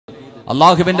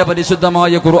അള്ളാഹുവിന്റെ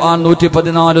പരിശുദ്ധമായ ഖുർആൻ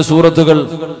 114 സൂറത്തുകൾ,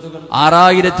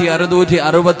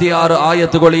 6666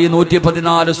 ആയത്തുകൾ. ഈ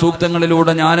 114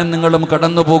 സൂക്തങ്ങളിലൂടെ ഞാനും നിങ്ങളും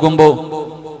കടന്നു പോകുമ്പോൾ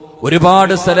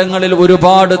ഒരുപാട് സ്ഥലങ്ങളിൽ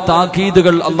ഒരുപാട്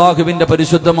താക്കീതുകൾ അള്ളാഹുവിന്റെ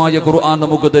പരിശുദ്ധമായ ഖുർആൻ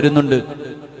നമുക്ക് തരുന്നുണ്ട്.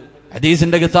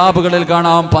 ഹദീസിന്റെ കിതാബുകളിൽ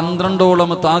കാണാം 12ഓളം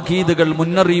താക്കീതുകൾ,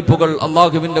 മുന്നറിയിപ്പുകൾ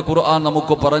അള്ളാഹുവിന്റെ ഖുർആൻ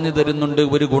നമുക്ക് പറഞ്ഞു തരുന്നുണ്ട്.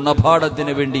 ഒരു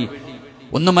ഗുണപാഠത്തിന് വേണ്ടി,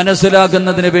 ഒന്ന്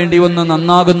മനസ്സിലാക്കുന്നതിന് വേണ്ടി, ഒന്ന്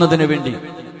നന്നാകുന്നതിന് വേണ്ടി.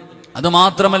 അത്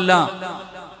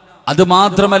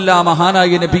മാത്രമല്ല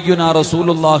മഹാനായ നബിയുനാ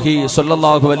റസൂലുള്ളാഹി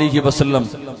സ്വല്ലല്ലാഹു അലൈഹി വസല്ലം,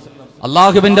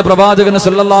 അള്ളാഹുവിന്റെ പ്രവാചകൻ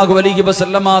സ്വല്ലല്ലാഹു അലൈഹി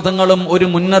വസല്ലമ തങ്ങളും ഒരു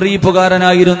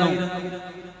മുന്നറിയിപ്പുകാരനായിരുന്നു.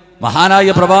 മഹാനായ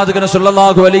പ്രവാചകൻ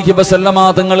സ്വല്ലല്ലാഹു അലൈഹി വസല്ലമ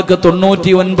തങ്ങൾക്ക്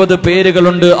 99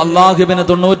 പേരുകളുണ്ട്. അള്ളാഹുവിന്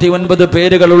 99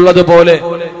 പേരുകൾ ഉള്ളതുപോലെ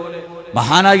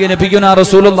മഹാനായ നബിയുനാ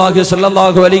റസൂലുള്ളാഹി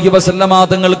സ്വല്ലല്ലാഹു അലൈഹി വസല്ലമ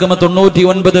തങ്ങൾക്ക്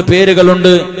 99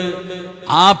 പേരുകളുണ്ട്.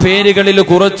 ആ പേരുകളിൽ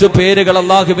കുറച്ചു പേരുകൾ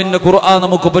അള്ളാഹുവിന്റെ ഖുർആൻ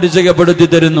നമുക്ക് പരിചയപ്പെടുത്തി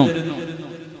തരുന്നു.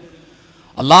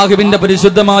 അള്ളാഹുവിന്റെ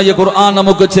പരിശുദ്ധമായ ഖുർആൻ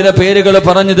നമുക്ക് ചില പേരുകൾ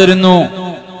പറഞ്ഞു തരുന്നു.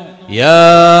 യാ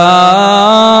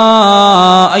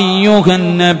അയ്യുഹൻ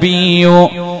നബിയ്യു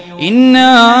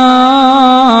ഇന്നാ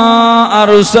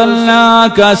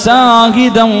അർസൽനാക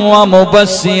സാഹിദൻ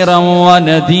വമുബസ്സിറൻ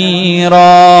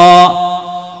വനദീറാ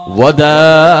വദാഇയൻ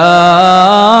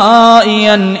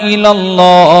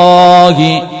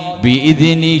ഇലല്ലാഹി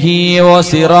ബിഇദ്നിഹി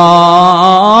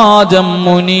വസിറാജൻ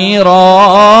മുനീറാ.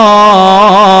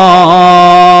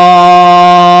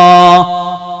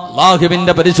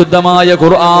 അല്ലാഹുവിന്റെ പരിശുദ്ധമായ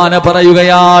ഖുർആൻ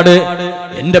പറയുകയാണ്,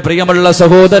 എന്റെ പ്രിയമുള്ള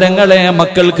സഹോദരങ്ങളെ,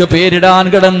 മക്കൾക്ക് പേരിടാൻ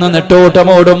കിടന്ന്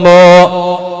നെട്ടോട്ടമോടുമ്പോ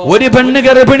ഒരു പെണ്ണ്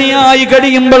ഗർഭിണിയായി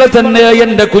കഴിയുമ്പോൾ തന്നെ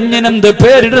എന്റെ കുഞ്ഞിനെന്ത്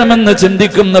പേരിടണമെന്ന്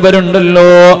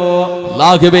ചിന്തിക്കുന്നവരുണ്ടല്ലോ.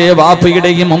 അല്ലാഹുവേ,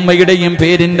 വാപ്പയുടെയും ഉമ്മയുടെയും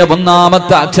പേരിന്റെ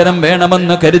 1ാമത്തെ അക്ഷരം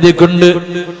വേണമെന്ന് കരുതിക്കൊണ്ട്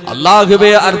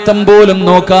അല്ലാഹുവേ അർത്ഥം പോലും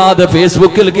നോക്കാതെ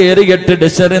ഫേസ്ബുക്കിൽ കയറിയിട്ട്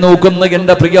ഡിക്ഷണറി നോക്കുന്ന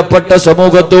എന്റെ പ്രിയപ്പെട്ട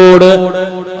സമൂഹത്തോട്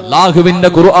അല്ലാഹുവിന്റെ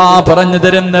ഖുർആൻ പറഞ്ഞു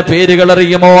തരുന്ന പേരുകൾ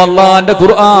അറിയുമോ? അല്ലാഹുവിന്റെ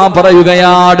ഖുർആൻ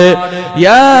പറയുകയാണ്,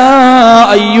 യാ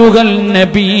അയ്യുഹൽ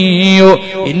നബിയ്യു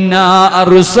ഇന്നാ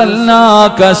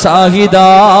അർസൽനാക ഷാഹിദാ.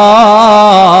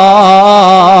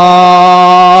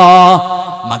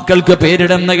 മക്കൾക്ക്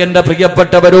പേരിടുന്ന എന്റെ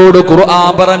പ്രിയപ്പെട്ടവരോട്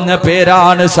ഖുർആൻ പറഞ്ഞ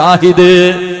പേരാണ് ഷാഹിദ്.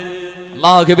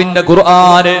 അല്ലാഹുവിന്റെ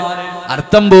ഖുർആന്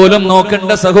അർത്ഥം പോലും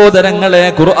നോക്കേണ്ട സഹോദരങ്ങളെ,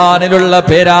 ഖുർആനിലുള്ള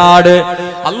പേരാണ്.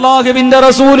 അല്ലാഹുവിന്റെ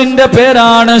റസൂലിന്റെ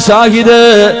പേരാണ് ഷാഹിദ്.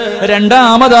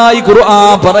 രണ്ടാമതായി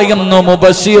ഖുർആൻ പറയുന്നു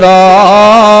മുബശ്ശിറാ.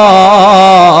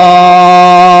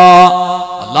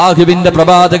 അല്ലാഹുവിന്റെ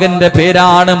പ്രവാചകന്റെ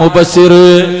പേരാണ് മുബശ്ശിർ.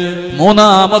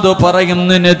 മൂന്നാമത്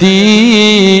പറയുന്നു നദീർ.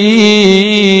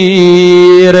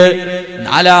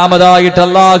 നാലാമതായിട്ട്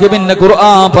അല്ലാഹുവിന്റെ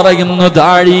ഖുർആൻ പറയുന്നു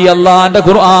ദാഴി. അല്ലാഹുവിന്റെ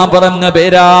ഖുർആൻ പറഞ്ഞ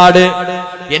പേരാണ്.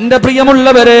 എന്റെ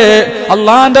പ്രിയമുള്ളവരെ,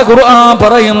 അല്ലാഹുവിന്റെ ഖുർആൻ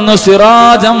പറയുന്നു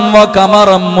സിറാജം വ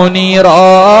ഖമറം മുനീറാ.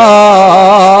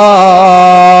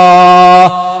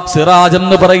 സിറാജ്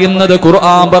എന്ന് പറയുന്നത്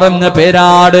ഖുർആൻ പറഞ്ഞ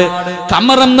പേരാണ്.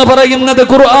 ഖമർ എന്ന് പറയുന്നത്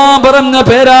ഖുർആൻ പറഞ്ഞ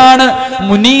പേരാണ്.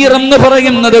 മുനീർ എന്ന്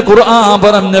പറയുന്നത് ഖുർആൻ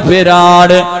പറഞ്ഞ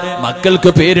പേരാണ്. മക്കൾക്ക്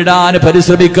പേരിടാൻ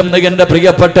പരിശ്രമിക്കുന്ന എന്റെ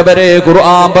പ്രിയപ്പെട്ടവരെ,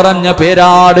 ഖുർആൻ പറഞ്ഞ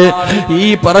പേരാണ്. ഈ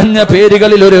പറഞ്ഞ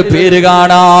പേരുകളിൽ ഒരു പേര്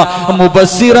കാണാ,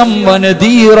 മുബസ്സിറം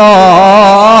വനദീറാ.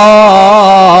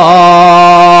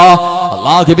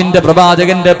 അല്ലാഹുവിന്റെ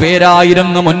പ്രവാചകന്റെ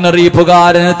പേരായിരുന്നു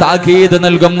മുന്നറിയിപ്പുകാരന്, താക്കീത്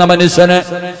നൽകുന്ന മനുഷ്യന്.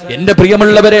 എന്റെ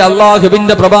പ്രിയമുള്ളവരെ,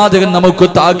 അല്ലാഹുവിന്റെ പ്രവാചകൻ നമുക്ക്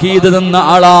താക്കീത് തന്ന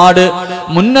ആളാണ്.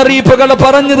 മുന്നറിയിപ്പുകൾ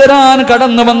പറഞ്ഞു തരാൻ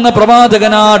കടന്നു വന്ന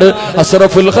പ്രവാചകനാണ്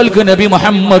അഷ്റഫുൽ ഖൽഖ് നബി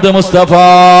മുഹമ്മദ് മുസ്തഫ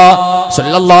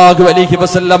സല്ലല്ലാഹു അലൈഹി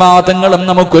വസല്ലമ തങ്ങളും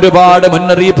നമുക്ക് ഒരുപാട്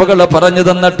മുന്നറിയിപ്പുകൾ പറഞ്ഞു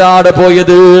തന്നിട്ടാണ്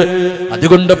പോയത്.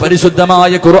 അതുകൊണ്ട്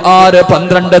പരിശുദ്ധമായ ഖുർആൻ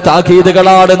 12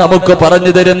 താക്കീതുകളാണ് നമുക്ക്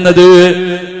പറഞ്ഞു തരുന്നത്.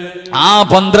 ആ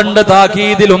 12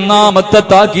 താക്കീതിൽ 1ാമത്തെ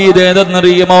താക്കീത്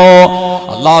ഏതെന്നറിയുമോ?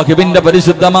 അല്ലാഹുവിന്റെ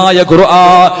പരിശുദ്ധമായ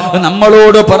ഖുർആൻ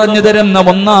നമ്മളോട് പറഞ്ഞു തരുന്ന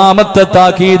 1ാമത്തെ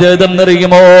താക്കീത്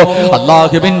ഏതെന്നറിയുമോ?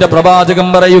 അല്ലാഹുവിന്റെ പ്രവാചകൻ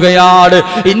പറയുകയാണ്,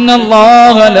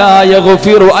 ഇന്നല്ലാഹ ലാ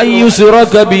യഗ്ഫിറു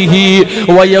അയ്യുശ്റക ബിഹി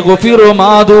വയഗ്ഫിറു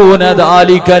മാ ദൂന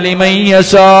ദാലിക ലിമൻ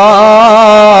യശാ.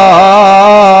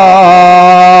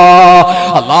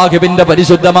 അല്ലാഹുവിന്റെ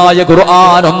പരിശുദ്ധമായ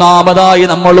ഖുർആൻ 1ാമതായി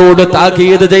നമ്മളോട്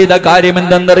താക്കീത് ചെയ്ത കാര്യം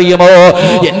എന്തെന്നറിയുമോ?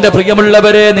 എന്റെ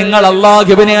പ്രിയമുള്ളവരെ, നിങ്ങൾ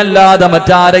അല്ലാഹുവിനെ അല്ലാതെ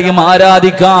മറ്റാരെയും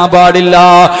ആരാധിക്കാൻ പാടില്ല.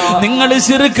 നിങ്ങൾ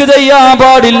ശിർക്ക് ചെയ്യാൻ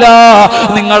പാടില്ല.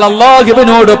 നിങ്ങൾ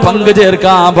അല്ലാഹുവിനോട് പങ്കു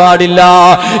ചേർക്കാൻ പാടില്ല.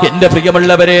 എന്റെ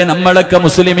പ്രിയമുള്ളവരെ, നമ്മളൊക്കെ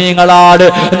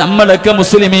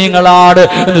മുസ്ലിമീങ്ങളാണ്.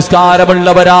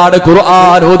 നിസ്കാരമുള്ളവരാണ്,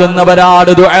 ഖുർആൻ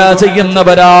ഓതുന്നവരാണ്, ദുആ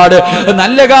ചെയ്യുന്നവരാണ്,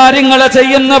 നല്ല കാര്യങ്ങൾ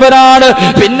ചെയ്യുന്നവരാണ്.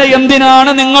 പിന്നെ എന്തിനാണ്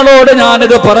എന്തിനാണ് നിങ്ങളോട്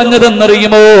ഞാനിത്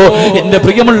പറഞ്ഞതെന്നറിയുമോ? എന്റെ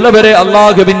പ്രിയമുള്ളവരെ,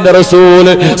 അല്ലാഹുവിന്റെ റസൂൽ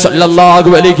സല്ലല്ലാഹു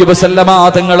അലൈഹി വസല്ലമ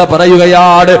തങ്ങളെ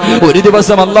പറയുകയാണ്, ഒരു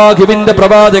ദിവസം അല്ലാഹുവിന്റെ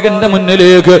പ്രവാചകന്റെ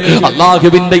മുന്നിലേക്ക്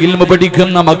അല്ലാഹുവിന്റെ ഇൽമു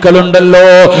പഠിക്കുന്ന മക്കളുണ്ടല്ലോ,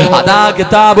 അതാ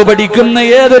കിതാബ് പഠിക്കുന്ന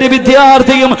ഏതൊരു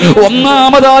വിദ്യാർത്ഥിയും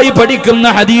ഒന്നാമതായി പഠിക്കുന്ന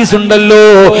ഹദീസ് ഉണ്ടല്ലോ,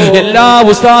 എല്ലാ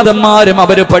ഉസ്താദന്മാരും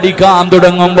അവര് പഠിക്കാൻ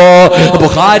തുടങ്ങുമ്പോ,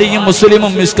 ബുഖാരിയും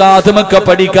മുസ്ലിമും മിസ്കാത്തും ഒക്കെ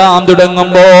പഠിക്കാൻ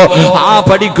തുടങ്ങുമ്പോ, ആ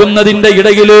പഠിക്കുന്നതിന്റെ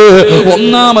ഇടയില്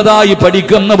ഒന്നാമതായി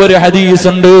പഠിക്കുന്ന ഒരു ഹദീസ്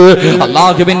ഉണ്ട്.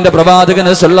 അല്ലാഹുവിന്റെ പ്രവാചകൻ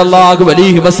സല്ലല്ലാഹു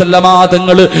അലൈഹി വസല്ലമ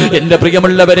തങ്ങൾ, എന്റെ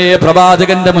പ്രിയമുള്ളവരെ,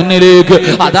 പ്രവാചകന്റെ മുന്നിലേക്ക്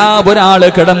അതാ ഒരാള്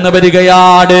കടന്നു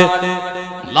വരികയാണ്.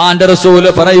 അല്ലാഹുവിന്റെ റസൂൽ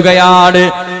പറയുകയാണ്,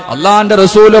 അല്ലാഹുവിന്റെ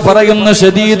റസൂൽ പറയുന്ന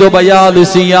ശദീദു ബയാദി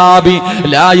സിയാബി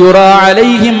ലാ യുറാ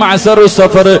അലൈഹിം അസറു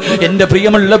സഫർ. എന്റെ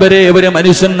പ്രിയമുള്ളവരെ, ഒരു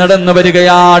മനുഷ്യൻ നടന്നു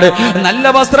വരികയാണ്, നല്ല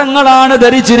വസ്ത്രങ്ങളാണ്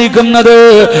ധരിച്ചിരിക്കുന്നത്,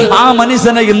 ആ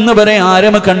മനുഷ്യനെ ഇന്ന് വരെ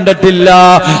ആരും കണ്ടിട്ടില്ല,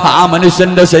 ആ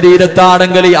മനുഷ്യന്റെ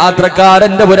ശരീരത്താണെങ്കിൽ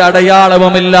യാത്രക്കാരന്റെ ഒരു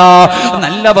അടയാളവുമില്ല,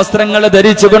 നല്ല വസ്ത്രങ്ങൾ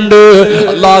ധരിച്ചുകൊണ്ട്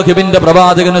അല്ലാഹുവിന്റെ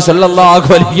പ്രവാചകൻ സല്ലല്ലാഹു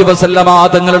അലൈഹി വസല്ലമ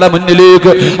തങ്ങളുടെ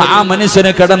മുന്നിലേക്ക് ആ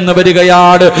മനുഷ്യന് കടന്നു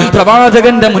വരികയാണ്.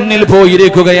 പ്രവാചകന്റെ മുന്നിൽ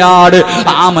പോയിരിക്കുകയാണ്.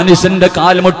 ആ മനുഷ്യന്റെ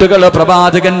കാൽമുട്ടുകൾ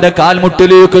പ്രവാചകന്റെ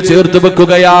കാൽമുട്ടിലേക്ക് ചേർത്ത്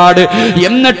വെക്കുകയാണ്.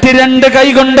 എന്നിട്ട് രണ്ട്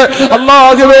കൈകൊണ്ട്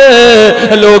അല്ലാഹുവേ,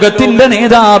 ലോകത്തിന്റെ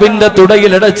നേതാവിന്റെ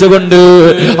തുടയിലടച്ചുകൊണ്ട്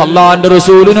അല്ലാഹുവിന്റെ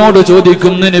റസൂലിനോട്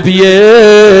ചോദിക്കുന്നു, നബിയേ,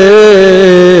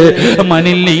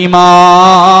 മനിൽ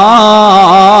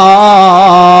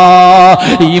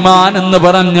ഈമാൻ എന്ന്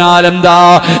പറഞ്ഞാൽ എന്താ?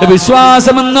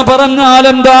 വിശ്വാസം എന്ന് പറഞ്ഞാൽ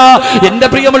എന്താ? എന്റെ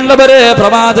പ്രിയമുള്ളവരെ,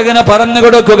 പ്രവാചകനെ പറഞ്ഞു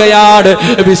കൊടുക്കുകയാണ്,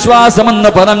 വിശ്വാസം എന്ന്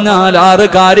പറഞ്ഞാൽ 6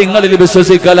 കാര്യങ്ങളിൽ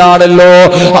വിശ്വസിക്കലാണല്ലോ.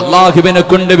 അല്ലാഹുവിനെ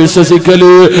കൊണ്ട്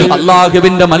വിശ്വസിക്കല്,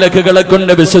 അല്ലാഹുവിന്റെ മലക്കുകളെ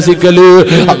കൊണ്ട് വിശ്വസിക്കല്,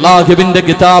 അല്ലാഹുവിന്റെ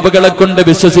കിതാബുകളെ കൊണ്ട്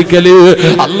വിശ്വസിക്കല്,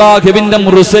 അല്ലാഹുവിന്റെ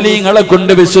മുർസലീങ്ങളെ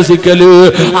കൊണ്ട് വിശ്വസിക്കല്,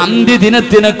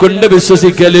 അന്ത്യദിനത്തിനെ കൊണ്ട്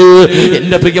വിശ്വസിക്കല്.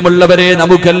 എന്റെ പ്രിയമുള്ളവരെ,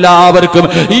 നമുക്കെല്ലാവർക്കും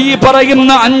ഈ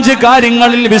പറയുന്ന 5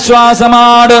 കാര്യങ്ങളിൽ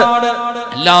വിശ്വാസമാണ്.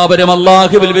 എല്ലാവരും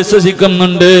അല്ലാഹുവിൽ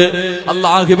വിശ്വസിക്കുന്നുണ്ട്,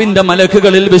 അല്ലാഹുവിന്റെ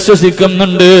മലക്കുകളിൽ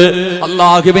വിശ്വസിക്കുന്നുണ്ട്,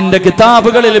 അല്ലാഹുവിന്റെ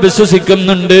കിതാബുകളിൽ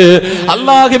വിശ്വസിക്കുന്നുണ്ട്,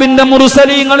 അല്ലാഹുവിന്റെ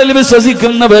മുർസലീങ്ങളിൽ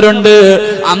വിശ്വസിക്കുന്നവരുണ്ട്,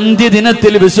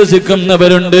 അന്ത്യദിനത്തിൽ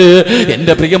വിശ്വസിക്കുന്നവരുണ്ട്.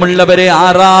 എന്റെ പ്രിയമുള്ളവരെ,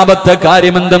 6ാമത്തെ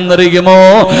കാര്യം എന്തെന്നറിയുമോ?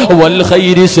 വൽ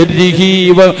ഖൈരി ശർരിഹി.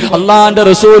 അല്ലാഹുവിന്റെ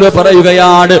റസൂൽ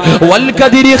പറയുകയാണ്, വൽ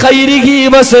ഖദരി ഖൈരിഹി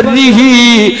വ ശർരിഹി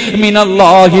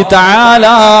മിനല്ലാഹി തആല.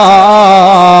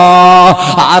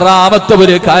 6ാമത്തെ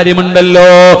ഒരു കാര്യമുണ്ടല്ലോ,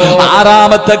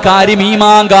 6ാമത്തെ കാര്യം,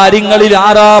 ഈമാൻ കാര്യങ്ങളിൽ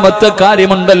 6ാമത്തെ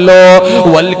കാര്യമുണ്ടല്ലോ,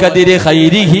 വൽ ഖദരി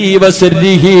ഖൈരിഹി വ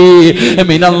ശർരിഹി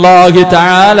മിനല്ലാഹി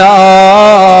തആല.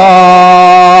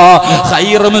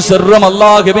 ഖൈറും ശർറും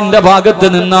അല്ലാഹുവിന്റെ ഭാഗത്ത്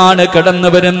നിന്നാണ് കടന്നു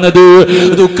വരുന്നത്.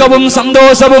 ദുഃഖവും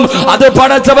സന്തോഷവും അത്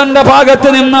പടച്ചവന്റെ ഭാഗത്ത്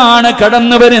നിന്നാണ്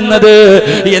കടന്നു വരുന്നത്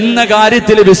എന്ന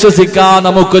കാര്യത്തിൽ വിശ്വസിക്കാൻ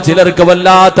നമുക്ക് ചിലർക്ക്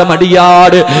വല്ലാത്ത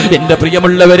മടിയാട്. എന്റെ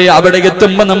പ്രിയമുള്ളവരെ, അവിടെ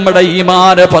എത്തുമ്പോ നമ്മുടെ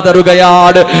ഈമാൻ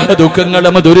പതറുകയാണ്.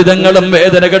 ദുഃഖങ്ങളും ദുരിതങ്ങളും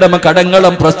വേദനകളും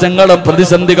കടങ്ങളും പ്രശ്നങ്ങളും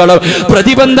പ്രതിസന്ധികളും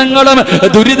പ്രതിബന്ധങ്ങളും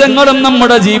ദുരിതങ്ങളും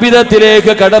നമ്മുടെ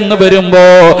ജീവിതത്തിലേക്ക് കടന്നു വരുമ്പോ,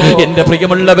 എന്റെ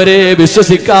പ്രിയമുള്ളവരെ,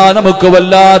 വിശ്വസിക്കാൻ നമുക്ക്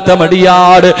വല്ലാത്ത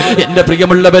മടിയാട്. എന്റെ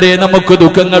പ്രിയമുള്ളവരെ, നമുക്ക്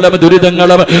ദുഃഖങ്ങളും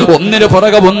ദുരിതങ്ങളും ഒന്നിനു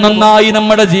പുറകെ ഒന്നൊന്നായി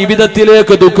നമ്മുടെ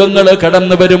ജീവിതത്തിലേക്ക് ദുഃഖങ്ങൾ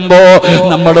കടന്നു വരുമ്പോ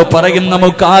നമ്മൾ പറയും,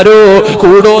 നമുക്കാരോ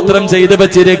കൂടോത്രം ചെയ്തു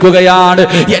വെച്ചിരിക്കുകയാണ്,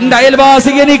 എന്റെ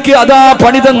അയൽവാസി എനിക്ക് അതാ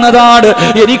പണി തന്നതാണ്,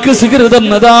 എനിക്ക് സിഗർ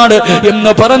തന്നതാണ്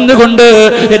എന്ന് പറഞ്ഞുകൊണ്ട്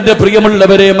എന്റെ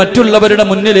പ്രിയമുള്ളവരെ, മറ്റുള്ളവരുടെ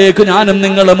മുന്നിലേക്ക് ഞാനും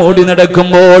നിങ്ങളും ഓടി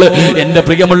നടക്കുമ്പോൾ, എന്റെ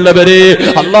പ്രിയമുള്ളവരെ,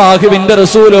 അല്ലാഹുവിന്റെ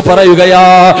റസൂൽ പറയുകയാ,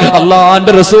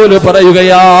 അല്ലാഹുവിന്റെ റസൂൽ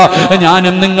പറയുകയാ,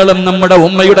 ഞാനും നിങ്ങളും നമ്മുടെ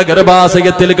ഉമ്മയുടെ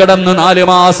ഗർഭാശയത്തിൽ കിടന്ന് 4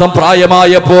 മാസം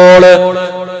പ്രായമായപ്പോൾ,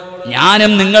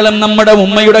 ഞാനും നിങ്ങളും നമ്മുടെ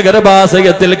ഉമ്മയുടെ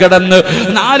ഗർഭാശയത്തിൽ കിടന്ന്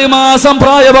 4 മാസം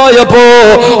പ്രായമായപ്പോ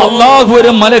അല്ലാഹു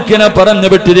ഒരു മലക്കിനെ പറഞ്ഞു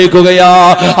വിട്ടിരിക്കുകയാ.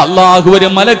 അല്ലാഹു ഒരു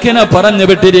മലക്കിനെ പറഞ്ഞു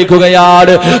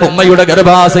വിട്ടിരിക്കുകയാണ്. ഉമ്മയുടെ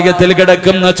ഗർഭാശയത്തിൽ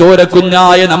കിടക്കുന്ന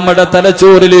ചോരക്കുഞ്ഞായ നമ്മുടെ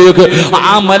തലച്ചോറിലേക്ക്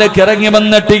ആ മലക്ക് ഇറങ്ങി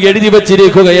വന്നിട്ട് എഴുതി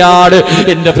വെച്ചിരിക്കുകയാണ്.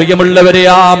 എന്റെ പ്രിയമുള്ളവരെ,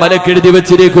 ആ മലക്ക് എഴുതി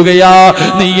വെച്ചിരിക്കുകയാ,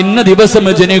 നീ ഇന്ന ദിവസം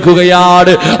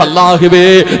ജനിക്കുകയാണ്. അല്ലാഹുവേ,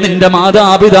 നിന്റെ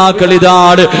മാതാപിതാക്കൾ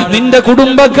ഇതാണ്, നിന്റെ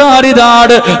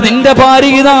കുടുംബക്കാരിതാണ്, നിന്റെ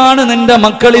ഭാര്യ ഇതാണ്, നിന്റെ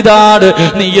മക്കൾ ഇതാണ്,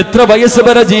 നീ എത്ര വയസ്സ്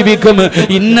വരെ ജീവിക്കും,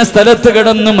 ഇന്ന സ്ഥലത്ത്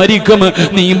കിടന്ന് മരിക്കും,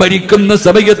 നീ മരിക്കുന്ന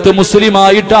സമയത്ത്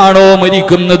മുസ്ലിമായിട്ടാണോ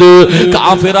മരിക്കുന്നത്,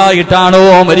 കാഫിറായിട്ടാണോ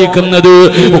മരിക്കുന്നത്?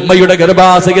 ഉമ്മയുടെ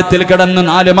ഗർഭാശയത്തിൽ കിടന്ന്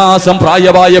 4 മാസം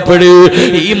പ്രായമായപ്പോഴേ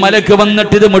ഈ മലക്ക്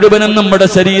വന്നിട്ട് ഇത് മുഴുവനും നമ്മുടെ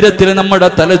ശരീരത്തിൽ, നമ്മുടെ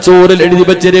തലച്ചോറിൽ എഴുതി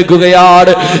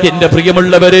വെച്ചിരിക്കുകയാണ്. എന്റെ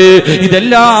പ്രിയമുള്ളവരെ,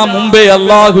 ഇതെല്ലാം മുമ്പേ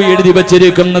അല്ലാഹു എഴുതി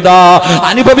വെച്ചിരിക്കുന്നതാ.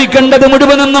 അനുഭവിക്കേണ്ടത്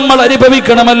മുഴുവനും നമ്മൾ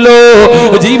അനുഭവിക്കണമല്ലോ.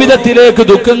 ജീവിതത്തിലേക്ക്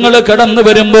ദുഃഖങ്ങൾ കടന്നു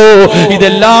വരുമ്പോ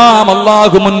ഇതെല്ലാം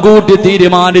അല്ലാഹു മുൻകൂട്ടി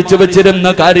തീരുമാനിച്ചു വെച്ചിരുന്ന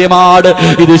കാര്യമാണ്.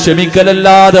 ഇത്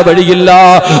ക്ഷമിക്കലല്ലാതെ വഴിയില്ല,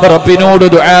 റബ്ബിനോട്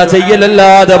ദുആ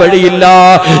ചെയ്യലല്ലാതെ വഴിയില്ല.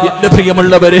 എന്റെ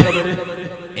പ്രിയമുള്ളവരെ,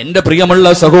 എന്റെ പ്രിയമുള്ള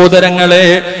സഹോദരങ്ങളെ,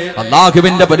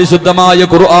 അല്ലാഹുവിന്റെ പരിശുദ്ധമായ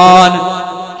ഖുർആൻ,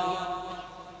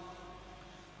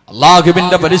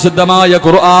 അല്ലാഹുവിന്റെ പരിശുദ്ധമായ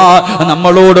ഖുർആൻ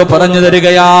നമ്മളോട് പറഞ്ഞു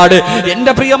തരികയാണ്.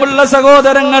 എന്റെ പ്രിയമുള്ള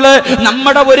സഹോദരങ്ങളെ,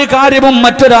 നമ്മുടെ ഒരു കാര്യവും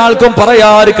മറ്റൊരാൾക്കും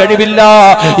പറയാൻ കഴിവില്ല.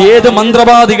 ഏത്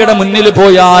മന്ത്രവാദികളുടെ മുന്നിൽ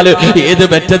പോയാൽ, ഏത്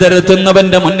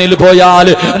വെറ്റതരുത്തുന്നവന്റെ മുന്നിൽ പോയാൽ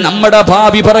നമ്മുടെ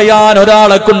ഭാവി പറയാൻ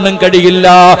ഒരാളെ കൊണ്ടും കഴിയില്ല.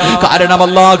 കാരണം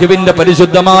അല്ലാഹുവിന്റെ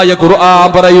പരിശുദ്ധമായ ഖുർആൻ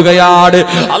പറയുകയാണ്,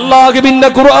 അല്ലാഹുവിന്റെ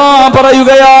ഖുർആൻ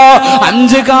പറയുകയാ,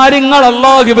 5 കാര്യങ്ങൾ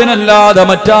അല്ലാഹുവിനല്ലാതെ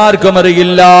മറ്റാർക്കും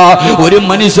അറിയില്ല. ഒരു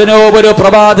മനുഷ്യനോ ഒരു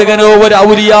പ്രവാചകനോ ഒരു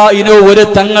ഔലിയായിനോ ഒരു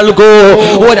തങ്ങൾക്കോ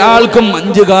ഒരാൾക്കും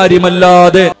 5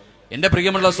 കാര്യമല്ലാതെ. എന്റെ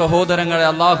പ്രിയമുള്ള സഹോദരങ്ങളെ,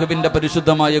 അല്ലാഹുവിന്റെ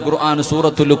പരിശുദ്ധമായ ഖുർആൻ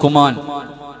സൂറത്തുൽ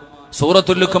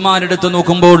ലുഖ്മാൻ എടുത്തു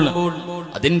നോക്കുമ്പോൾ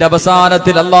അതിന്റെ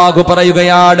അവസാനത്തിൽ അല്ലാഹു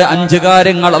പറയുകയാണ്, 5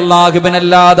 കാര്യങ്ങൾ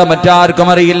അല്ലാഹുവിനല്ലാതെ മറ്റാർക്കും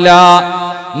അറിയില്ല.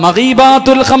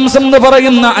 മഗീബാത്തുൽ ഖംസ് എന്ന്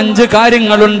പറയുന്ന 5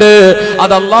 കാര്യങ്ങളുണ്ട്.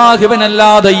 അത്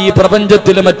അല്ലാഹുവിനല്ലാതെ ഈ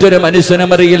പ്രപഞ്ചത്തിൽ മറ്റൊരു മനുഷ്യനും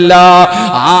അറിയില്ല.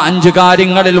 ആ 5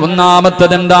 കാര്യങ്ങളിൽ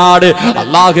ഒന്നാമത്തത് എന്താണ്?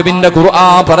 അല്ലാഹുവിന്റെ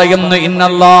ഖുർആൻ പറയുന്നു,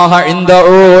 ഇന്നല്ലാഹ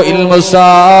ഇൻദഹു ഇൽമുസ്സാ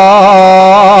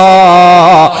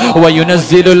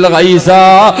വയുനസ്സിലുൽ ഗൈസ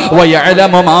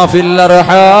വയഅലമു മാ ഫിൽ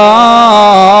അർഹാം.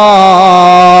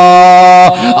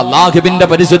 അല്ലാഹുവിന്റെ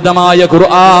പരിശുദ്ധമായ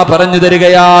ഖുർആൻ പറഞ്ഞു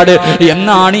തരികയാണ്,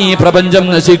 എന്നാണ് ഈ പ്രപഞ്ചം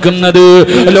നശിക്കുന്നത്,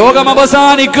 ലോകം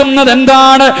അവസാനിക്കുന്നത്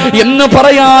എന്താണ് എന്ന്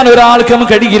പറയാൻ ഒരാൾക്കും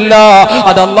കഴിയില്ല.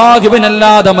 അത്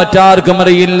അല്ലാഹുവിനല്ലാതെ മറ്റാർക്കും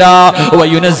അറിയില്ല.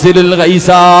 വയുനസ്സിലുൽ ഗൈസ,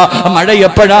 മഴ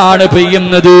എപ്പോഴാണ്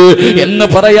പെയ്യുന്നത് എന്ന്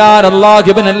പറയാൻ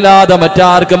അല്ലാഹുവിനല്ലാതെ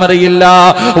മറ്റാർക്കും അറിയില്ല.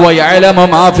 വയഅലമു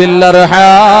മാ ഫിൽ അർഹാം,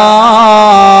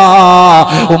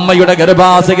 ഉമ്മയുടെ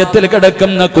ഗർഭാശയത്തിൽ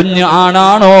കിടക്കുന്ന കുഞ്ഞ്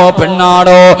ആണാണോ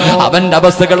പെണ്ണാണോ അവന്റെ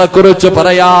അവസ്ഥകളെ കുറിച്ച്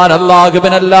പറയാൻ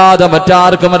അല്ലാഹുവിനല്ലാതെ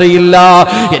മറ്റാർക്കും അറിയില്ല.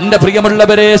 എന്റെ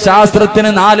പ്രിയമുള്ളവരെ, ശാസ്ത്രത്തിന്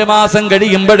 4 മാസം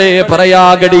കഴിയുമ്പോഴേ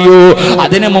പറയാൻ കഴിയൂ,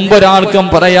 അതിനു മുമ്പ് ഒരാൾക്കും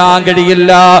പറയാൻ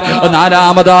കഴിയില്ല.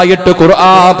 4ാമതായിട്ട്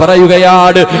ഖുർആൻ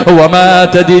പറയുകയാണ്, വമാ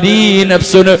തദ്രീ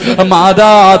നഫ്സുൻ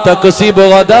മാദാ തക്സിബു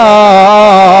ഗദാ,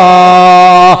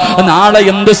 നാളെ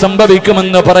എന്ത്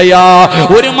സംഭവിക്കുമെന്ന് പറയാ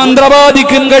ഒരു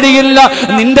മന്ത്രവാദിക്കും കഴിയില്ല.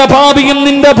 നിന്റെ ഭാവിയും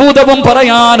നിന്റെ ഭൂതവും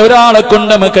പറയാൻ ഒരാളെ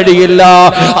കൊണ്ടും കഴിയില്ല.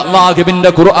 അല്ലാഹുവിന്റെ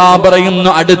ഖുർആൻ പറയുന്നു,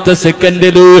 അടുത്ത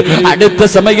സെക്കൻഡില്, അടുത്ത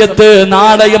സമയത്ത്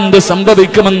നാളെ എന്ത്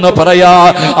സംഭവിക്കുമെന്ന് പറയാ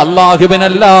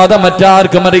അല്ലാഹുവിനല്ലാതെ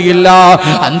മറ്റാർക്കും അറിയില്ല.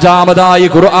 5ാമതായി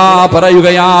ഖുർആൻ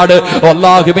പറയുകയാണ്,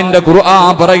 അല്ലാഹുവിന്റെ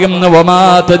ഖുർആൻ പറയുന്നു, വമാ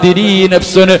തദ്രീ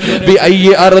നഫ്സുൻ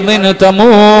ബിഅയ്യി അർദിൻ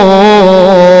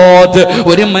തമൂത്,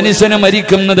 ഒരു മനുഷ്യന്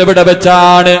മരിക്കുന്നത് എവിടെ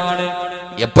വെച്ചാണ്,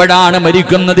 എപ്പോഴാണ്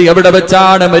മരിക്കുന്നത്, എവിടെ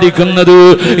വെച്ചാണ് മരിക്കുന്നത്,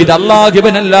 ഇത്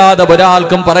അല്ലാഹുവിനല്ലാതെ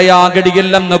ഒരാൾക്കും പറയാൻ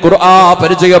കഴിയില്ലെന്ന് ഖുർആൻ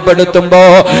പരിചയപ്പെടുത്തുമ്പോ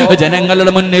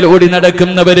ജനങ്ങളുടെ മുന്നിൽ ഓടി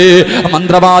നടക്കുന്നവര്,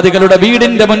 മന്ത്രവാദികളുടെ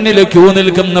വീടിന്റെ മുന്നിൽ ക്യൂ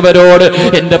നിൽക്കുന്നവരോട്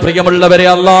എന്റെ പ്രിയമുള്ളവരെ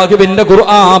അല്ലാഹുവിന്റെ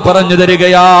ഖുർആൻ പറഞ്ഞു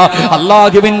തരികയാ.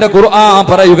 അല്ലാഹുവിന്റെ ഖുർആൻ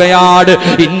പറയുകയാണ്,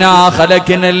 ഇന്നാ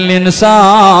ഖലഖനൽ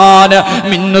ഇൻസാന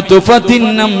മിൻ നുത്ഫത്തിൻ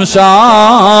അംശാജ്.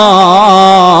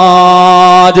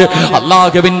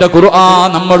 അല്ലാഹുവിന്റെ ഖുർആൻ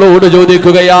നമ്മളോട് ചോദിക്കുക,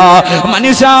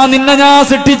 മനുഷ്യ നിന്നെ ഞാൻ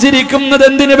സൃഷ്ടിച്ചിരിക്കുന്നത്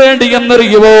എന്തിനു വേണ്ടി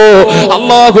എന്നറിയുവോ?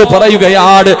 അല്ലാഹു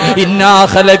പറയുകയാണ്, ഇന്നാ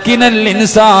ഖലഖനൽ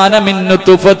ഇൻസാന മിൻ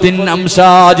നുത്ഫത്തിൻ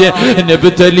അംശാജ്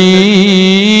നബ്തലീ,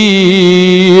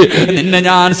 നിന്നെ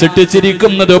ഞാൻ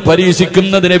സൃഷ്ടിച്ചിരിക്കുന്നത്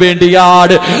പരീക്ഷിക്കുന്നതിന്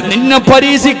വേണ്ടിയാണ്, നിന്നെ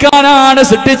പരീക്ഷിക്കാനാണ്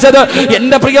സൃഷ്ടിച്ചത്.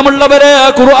 എന്റെ പ്രിയമുള്ളവരെ,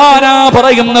 ഖുർആനാ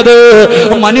പറയുന്നത്,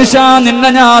 മനുഷ്യ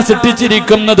നിന്നെ ഞാൻ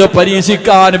സൃഷ്ടിച്ചിരിക്കുന്നത്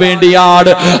പരീക്ഷിക്കാൻ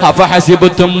വേണ്ടിയാണ്.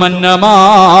 അഫഹസിബതും അന്നമാ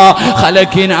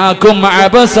ഖലഖനാകും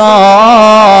അബസാ,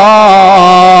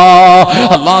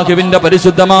 അല്ലാഹുവിന്റെ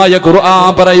പരിശുദ്ധമായ ഖുർആൻ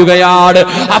പറയുകയാണ്,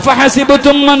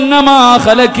 അഫഹസിബതും അന്നമാ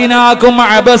ഖലഖനാകും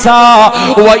അബസാ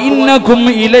വഇന്നകും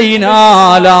ഇലൈനാ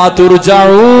ലാ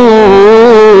തുർജഊൻ.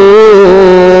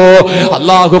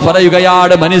 അല്ലാഹു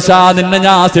പറയുകയാണ്, മനുഷ്യ നിന്നെ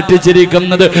ഞാൻ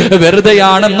സൃഷ്ടിച്ചിരിക്കുന്നത്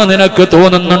വെറുതെയാണെന്ന് നിനക്ക്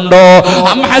തോന്നുന്നുണ്ടോ?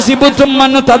 അം ഹസിബതും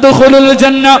അൻ തദ്ഖുലുൽ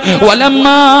ജന്ന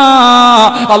വലമ്മാ,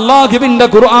 അല്ലാഹുവിന്റെ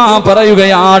ഖുർആൻ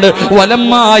പറയുകയാണ്,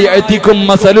 വലമ്മാ യഅതികും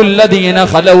മസലുൽ ലദീന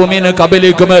ഖലൗ മിൻ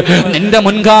ഖബലികും, നിന്റെ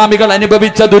മുൻഗാമികൾ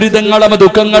അനുഭവിച്ച ദുരിതങ്ങളും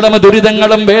ദുഃഖങ്ങളും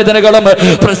ദുരിതങ്ങളും വേദനകളും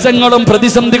പ്രശ്നങ്ങളും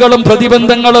പ്രതിസന്ധികളും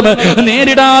പ്രതിബന്ധങ്ങളും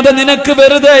നേരിടാതെ നിനക്ക്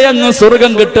വെറുതെ അങ്ങ്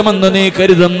സ്വർഗം കിട്ടുമെന്ന് നീ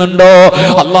കരുതുന്നുണ്ടോ?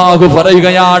 അല്ലാഹു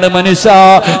പറയുകയാണ്, മനുഷ്യ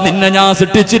നിന്നെ ഞാൻ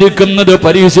സൃഷ്ടിച്ചിരിക്കുന്നത്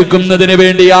പരീക്ഷിക്കുന്നതിന്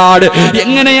വേണ്ടിയാണ്.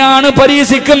 എങ്ങനെയാണ്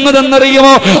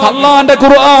പരീക്ഷിക്കുന്നതെന്നറിയുമോ? അള്ളാന്റെ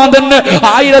ഖുർആൻ തന്നെ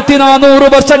 1400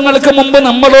 വർഷങ്ങൾക്ക് മുമ്പ്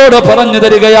നമ്മളോട് പറഞ്ഞു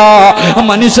തരികയാ.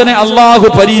 മനുഷ്യനെ അള്ളാഹു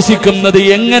പരീക്ഷിക്കുന്നത്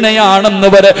എങ്ങനെയാണെന്ന്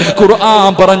വരെ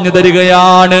ഖുർആൻ പറഞ്ഞു തരികയാ.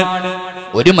 പറയുകയാണ്,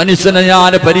 ഒരു മനുഷ്യനെ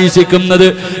ഞാൻ പരീക്ഷിക്കുന്നത്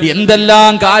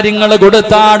എന്തെല്ലാം കാര്യങ്ങൾ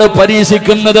കൊടുത്താണ്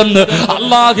പരീക്ഷിക്കുന്നതെന്ന്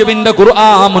അല്ലാഹുവിന്റെ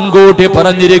ഖുർആൻ മുൻകൂട്ടി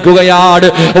പറഞ്ഞിരിക്കുകയാണ്.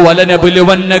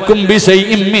 വലനബുലുവന്നകും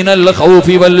ബിശൈഇൻ മിനൽ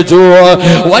ഖൗഫി വൽ ജൂഅ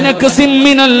വനക്സിം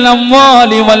മിനൽ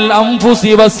അംവാലി വൽ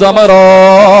അൻഫുസി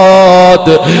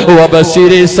വസ്സമറാത്ത്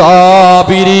വബശിരി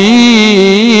സാബിരീൻ.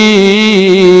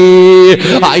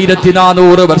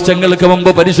 1400 വർഷങ്ങൾക്ക്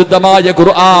മുമ്പ് പരിശുദ്ധമായ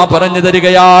ഖുർആൻ പറഞ്ഞു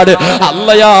തരികയാണ്.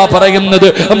 അല്ലാഹ് പറയുന്നത്,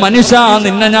 മനുഷ്യ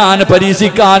നിന്നെ ഞാൻ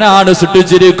പരീക്ഷിക്കാനാണ്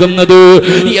സൃഷ്ടിച്ചിരിക്കുന്നത്.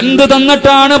 എന്ത്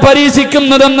തന്നിട്ടാണ്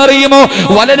പരീക്ഷിക്കുന്നതെന്നറിയുമോ?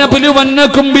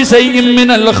 വലനബുലുവന്നകും ബിശൈഇൻ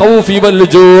മിനൽ ഖൗഫി വൽ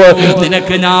ജൂഅ.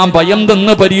 നിനക്ക് ഞാൻ ഭയം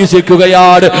തന്ന്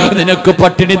പരീക്ഷിക്കുകയാണ്, നിനക്ക്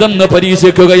പട്ടിണി തന്ന്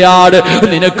പരീക്ഷിക്കുകയാണ്,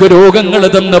 നിനക്ക് രോഗങ്ങൾ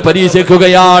തന്ന്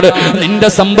പരീക്ഷിക്കുകയാണ്, നിന്റെ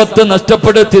സമ്പത്ത്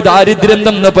നഷ്ടപ്പെടുത്തി ദാരിദ്ര്യം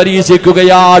തന്ന്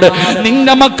പരീക്ഷിക്കുകയാണ്,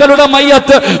 നിന്റെ മക്കളുടെ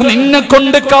മയ്യത്ത് നിന്നെ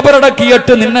കൊണ്ട്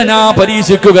കബറടക്കിയിട്ട് നിന്നെ ഞാൻ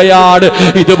പരീക്ഷിക്കുകയാണ്.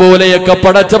 ഇതുപോലെയൊക്കെ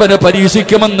പടച്ചവനെ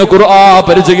പരീക്ഷിക്കുമെന്ന് ഖുർആൻ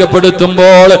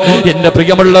പരിചയപ്പെടുത്തുമ്പോൾ എന്റെ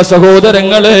പ്രിയമുള്ള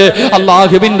സഹോദരങ്ങളെ,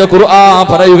 അല്ലാഹുവിന്റെ ഖുർആൻ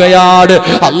പറയുകയാണ്,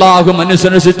 അല്ലാഹു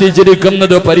മനുഷ്യനെ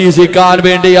സൃഷ്ടിച്ചിരിക്കുന്നത് പരീക്ഷിക്കാൻ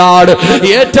വേണ്ടിയാണ്.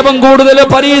 ഏറ്റവും കൂടുതൽ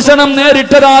പരീക്ഷണം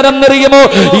നേരിട്ടതാരെന്നറിയുമോ?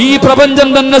 ഈ പ്രപഞ്ചം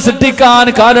തന്നെ സൃഷ്ടിക്കാൻ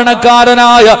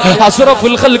കാരണക്കാരനായ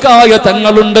അസ്റഫുൽ ഖൽഖായ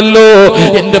തങ്ങളുണ്ടല്ലോ.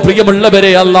 എന്റെ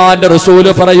പ്രിയമുള്ളവരെ, അല്ലാഹുവിന്റെ റസൂൽ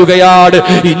പറയുകയാണ്,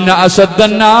 ഇന്ന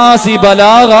അശദ്ദന്നാസി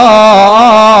ബലാഗാ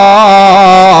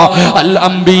അൽ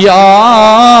അംബിയാ.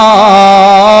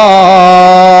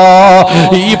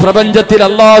 ഈ പ്രപഞ്ചത്തിൽ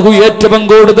അല്ലാഹു ഏറ്റവും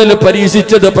കൂടുതൽ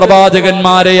പരീക്ഷിച്ചത്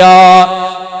പ്രവാചകന്മാരെയാ.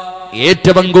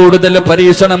 ഏറ്റവും കൂടുതൽ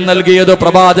പരീക്ഷണം നൽകിയത്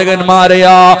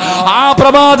പ്രവാചകന്മാരെയാ. ആ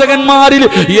പ്രവാചകന്മാരിൽ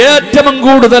ഏറ്റവും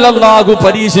കൂടുതൽ അല്ലാഹു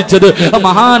പരീക്ഷിച്ചത്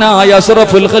മഹാനായ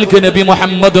അഷ്റഫുൽ ഖൽഖ് നബി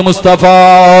മുഹമ്മദ് മുസ്തഫ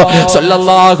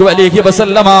സല്ലല്ലാഹു അലൈഹി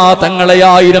വസല്ലമ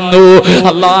തങ്ങളെയായിരുന്നു.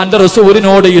 അല്ലാഹുവിന്റെ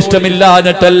റസൂലിനോട്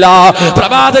ഇഷ്ടമില്ലാഞ്ഞിട്ടല്ല,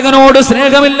 പ്രവാചകനോട്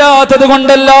സ്നേഹമില്ലാത്തത്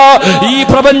കൊണ്ടല്ല, ഈ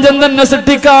പ്രപഞ്ചം തന്നെ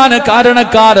സൃഷ്ടിക്കാൻ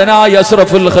കാരണക്കാരനായ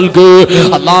അഷ്റഫുൽ ഖൽഖ്.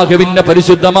 അല്ലാഹുവിന്റെ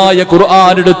പരിശുദ്ധമായ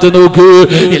ഖുർആൻ എടുത്തു നോക്കൂ.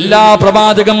 എല്ലാ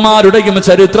പ്രവാചകന്മാരും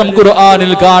ചരിത്രം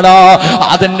ഖുർആനിൽ കാണാം.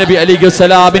 ആദം നബി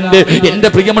അലൈഹിസ്സലാമിന്റെ, എന്റെ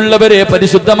പ്രിയമുള്ളവരെ,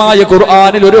 പരിശുദ്ധമായ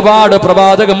ഖുർആനിൽ ഒരുപാട്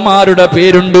പ്രവാചകന്മാരുടെ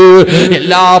പേരുണ്ട്.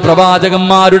 എല്ലാ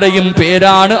പ്രവാചകന്മാരുടെയും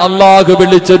പേരാണ് അല്ലാഹു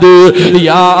വിളിച്ചത്.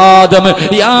 യാ ആദം,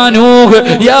 യാ നൂഹ്,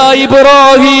 യാ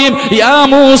ഇബ്രാഹിം, യാ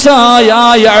മൂസ, യാ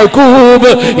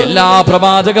യാക്കൂബ്. എല്ലാ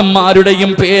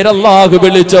പ്രവാചകന്മാരുടെയും പേര് അല്ലാഹു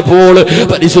വിളിച്ചപ്പോൾ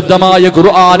പരിശുദ്ധമായ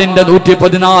ഖുർആനിന്റെ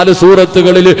 114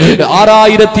 സൂറത്തുകളിൽ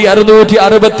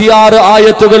 6666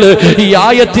 ആയത്തുകൾ. ഈ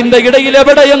ആയത്തിന്റെ ഇടയിൽ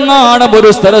എവിടെയെങ്ങാണ് ഒരു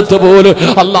സ്ഥലത്ത് പോലും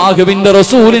അല്ലാഹുവിന്റെ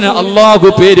റസൂലിന് അല്ലാഹു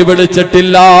പേര്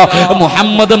വിളിച്ചിട്ടില്ല,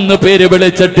 മുഹമ്മദ് എന്ന് പേര്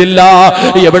വിളിച്ചിട്ടില്ല.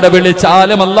 എവിടെ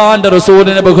വിളിച്ചാലും അല്ലാഹുവിന്റെ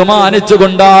റസൂലിനെ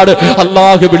ബഹുമാനിച്ചുകൊണ്ടാണ്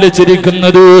അല്ലാഹു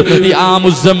വിളിച്ചിരിക്കുന്നത്. യാ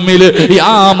മുസമ്മിൽ,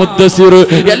 യാ മുദ്ദസിർ.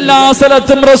 എല്ലാ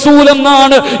സ്ഥലത്തും റസൂൽ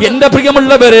എന്നാണ് എന്റെ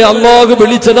പ്രിയമുള്ളവരെ അല്ലാഹു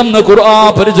വിളിച്ചതെന്ന് ഖുർആൻ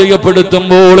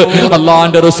പരിചയപ്പെടുത്തുമ്പോൾ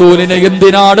അല്ലാഹുവിന്റെ റസൂലിനെ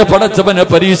എന്തിനാണ് പടച്ചവനെ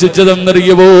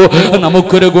പരീക്ഷിച്ചതെന്നറിയുമോ?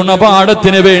 നമുക്കൊരു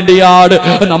ഗുണപാഠത്തിന് വേണ്ടിയാണ്,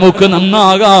 നമുക്ക്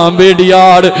നന്നാകാൻ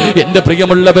വേണ്ടിയാണ്. എന്റെ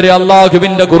പ്രിയമുള്ളവരെ,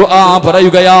 അല്ലാഹുവിന്റെ ഖുർആൻ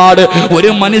പറയുകയാണ്,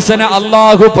 ഒരു മനുഷ്യനെ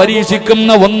അല്ലാഹു പരീക്ഷിക്കുന്ന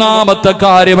ഒന്നാമത്തെ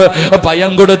കാര്യം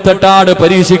ഭയം കൊടുത്തിട്ടാണ്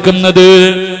പരീക്ഷിക്കുന്നത്.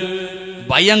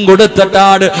 ഭയം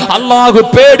കൊടുത്തിട്ടാണ് അല്ലാഹു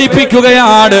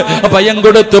പേടിപ്പിക്കുകയാണ്, ഭയം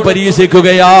കൊടുത്ത്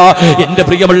പരീക്ഷിക്കുകയാ. എന്റെ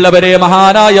പ്രിയമുള്ളവരെ,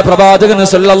 മഹാനായ പ്രവാചകൻ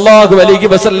സല്ലല്ലാഹു അലൈഹി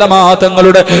വസല്ലമ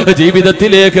തങ്ങളുടെ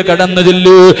ജീവിതത്തിലേക്ക് കടന്നു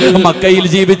ചെല്ലു. മക്കയിൽ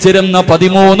ജീവിച്ചിരുന്ന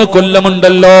 13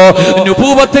 കൊല്ലമുണ്ടല്ലോ.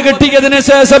 നുബൂവത്ത് കിട്ടിയതിനു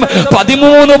ശേഷം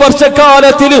 13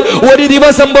 വർഷക്കാലത്തിൽ ഒരു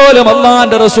ദിവസം പോലും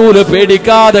അല്ലാഹുവിന്റെ റസൂല്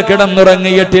പേടിക്കാതെ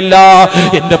കിടന്നുറങ്ങിയിട്ടില്ല.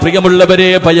 എന്റെ പ്രിയമുള്ളവരെ,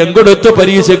 ഭയം കൊടുത്ത്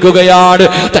പരീക്ഷിക്കുകയാണ്.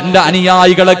 തന്റെ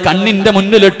അനുയായികളെ കണ്ണിന്റെ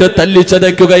മുന്നിലിട്ട് തല്ലിച്ചതയ്ക്കുകയാണ്.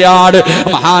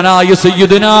 മഹാനായ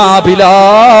സയ്യിദുനാ ബിലാൽ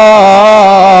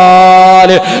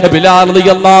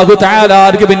റളിയല്ലാഹു തആല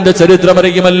അൻഹുവിന്റെ ചരിത്രം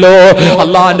അറിയുമല്ലോ.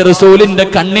 അല്ലാഹുവിന്റെ റസൂലിന്റെ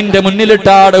കണ്ണിന്റെ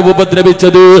മുന്നിലിട്ടാണ്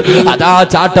ഉപദ്രവിച്ചത്. അതാ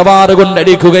ചാട്ടവാറ്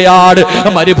കൊണ്ടടിക്കുകയാണ്.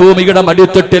 മരുഭൂമിയുടെ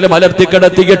മടിത്തൊട്ടിൽ മലർത്തി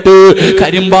കിടത്തിയിട്ട്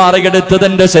കരിമ്പാറയെടുത്ത്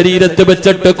തന്റെ ശരീരത്ത്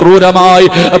വെച്ചിട്ട് ക്രൂരമായി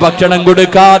ഭക്ഷണം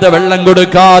കൊടുക്കാതെ വെള്ളം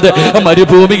കൊടുക്കാതെ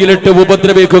മരുഭൂമിയിലിട്ട്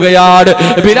ഉപദ്രവിക്കുകയാണ്.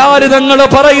 ബിലാൽ തങ്ങൾ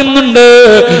പറയുന്നുണ്ട്,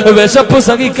 വിശപ്പ്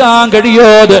സഹിക്കാൻ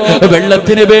കഴിയാതെ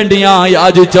വെള്ളത്തിന് വേണ്ടി ഞാൻ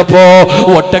യാചിച്ചപ്പോ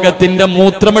ഒട്ടകത്തിന്റെ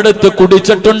മൂത്രമെടുത്ത്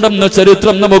കുടിച്ചിട്ടുണ്ടെന്ന്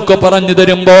ചരിത്രം നമുക്ക് പറഞ്ഞു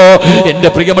തരുമ്പോ, എന്റെ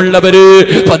പ്രിയമുള്ളവര്,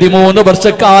 13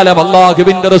 വർഷക്കാലം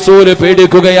അല്ലാഹുവിന്റെ റസൂല്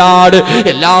പേടിക്കുകയാണ്.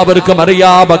 എല്ലാവർക്കും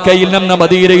അറിയാം, മക്കയിൽ നിന്ന്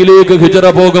മദീനയിലേക്ക് ഹിജ്റ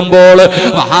പോകുമ്പോൾ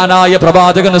മഹാനായ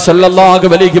പ്രവാചകൻ സല്ലല്ലാഹു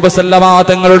അലൈഹി വസല്ലമ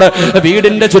തങ്ങളുടെ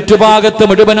വീടിന്റെ ചുറ്റുഭാഗത്ത്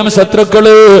മുഴുവനും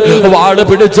ശത്രുക്കള് വാള്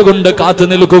പിടിച്ചുകൊണ്ട് കാത്തു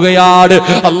നിൽക്കുകയാണ്.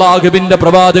 അല്ലാഹുവിന്റെ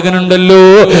പ്രവാചകനുണ്ടല്ലോ,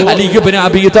 അലി ഇബ്നു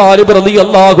അബീ താലിബ്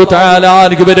റളിയല്ലാഹു തആല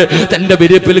അൻഹുവിനെ തന്റെ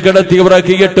വിരിപ്പിൽ കിടത്തി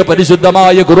ഉറക്കിയിട്ട്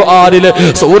പരിശുദ്ധമായ ഖുർആനിൽ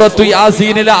സൂറത്തു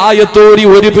യാസീനിലെ ആയത്തോടി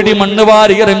ഒരു പിടി മണ്ണ്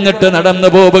വാരി എറിഞ്ഞിട്ട് നടന്നു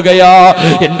പോവുകയാ.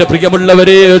 എന്റെ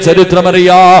പ്രിയമുള്ളവരെ,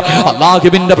 ചരിത്രമറിയാ,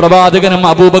 അല്ലാഹുവിന്റെ പ്രവാചകനും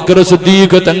അബൂബക്കർ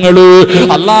സിദ്ദീഖ് തങ്ങള്,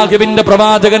 അല്ലാഹുവിന്റെ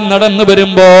പ്രവാചകൻ നടന്നു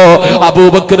വരുമ്പോ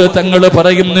അബൂബക്കർ തങ്ങൾ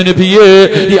പറയുന്നു, നബിയേ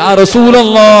യാ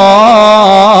റസൂലല്ലാഹ്,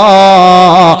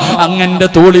 അങ്ങന്റെ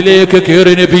തോളിലേക്ക്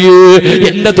കേറി നബിയേ,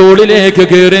 എന്റെ തോളിലേക്ക്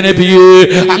കേറി നബിയേ.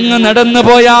 അങ്ങ് നടന്നു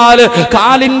പോയാൽ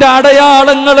കാലിന്റെ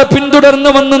അടയാളങ്ങളെ പിന്തുടർന്ന്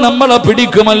വന്ന് നമ്മളെ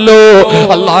പിടിക്കുമല്ലോ.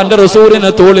 അല്ലാഹുവിന്റെ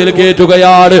റസൂലിനെ തോളിൽ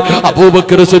കേറ്റുകയാണ്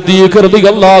അബൂബക്കർ സിദ്ദീഖ്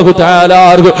റളിയല്ലാഹു തആല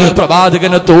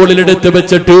പ്രവാചകനെ തോളിലെടുത്ത്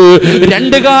വെച്ചിട്ട്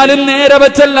രണ്ട് കാലും നേരെ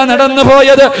വെച്ചല്ല നടന്നു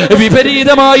പോയത്,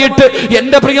 വിപരീതമായിട്ട്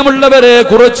എന്റെ പ്രിയമുള്ളവരെ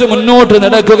കുറച്ച് മുന്നോട്ട്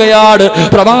നടക്കുകയാണ്.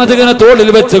 പ്രവാചകനെ തോളിൽ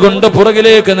വെച്ചുകൊണ്ട്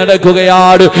പുറകിലേക്ക്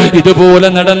നടക്കുകയാണ്. ഇതുപോലെ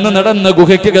നടന്ന് നടന്ന്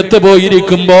ഗുഹയ്ക്കകത്ത്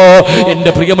പോയിരിക്കുമ്പോ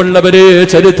എന്റെ പ്രിയമുള്ളവരെ,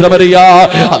 ചരിത്രമറിയാ,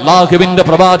 അല്ലാഹുവിന്റെ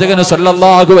പ്രവാചകന്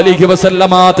സല്ലല്ലാഹു അലൈഹി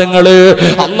വസല്ലമ തങ്ങള്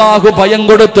അല്ലാഹു ഭയം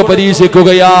കൊടുത്ത്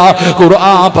പരീക്ഷിക്കുകയാ.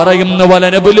 ഖുർആൻ പറയുന്നു,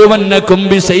 വലനബുലുവന്നകും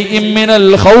ബിശൈഇൻ മിനൽ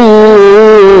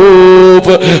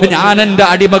ഖൗഫ്, ഞാൻ എന്റെ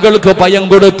അടിമകൾക്ക് ഭയം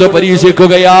കൊടുത്ത്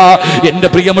പരീക്ഷിക്കുകയാ. എന്റെ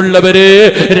പ്രിയമുള്ളവരെ,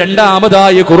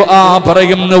 രണ്ടാമതായി ഖുർആൻ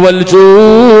പറയുന്നു, വൽജൂ,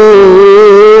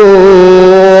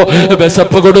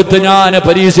 വിശപ്പ് കൊടുത്ത് ഞാൻ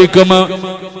പരീക്ഷിക്കും.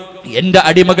 എന്റെ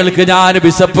അടിമകൾക്ക് ഞാൻ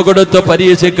വിശപ്പ് കൊടുത്ത്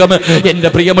പരീക്ഷിക്കും. എന്റെ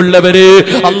പ്രിയമുള്ളവര്,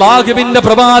 അല്ലാഹുവിന്റെ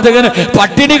പ്രവാചകൻ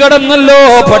പട്ടിണി കിടന്നല്ലോ,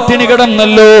 പട്ടിണി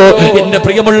കിടന്നല്ലോ. എന്റെ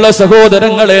പ്രിയമുള്ള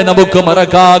സഹോദരങ്ങളെ, നമുക്ക്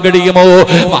മറക്കാൻ കഴിയുമോ?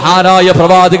 മഹാനായ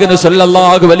പ്രവാചകൻ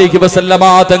സല്ലല്ലാഹു അലൈഹി വസല്ലമ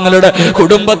തങ്ങളുടെ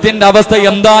കുടുംബത്തിന്റെ അവസ്ഥ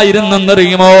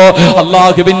എന്തായിരുന്നെന്നറിയുമോ?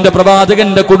 അല്ലാഹുവിന്റെ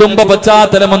പ്രവാചകന്റെ കുടുംബ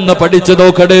പശ്ചാത്തലം ഒന്ന് പഠിച്ചു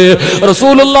നോക്കട്.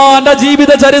 റസൂലുള്ളാഹിന്റെ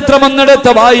ജീവിത ചരിത്രം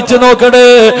ഒന്നെടുത്ത് വായിച്ചു നോക്കട്.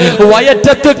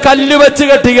 വയറ്റത്ത് കല്ല് വെച്ച്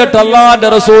കെട്ടിയിട്ട്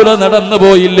അല്ലാഹുവിന്റെ റസൂൽ നടന്നു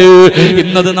പോയില്ലേ?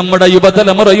 ഇന്നത് നമ്മുടെ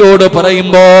യുവതലമുറയോട്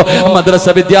പറയുമ്പോ, മദ്രസ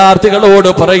വിദ്യാർത്ഥികളോട്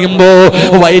പറയുമ്പോ,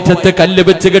 വയറ്റത്ത് കല്ല്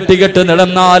വെച്ച് കെട്ടിക്കെട്ട്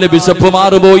നടന്നാൽ വിശപ്പ്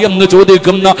മാറുമോ എന്ന്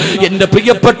ചോദിക്കുന്ന എന്റെ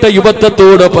പ്രിയപ്പെട്ട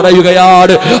യുവത്വത്തോട്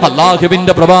പറയുകയാണ്,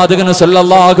 അല്ലാഹുവിന്റെ പ്രവാചകൻ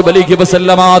സല്ലല്ലാഹു അലൈഹി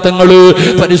വസല്ലമ തങ്ങള്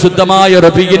പരിശുദ്ധമായ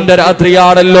റബീഇന്റെ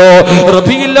രാത്രിയാണല്ലോ,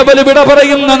 റബീഉൽ അവ്വൽ വിട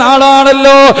പറയുന്ന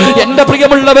നാളാണല്ലോ. എന്റെ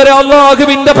പ്രിയമുള്ളവരെ,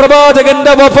 അല്ലാഹുവിന്റെ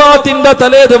പ്രവാചകന്റെ വഫാത്തിന്റെ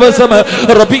തലേ ദിവസം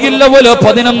റബീഉൽ അവ്വൽ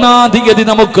 11-ാം തീയതി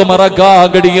നമുക്ക് മറക്കാൻ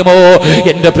കഴിയുമോ?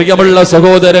 എന്റെ പ്രിയമുള്ള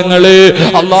സഹോദരങ്ങള്,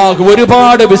 അല്ലാഹു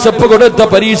ഒരുപാട് വിശപ്പ് കൊടുത്ത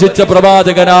പരീക്ഷിച്ച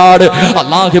പ്രവാചകനാണ്.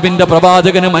 അല്ലാഹുവിന്റെ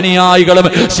പ്രവാചകനും അനുയായികളും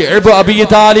ശൈബ് അബീ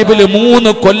താലിബിൽ 3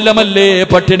 കൊല്ലമല്ലേ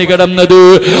പട്ടിണി കിടന്നത്?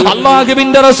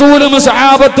 അല്ലാഹുവിന്റെ റസൂലും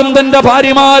സഹാബത്തും തന്റെ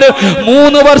ഭാര്യമാര്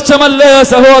 3 വർഷമല്ലേ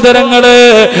സഹോദരങ്ങള്?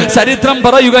 ചരിത്രം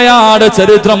പറയുകയാണ്,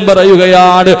 ചരിത്രം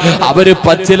പറയുകയാണ്, അവര്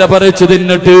പച്ചില പറിച്ചു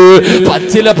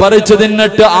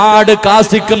തിന്നിട്ട് ആട്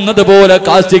കാസിക്കുന്നത് പോലെ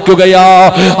കാസിക്കുകയാ.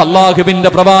 അല്ലാഹുവിന്റെ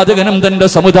പ്രവാചകനും തന്റെ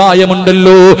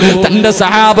സമുദായമുണ്ടല്ലോ, തന്റെ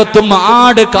സഹാബത്തും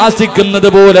ആട് കാസിക്കുന്നത്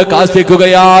പോലെ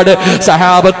കാസിക്കുകയാണ്.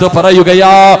 സഹാബത്ത്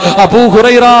പറയുകയാ, അബൂ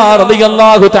ഹുറൈറ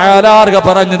റളിയല്ലാഹു തആല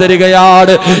പറഞ്ഞു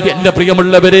തരികയാണ്, എന്റെ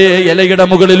പ്രിയമുള്ളവരെ, ഇലയുടെ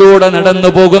മുകളിലൂടെ നടന്നു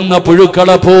പോകുന്ന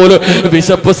പുഴുക്കളെ പോലെ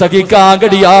വിശപ്പ് സഹിക്കാൻ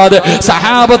കഴിയാതെ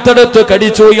സഹാബത്തെടുത്ത്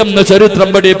കടിച്ചു എന്ന് ചരിത്രം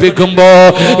പഠിപ്പിക്കുമ്പോ,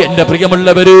 എന്റെ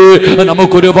പ്രിയമുള്ളവര്,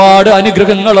 നമുക്കൊരുപാട്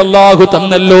അനുഗ്രഹങ്ങൾ അല്ലാഹു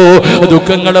തന്നല്ലോ.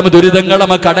 ദുഃഖങ്ങളും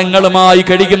ദുരിതങ്ങളും കടങ്ങളുമായി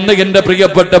കഴിയുന്ന എന്റെ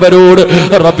പ്രിയപ്പെട്ടവരോട്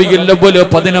റബീഉൽ അവ്വൽ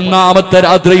 11-ാമത്തെ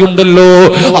രാത്രിയുണ്ടല്ലോ,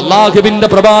 അല്ലാഹുവിന്റെ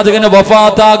പ്രവാചകന്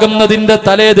വഫാത്താകുന്നതിന്റെ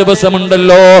തലേ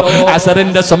ദിവസമുണ്ടല്ലോ,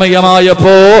 അസറിന്റെ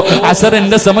സമയമായപ്പോ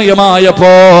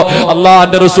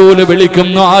അല്ലാഹുവിന്റെ റസൂൽ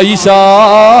വിളിക്കുന്നു, ആയിഷ.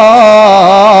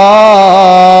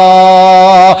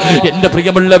 എന്റെ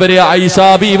പ്രിയമുള്ളവരെ, ആയിഷ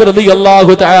ബീവി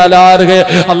റളിയല്ലാഹു തആല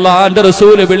അല്ലാഹുവിന്റെ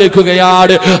റസൂൽ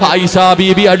വിളിക്കുകയാണ്. ആയിഷ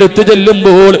ബീവി അടുത്ത്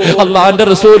ചെല്ലുമ്പോൾ അല്ലാഹുവിന്റെ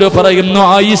റസൂൽ പറയുന്നു,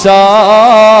 ആയിഷ,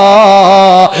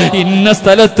 ഇന്ന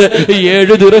സ്ഥലത്ത്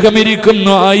 7 ദിർഹം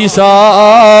ഇരിക്കുന്നു, ആയിഷ,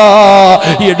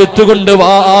 എടുത്തുകൊണ്ട്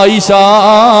വാ ആയിഷ.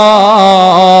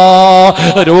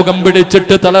 രോഗം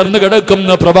പിടിച്ചിട്ട് തളർന്നു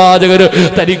കിടക്കുന്ന പ്രവാചകർ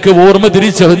തനിക്ക് ഓർമ്മ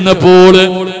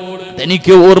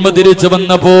തിരിച്ചു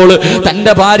വന്നപ്പോൾ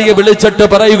തന്റെ ഭാര്യയെ വിളിച്ചിട്ട്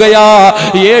പറയുകയാ,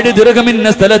 7 ദിർഹമിന്ന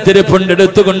സ്ഥലത്തിരിപ്പുണ്ട്,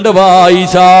 എടുത്തുകൊണ്ട് വാ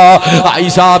ആയിഷ.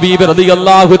 ആയിഷ ബീബി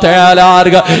റളിയല്ലാഹു തആല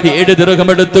 7 ദിർഹം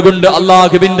എടുത്തുകൊണ്ട്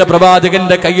അല്ലാഹുവിന്റെ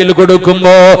പ്രവാചകന്റെ കയ്യിൽ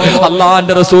കൊടുക്കുമ്പോ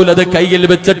അല്ലാഹുവിന്റെ റസൂൽ അത് കയ്യിൽ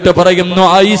വെച്ചിട്ട് പറയുന്നു,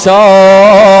 ആയിഷ,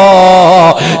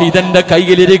 ഇതെന്റെ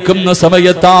കയ്യിലിരിക്കുന്ന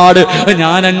സമയത്താണ്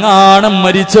ഞാനെങ്ങാനും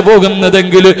മരിച്ചു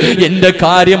പോകുന്നതെങ്കിൽ എന്റെ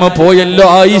കാര്യം പോയല്ലോ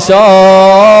ആയിഷ.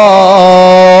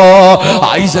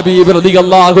 ആയിഷ ബീബി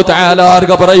റളിയല്ലാഹു തആല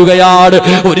അൻഹ പറയുകയാണ്,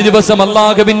 ഒരു ദിവസം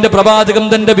അല്ലാഹുവിന്റെ പ്രവാചകൻ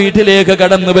തന്റെ വീട്ടിലേക്ക്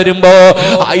കടന്നു വരുമ്പോ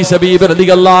ആയിഷ ബീബി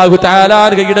റളിയല്ലാഹു തആല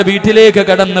അൻഹയുടെ വീട്ടിലേക്ക്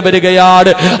കടന്നു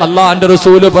വരികയാണ്. അല്ലാഹുവിന്റെ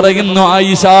റസൂൽ പറയുന്നു,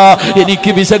 ആയിഷ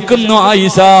എനിക്ക് വിശക്കുന്നു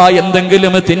ആയിഷ,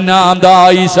 എന്തെങ്കിലും തിന്നാം ദാ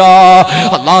ആയിഷ.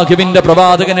 അല്ലാഹുവിന്റെ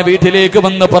പ്രവാചകനെ വീട്ടിലേക്ക്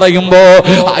വന്ന് പറയുമ്പോ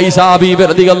ആയിഷ ബീബി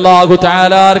റളിയല്ലാഹു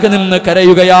തആല അൻഹ നിന്ന്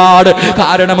കരയുകയാണ്.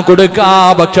 കാരണം കൊടുക്കാ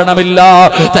ഭക്ഷണമില്ല.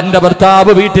 തന്റെ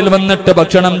ഭർത്താവ് വീട്ടിൽ വന്നിട്ട്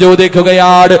ഭക്ഷണം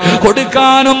ചോദിക്കുകയാണ്,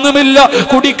 കൊടുക്കാനൊന്നുമില്ല,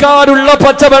 കുടിക്കാനുള്ള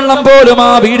പച്ചവെള്ളം പോലും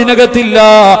ആ വീടിനകത്തില്ല.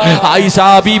 ആയിഷ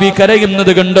ബീബി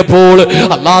കരയുന്നത് കണ്ടപ്പോൾ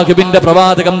അല്ലാഹുവിന്റെ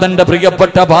പ്രവാചകൻ തന്റെ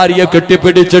പ്രിയപ്പെട്ട ഭാര്യയെ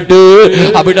കെട്ടിപ്പിടിച്ചിട്ട്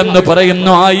അവിടെന്ന്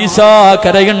പറയുന്നു, ആയിഷ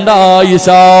കരയണ്ട ആയിഷ,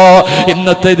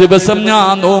 ഇന്നത്തെ ദിവസം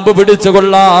ഞാൻ നോമ്പ് പിടിച്ചു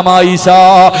കൊള്ളാം ആയിഷ.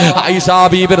 ആയിഷ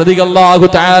ബീബി റളിയല്ലാഹു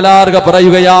തആല അൻഹ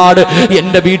പറയുകയാണ്,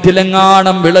 എന്റെ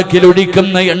വീട്ടിലെങ്ങാണം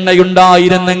വിളക്കിലൊഴിക്കുന്ന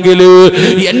എണ്ണയുണ്ടായിരുന്നെങ്കിൽ,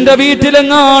 എന്റെ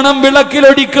വീട്ടിലെങ്ങാണം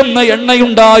വിളക്കിലൊഴിക്കുന്ന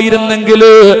എണ്ണയുണ്ടായിരുന്നെങ്കിൽ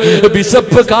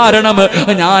വിശപ്പ് കാരണം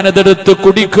ഞാനതെടുത്ത്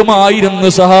കുടിക്കുമായിരുന്നു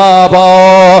സഹാബ.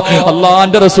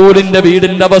 അല്ലാഹുവിന്റെ റസൂലിന്റെ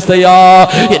വീടിന്റെ അവസ്ഥയാ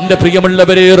എന്റെ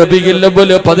പ്രിയമുള്ളവരെ. റബീഉൽ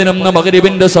അവ്വൽ 11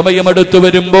 മഗ്രിബിന്റെ സമയം അടുത്തു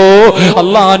വരുമ്പോ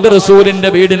അല്ലാഹുവിന്റെ റസൂലിന്റെ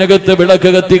വീടിനകത്ത് വിളക്ക്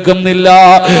കത്തിക്കുന്നില്ല.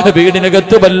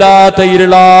 വീടിനകത്ത് വല്ലാത്ത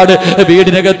ഇരുളാട്,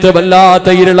 വീടിനകത്ത് വല്ലാത്ത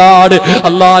ഇരുളാട്.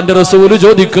 അല്ലാഹുവിന്റെ റസൂൽ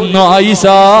ചോദിക്കുന്നു, ആയിഷ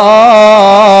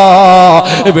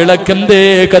വിളക്കെന്തേ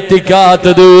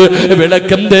കത്തിക്കാത്തത്,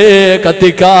 വിളക്കെന്തേ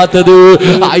കത്തിക്കാത്തത്?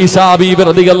 ആയിഷ ബീബി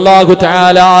റളിയല്ലാഹു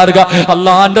തആല അൻഹ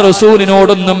അല്ലാഹുവിന്റെ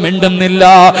റസൂലിനോടൊന്നും മിണ്ടുന്നില്ല.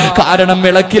 കാരണം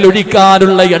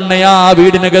വിളക്കിലൊഴിക്കാനുള്ള എണ്ണയാ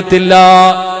വീടിനകത്തില്ല,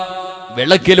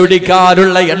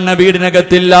 വിളക്കിലൊഴിക്കാനുള്ള എണ്ണ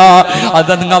വീടിനകത്തില്ല.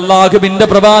 അതങ്ങ് അല്ലാഹുവിന്റെ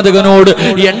പ്രവാചകനോട്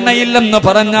എണ്ണയില്ലെന്ന്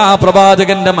പറഞ്ഞ ആ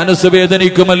പ്രവാചകന്റെ മനസ്സ്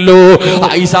വേദനിക്കുമല്ലോ.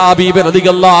 ആയിഷ ബീബി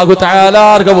റളിയല്ലാഹു തആല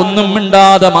അൻഹ ഒന്നും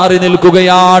മിണ്ടാതെ മാറി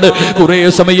നിൽക്കുകയാണ്. കുറെ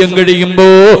സമയം കഴിയുമ്പോ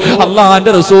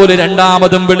അല്ലാഹുവിന്റെ റസൂൽ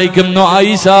രണ്ടാമതും വിളിക്കുന്നു,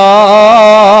 ആയിഷ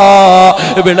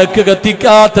വിളക്ക്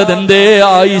കത്തിക്കാത്തതെന്തേ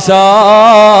ആയിഷ?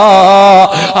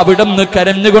 അവിടുന്ന്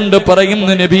കരഞ്ഞുകൊണ്ട്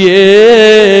പറയുന്നു, നബിയേ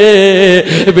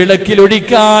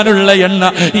വിളക്കിലൊഴിക്കാനുള്ള എണ്ണ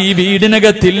ഈ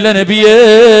വീടിനകത്തില്ല നബിയേ.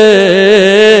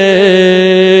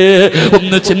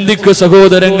 ഒന്ന് ചിന്തിക്കു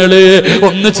സഹോദരങ്ങള്,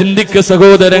 ഒന്ന് ചിന്തിക്കു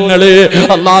സഹോദരങ്ങള്.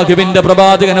 അല്ലാഹുവിന്റെ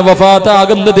പ്രവാചകന്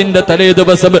വഫാത്താകുന്നതിന്റെ തലേ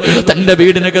ദിവസം തന്റെ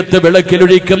വീടിനകത്ത്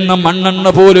വിളക്കിലൊഴിക്കുന്ന മണ്ണെണ്ണ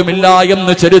പോലുമില്ല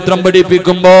എന്ന് ചരിത്രം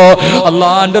പഠിപ്പിക്കുമ്പോ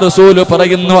അല്ലാഹുവിന്റെ റസൂല്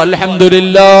പറയുന്നു,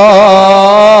 അൽഹംദുലില്ലാഹ്.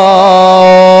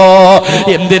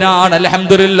 എന്തിനാണ്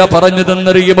അൽഹംദുലില്ലാഹ്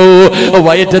പറഞ്ഞതെന്നറിയുമോ?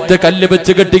 വയറ്റത്ത് കല്ല്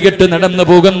വെച്ച് കെട്ടിക്കെട്ട് നടന്നു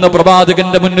പോകുന്ന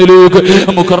പ്രവാചകന്റെ മുന്നിലേക്ക്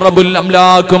മുഖറബുൽ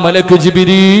അംലാഖ് മലക്ക്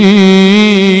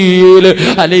ജിബ്രീൽ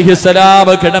അലൈഹിസ്സലാം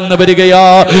കടന്നു വരികയാ.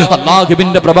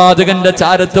 അല്ലാഹുവിന്റെ പ്രവാചകന്റെ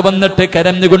ചാരത്ത് വന്നിട്ട്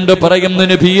കരഞ്ഞുകൊണ്ട് പറയുന്നു,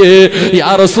 നബിയേ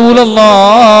യാ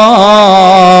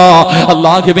റസൂലല്ലാഹ്,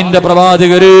 അല്ലാഹുവിന്റെ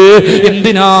പ്രവാചകരെ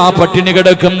എന്തിനാ പട്ടിണി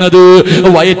കിടക്കുന്നത്?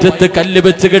 വയറ്റത്ത് കല്ല്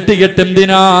വെച്ച് കെട്ടിയിട്ട്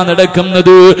എന്തിനാ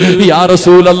നടക്കുന്നത്? യാ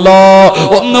റസൂലല്ലാഹ്,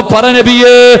 ഒന്ന് പറ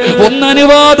നബിയേ, ഒന്ന്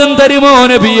അനുവാദം തരുമോ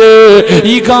നബിയേ?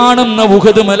 ഈ കാണുന്ന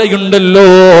ഉഹദ് മലയുണ്ടല്ലോ,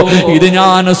 ഇത്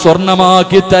ഞാൻ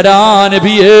സ്വർണമാക്കി തരാ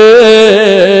നബിയേ.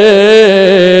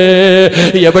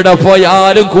 എവിടെ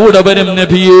പോയാലും കൂടെ വരും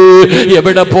നബിയേ,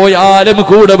 എവിടെ പോയാലും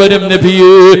കൂടെ വരും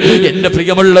നബിയേ. എന്റെ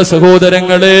പ്രിയമുള്ള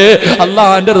സഹോദരങ്ങളെ,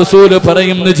 അല്ലാഹുവിന്റെ റസൂൽ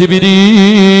പറയുന്നു,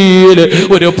 ജിബ്രീൽ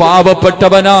ഒരു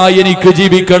പാവപ്പെട്ടവനായി എനിക്ക്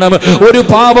ജീവിക്കണം, ഒരു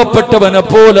പാവപ്പെട്ടവനെ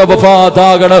പോലെ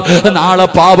വഫാത്താകണം. നാളെ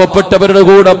പാവപ്പെട്ടവരുടെ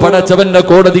കൂടെ പടച്ചവന്റെ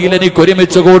കോടതിയിൽ എനിക്ക്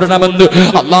ഒരുമിച്ച് കൂടണമെന്ന്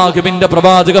അല്ലാഹുവിന്റെ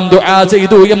പ്രവാചകൻ ദുആ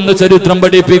ചെയ്തു എന്ന് ചരിത്രം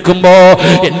പഠിപ്പിക്കുമ്പോ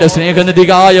എന്റെ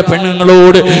സ്നേഹനിധിയായ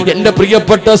പെണ്ണുങ്ങളോട്, എന്റെ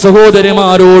പ്രിയപ്പെട്ട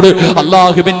സഹോദരിമാരോട്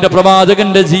അല്ലാഹുവിന്റെ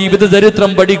പ്രവാചകന്റെ ജീവിത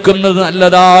ചരിത്രം പഠിക്കുന്നത്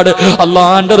നല്ലതാണ്.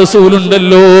 അല്ലാഹുവിന്റെ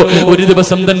റസൂലുണ്ടല്ലോ, ഒരു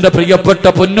ദിവസം തന്റെ പ്രിയപ്പെട്ട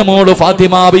പൊന്നുമോള്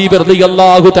ഫാത്തിമ ബീബി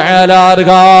റളിയല്ലാഹു തആല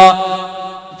അൻഹ,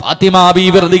 ഫാത്തിമ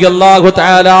ബീബി റളിയല്ലാഹു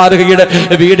തആല അൻഹയുടെ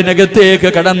വീടിനകത്തേക്ക്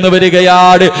കടന്നു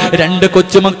വരികയാണ്. രണ്ട്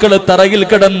കൊച്ചുമക്കൾ തറയിൽ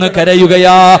കിടന്ന്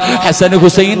കരയുകയാ. ഹസൻ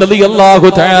ഹുസൈൻ റളിയല്ലാഹു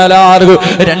തആല അൻഹു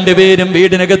രണ്ടുപേരും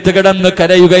വീടിനകത്ത് കിടന്ന്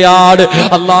കരയുകയാണ്.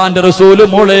 അല്ലാഹുവിന്റെ റസൂൽ,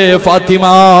 മോളെ ഫാത്തിമ,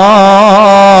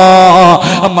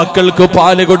 മക്കൾക്ക്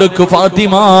പാല് കൊടുക്കു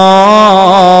ഫാത്തിമ.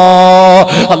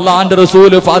 അല്ലാഹുവിന്റെ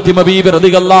റസൂൽ ഫാത്തിമ ബീബി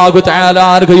റളിയല്ലാഹു തആല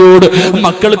അൻഹയോട്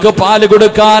മക്കൾക്ക് പാല്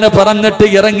കൊടുക്കാൻ പറഞ്ഞിട്ട്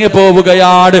ഇറങ്ങി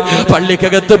പോവുകയാണ്.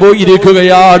 പള്ളിക്കകത്ത്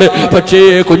പോയിരിക്കുകയാണ്. പക്ഷേ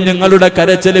കുഞ്ഞുങ്ങളുടെ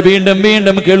കരച്ചിൽ വീണ്ടും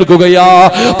വീണ്ടും കേൾക്കുകയാ.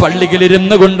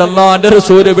 പള്ളിയിലിരുന്നു കൊണ്ട് അല്ലാഹുവിന്റെ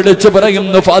റസൂൽ വിളിച്ചു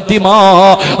പറയുന്നു, ഫാത്തിമ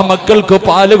മക്കൾക്ക്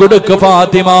പാല് കൊടുക്കു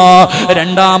ഫാത്തിമ.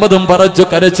 രണ്ടാമതും പറച്ചു,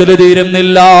 കരച്ചിൽ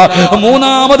തീരുന്നില്ല.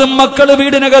 മൂന്നാമതും മക്കൾ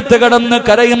വീടിനകത്ത് കടന്ന്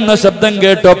കരയുന്ന ശബ്ദം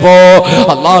കേട്ടപ്പോ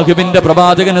അല്ലാഹുവിന്റെ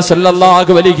പ്രവാചകൻ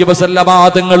സല്ലല്ലാഹു അലൈഹി വസല്ലമ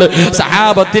തങ്ങൾ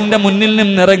സഹാബത്തിന്റെ മുന്നിൽ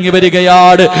നിന്ന് ഇറങ്ങി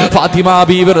വരികയാണ്. ഫാത്തിമ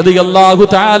ബീവി റളിയല്ലാഹു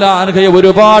തആല അൻഹയെ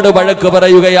ഒരുപാട് വഴക്ക്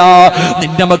പറയുകയാ.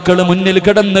 നിന്റെ മക്കള് മുന്നിൽ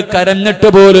കിടന്ന് കരഞ്ഞിട്ട്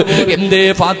പോലും എന്തേ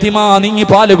ഫാത്തിമ നീ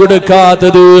പാല്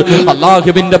കൊടുക്കാത്തത്?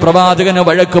 അല്ലാഹുവിന്റെ പ്രവാചകന്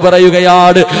വഴക്ക്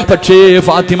പറയുകയാണ്. പക്ഷേ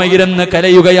ഫാത്തിമ ഇരുന്ന്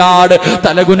കരയുകയാണ്,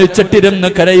 തലകുനിച്ചിട്ടിരുന്ന്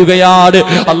കരയുകയാണ്.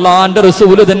 അല്ലാഹുവിന്റെ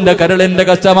റസൂൽ തന്റെ കരളിന്റെ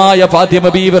കഷ്ടമായ ഫാത്തിമ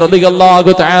ബീവി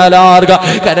റളിയല്ലാഹു തആല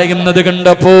കരയുന്നത്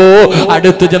കണ്ടപ്പോ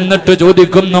അടുത്ത് ചെന്നിട്ട്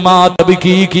ചോദിക്കുന്നു, മാ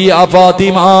തബ്കീകി യാ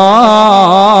ഫാത്തിമ,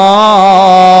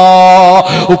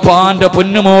 ഉപ്പാന്റെ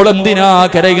പൊന്നുമോൾ എന്തിനാ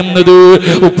കരയുന്നത്?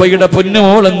 ഉപ്പയുടെ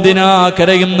പൊന്നുമോൾ എന്തിനാ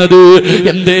കരയുന്നത്?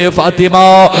 എന്തേ ഫാത്തിമ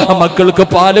മക്കൾക്ക്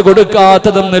പാല്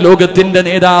കൊടുക്കാത്തതെന്ന് ലോകത്തിന്റെ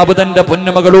നേതാവ് തന്റെ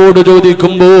പൊന്നുമകളോട്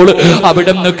ചോദിക്കുമ്പോൾ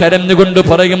അവിടുന്ന് കരഞ്ഞുകൊണ്ട്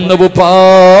പറയുന്നു, ഉപ്പാ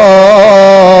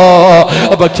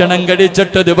ഭക്ഷണം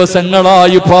കഴിച്ചിട്ട്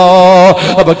ദിവസങ്ങളായിപ്പാ,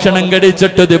 ഭക്ഷണം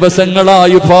കഴിച്ചിട്ട്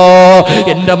ദിവസങ്ങളായിപ്പാ,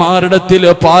 എന്റെ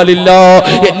മാറിടത്തില് പാലില്ല,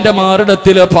 എന്റെ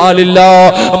മാറിടത്തില് പാലില്ല.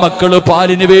 മക്കള്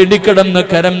പാലിന് വേണ്ടി കിടന്ന്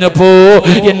കരഞ്ഞപ്പോ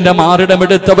എന്റെ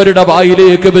മാറിടമെടുത്തവരുടെ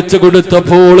വായിലേക്ക് വെച്ച്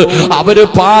കൊടുത്തപ്പോൾ അവര്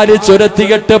പാല്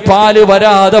ചുരത്തിയിട്ട് പാല്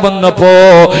വരാതെ വന്നപ്പോ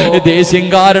ദേഷ്യം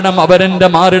കാരണം അവരെന്റെ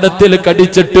മാറിടത്തിൽ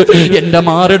കടിച്ചിട്ട് എന്റെ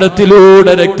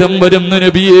മാറിടത്തിലൂടെ രക്തം വരുന്നു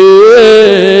നബിയേ.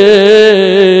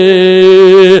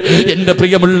 എന്റെ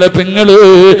പ്രിയമുള്ള പെങ്ങള്,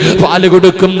 പാല്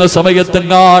കൊടുക്കുന്ന സമയത്തും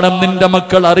കാണും നിന്റെ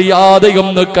മക്കൾ അറിയാതെ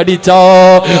ഒന്ന് കടിച്ചാ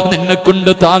നിന്നെ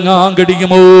കൊണ്ട് താങ്ങാൻ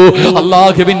കഴിയുമോ?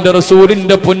 അല്ലാഹുവിന്റെ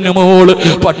റസൂലിന്റെ പൊന്നുമോള്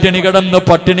പട്ടിണി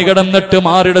കിടന്നിട്ട്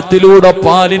മാറിടത്തിലൂടെ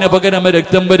പാലിന് പകരം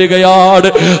രക്തം വരികയാണ്.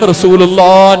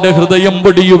 റസൂലുള്ളാന്റെ ഹൃദയം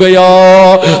പൊടിയുകയാ.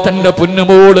 തന്റെ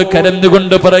പൊന്നുമോള്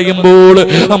കരഞ്ഞുകൊണ്ട് പറയുമ്പോൾ,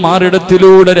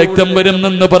 മാറിടത്തിലൂടെ രക്തം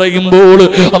വരുന്നെന്ന് പറയുമ്പോൾ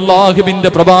അല്ലാഹുവിന്റെ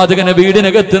പ്രവാചകനെ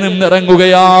വീടിനകത്ത്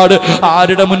നിന്നിറങ്ങുകയാണ്.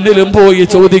 ആരുടെ മുന്നിലും പോയി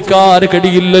ചോദിക്കാൻ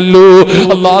കഴിയില്ലല്ലോ,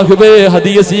 അല്ലാഹുവേ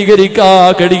ഹദിയ സ്വീകരിക്കാൻ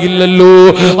കഴിയില്ലല്ലോ.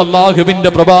 അല്ലാഹുവിന്റെ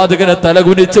പ്രവാചകനെ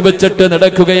തലകുനിച്ച് വെച്ചിട്ട്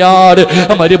നടക്കുകയാണ്,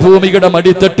 മരുഭൂമിയുടെ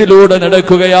മടിത്തട്ടിലൂടെ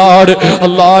നടക്കുകയാണ്.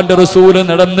 അല്ലാഹുവിന്റെ റസൂൽ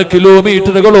നടന്ന്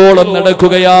കിലോമീറ്ററുകളോളം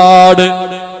നടക്കുകയാണ്.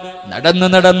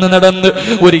 നടന്ന്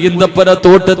ഒരു ഈന്തപ്പന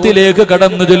തോട്ടത്തിലേക്ക്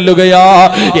കടന്നു ചെല്ലുകയാ.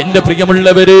 എന്റെ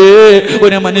പ്രിയമുള്ളവരെ,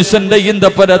 ഒരു മനുഷ്യന്റെ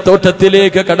ഈന്തപ്പന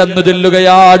തോട്ടത്തിലേക്ക് കടന്നു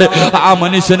ചെല്ലുകയാണ്. ആ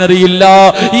മനുഷ്യനറിയില്ല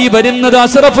ഈ വരുന്നത്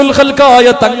അഷ്റഫുൽ ഖൽഖായ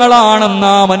തങ്ങളാണെന്ന്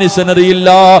ആ മനുഷ്യനറിയില്ല.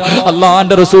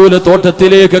 അല്ലാഹുവിന്റെ റസൂൽ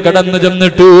തോട്ടത്തിലേക്ക് കടന്നു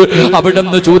ചെന്നിട്ട്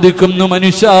അവിടുന്ന് ചോദിക്കുന്നു,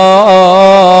 മനുഷ്യ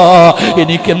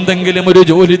എനിക്കെന്തെങ്കിലും ഒരു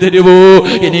ജോലി തരുവോ,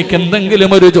 എനിക്കെന്തെങ്കിലും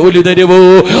ഒരു ജോലി തരുവോ?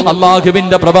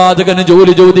 അല്ലാഹുവിന്റെ പ്രവാചകന്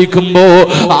ജോലി ചോദിക്കുമ്പോ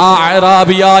ആ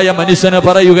അറാബിയായ മനുഷ്യന്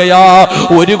പറയുകയാ,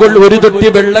 ഒരു തൊട്ടി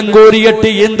വെള്ളം കോരിയിട്ട്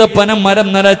ഈന്തപ്പനം മരം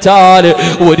നനച്ചാൽ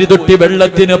ഒരു തൊട്ടി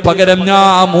വെള്ളത്തിന് പകരം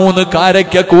ഞാൻ 3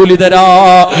 കാരയ്ക്ക കൂലി തരാ.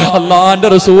 അല്ലാഹുവിന്റെ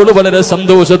റസൂൽ വളരെ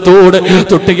സന്തോഷത്തോടെ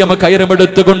തൊട്ടിയമ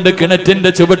കയറുമെടുത്തുകൊണ്ട്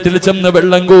കിണറ്റിന്റെ ചുവട്ടിൽ ചെന്ന്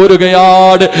വെള്ളം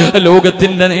കോരുകയാണ്.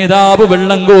 ലോകത്തിന്റെ നേതാവ്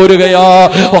വെള്ളം കോരുകയാ.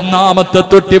 ഒന്നാമത്തെ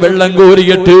തൊട്ടി വെള്ളം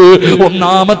കോരിയിട്ട്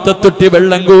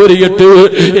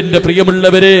എന്റെ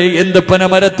പ്രിയമുള്ളവരെ ഈന്തപ്പന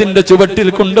മരത്തിന്റെ ചുവട്ടിൽ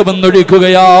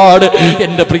കൊണ്ടുവന്നൊഴിക്കുകയാണ്.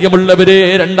 എന്റെ പ്രിയമുള്ളവരെ,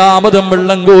 രണ്ടാമതും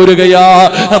വെള്ളം കോരുകയാ,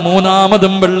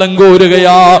 മൂന്നാമതും വെള്ളം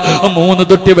കോരുകയാ. 3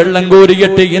 തൊട്ടി വെള്ളം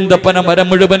കോരിയിട്ട് ഈന്തപ്പന മരം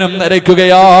മുഴുവനും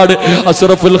നരയ്ക്കുകയാണ്.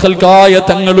 അഷ്റഫുൽ ഖൽഖായ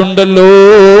തങ്ങളുണ്ടല്ലോ,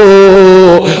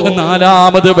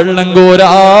 4ാമത് വെള്ളം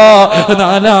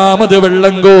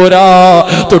കോരാ.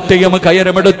 തൊട്ടിയം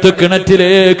കയറുമെടുത്ത്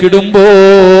കിണറ്റിലേക്ക് ഇടുമ്പോ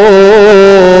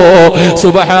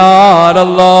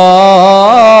സുബ്ഹാനല്ലാഹ്,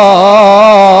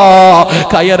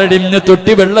 കയറടിഞ്ഞ്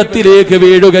തൊട്ടി വെള്ളത്തിലേക്ക്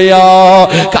വീഴുകയാ.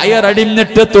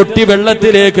 കയറടിഞ്ഞിട്ട് തൊട്ടി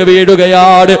വെള്ളത്തിലേക്ക്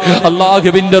വീഴുകയാണ്.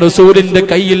 അല്ലാഹുവിന്റെ റസൂലിന്റെ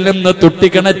കയ്യിൽ നിന്ന് തൊട്ടി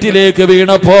കിണറ്റിലേക്ക്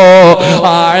വീണപ്പോ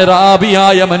ആ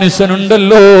അറാബിയായ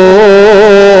മനുഷ്യനുണ്ടല്ലോ,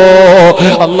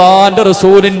 അല്ലാഹുവിന്റെ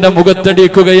റസൂലിന്റെ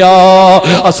മുഖത്തടിക്കുകയാ.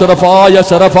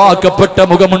 ശറഫാക്കപ്പെട്ട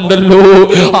മുഖമുണ്ടല്ലോ,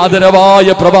 ആദരവായ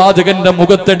പ്രവാചകന്റെ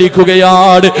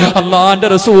മുഖത്തടിക്കുകയാണ്. അല്ലാഹുവിന്റെ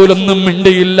റസൂലൊന്നും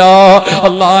മിണ്ടിയില്ല,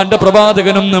 അല്ലാഹുവിന്റെ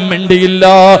പ്രവാചകനൊന്നും മിണ്ടിയില്ല.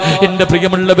 എന്റെ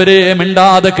പ്രിയമുള്ളവരെ,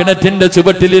 മിണ്ടാതെ കിണറ്റിന്റെ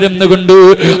ചുവട്ടിലിരുന്നു കൊണ്ട്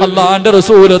അല്ലാഹുവിന്റെ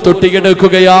റസൂൽ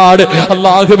തൊട്ടിയെടുക്കുകയാണ്.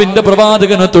 അല്ലാഹുവിന്റെ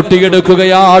പ്രവാചകന്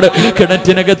തൊട്ടിയെടുക്കുകയാണ്.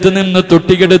 കിണറ്റിനകത്ത് നിന്ന്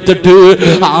തൊട്ടിയെടുത്തിട്ട്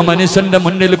ആ മനുഷ്യന്റെ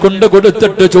മുന്നിൽ കൊണ്ടു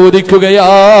കൊടുത്തിട്ട് ചോദിക്കുകയാ,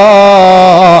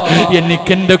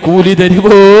 എനിക്കെന്റെ കൂലി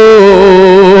തരുവോ?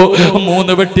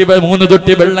 3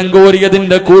 തൊട്ടി വെള്ളം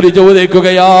കോരിയതിന്റെ കൂലി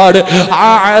ചോദിക്കുകയാണ്. ആ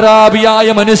അറാബിയായ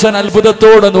മനുഷ്യൻ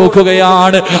അത്ഭുതത്തോടെ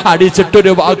നോക്കുകയാണ്.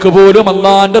 അടിച്ചിട്ടൊരു വാക്ക് പോലും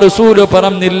അല്ലാഹുവിന്റെ റസൂൽ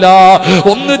പറഞ്ഞില്ല.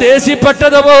 ഒന്ന്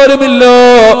ദേഷ്യപ്പെട്ടത് പോലുമില്ലോ.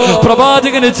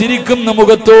 പ്രവാചകന് ചിരിക്കുന്ന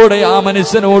മുഖത്തോടെ ആ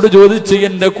മനുഷ്യനോട് ചോദിച്ചു,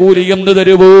 എന്റെ കൂലി എന്ത്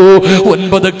തരുവോ?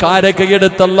 9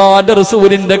 കാരക്കയെടുത്ത് അല്ലാഹുവിന്റെ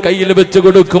റസൂലിന്റെ കയ്യിൽ വെച്ച്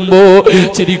കൊടുക്കുമ്പോ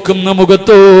ചിരിക്കുന്ന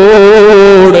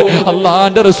മുഖത്തോടെ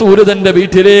അല്ലാഹുവിന്റെ റസൂൽ തന്റെ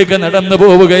വീട്ടിലേക്ക് നടന്നു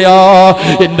പോവുകയാ.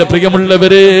 എന്റെ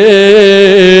പ്രിയമുള്ളവരെ,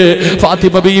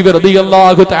 ഫാത്തിമ ബീവി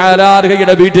റളിയല്ലാഹു തആല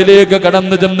അൻഹയുടെ വീട്ടിലേക്ക്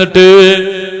കടന്നു ചെന്നിട്ട്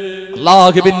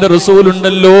അല്ലാഹുവിന്റെ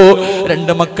റസൂലുണ്ടല്ലോ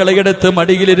 2 മക്കളെ എടുത്ത്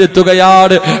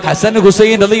മടിയിലിരുത്തുകയാണ്. ഹസൻ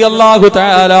ഹുസൈൻ റളിയല്ലാഹു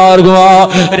തആല അൻഹു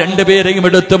 2 പേരെയും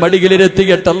എടുത്ത്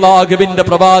മടിയിലിരുത്തിയിട്ട് അല്ലാഹുവിന്റെ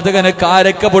പ്രവാചകനെ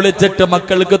കാരക്ക പൊളിച്ചിട്ട്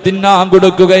മക്കൾക്ക് തിന്നാൻ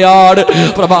കൊടുക്കുകയാണ്.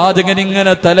 പ്രവാചകൻ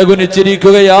ഇങ്ങനെ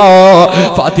തലകുനിച്ചിരിക്കുകയാ.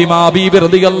 ഫാത്തിമ ബീബി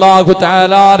റളിയല്ലാഹു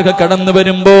തആല അൻഹ കടന്നു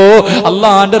വരുമ്പോ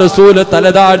അല്ലാഹുവിന്റെ റസൂൽ തല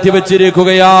താഴ്ത്തി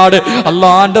വെച്ചിരിക്കുകയാണ്.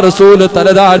 അല്ലാഹുവിന്റെ റസൂൽ തല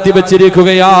താഴ്ത്തി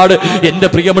വെച്ചിരിക്കുകയാണ്. എന്റെ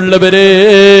പ്രിയമുള്ളവരെ,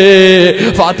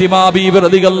 ഫാത്തിമ ബീബി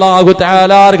റളിയല്ലാഹു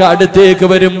തആല അൻഹ അടുത്തേക്ക്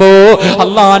വരുമ്പോ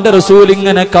അല്ലാഹുവിന്റെ റസൂൽ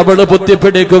ഇങ്ങനെ കവിള്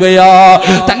പൊത്തിപ്പിടിക്കുകയാ.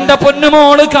 തന്റെ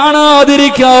പൊന്നുമോള്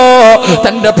കാണാതിരിക്കാ,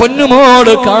 തന്റെ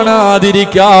പൊന്നുമോള്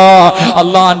കാണാതിരിക്കാ.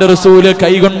 അല്ലാഹുവിന്റെ റസൂൽ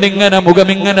കൈകൊണ്ട് ഇങ്ങനെ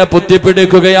മുഖമിങ്ങനെ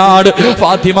പൊത്തിപ്പിടിക്കുകയാണ്.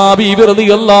 ഫാത്തിമ ബീബി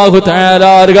റളിയല്ലാഹു തആല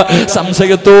അൻഹ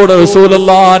സംശയത്തോടെ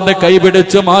റസൂലുള്ളാഹിന്റെ കൈ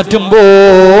പിടിച്ചു മാറ്റുമ്പോ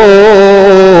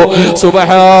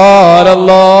സുബ്ഹാനല്ലാഹ്,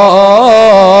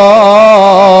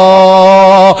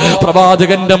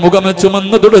 പ്രവാചകന്റെ മുഖം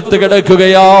ചുമന്ന് തുടുത്ത്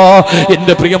കിടക്കുകയാ.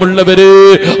 എന്റെ പ്രിയമുള്ളവര്,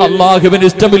 അള്ളാഹുവിന്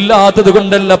ഇഷ്ടമില്ലാത്തത്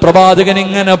കൊണ്ടല്ല പ്രവാചകൻ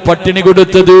ഇങ്ങനെ പട്ടിണി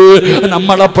കൊടുത്തത്,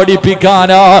 നമ്മളെ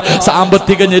പഠിപ്പിക്കാനാ.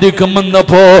 സാമ്പത്തിക ഞെരുക്കം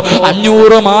വന്നപ്പോ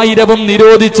 500ഉം 1000ഉം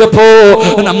നിരോധിച്ചപ്പോ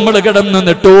നമ്മൾ കിടന്ന്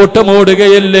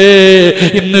നെട്ടോട്ടമോടുകയല്ലേ.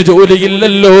 ഇന്ന്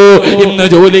ജോലിയില്ലല്ലോ, ഇന്ന്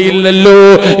ജോലിയില്ലല്ലോ.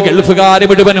 ഗൾഫുകാര്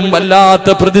മുഴുവനും വല്ലാത്ത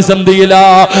പ്രതിസന്ധിയിലാ.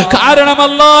 കാരണം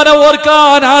അല്ലാഹുവിനെ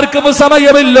ഓർക്കാൻ ആർക്കും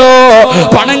സമയമില്ലോ.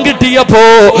 പണം കിട്ടിയപ്പോ,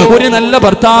 ഒരു നല്ല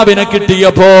ഭർത്താവിനെ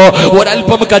കിട്ടിയപ്പോ,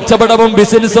 ഒരൽപ്പം കച്ചവടവും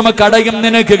ബിസിനസ്സും കടയും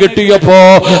നിനക്ക് കിട്ടിയപ്പോ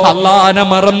അല്ലാഹുവിനെ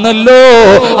മറന്നല്ലോ,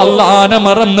 അല്ലാഹുവിനെ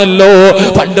മറന്നല്ലോ.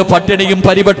 പണ്ട് പട്ടിണിയും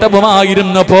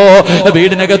പരിവട്ടവുമായിരുന്നപ്പോ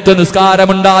വീടിനകത്ത്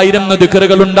നിസ്കാരമുണ്ടായിരുന്നു,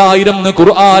 ദിക്റുകൾ ഉണ്ടായിരുന്നു,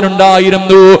 ഖുർആൻ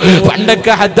ഉണ്ടായിരുന്നു.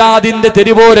 പണ്ടൊക്കെ ഹദ്ദാദിന്റെ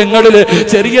തെരുവോരങ്ങളിൽ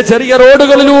ചെറിയ ചെറിയ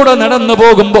റോഡുകളിലൂടെ നടന്നു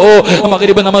പോകുമ്പോ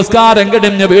മഗ്രിബ് നമസ്കാരം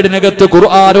കഴിഞ്ഞ് വീടിനകത്ത്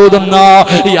ഖുർആൻ ഓതുന്ന,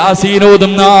 യാസീൻ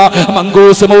ഓതുന്ന,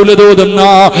 മങ്കൂസ് മൗലിദ് ഓതുന്ന,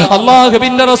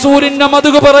 അല്ലാഹുവിന്റെ റസൂലിന്റെ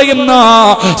മദ്ഹ് പറയുന്ന,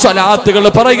 സ്വലാത്തുകൾ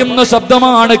പറയുന്ന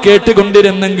ശബ്ദമാണ്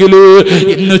കേട്ടുകൊണ്ടിരുന്നെങ്കിൽ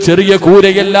ഇന്ന് ചെറിയ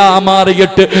കൂരയെല്ലാം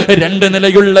മാറിയിട്ട് 2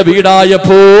 നിലയുള്ള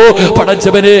വീടായപ്പോ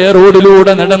പടച്ചവനെ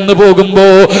റോഡിലൂടെ നടന്നു പോകുമ്പോ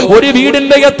ഒരു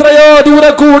വീടിന്റെ എത്രയോ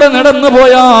ദൂരെ കൂടെ നടന്നു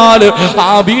പോയാൽ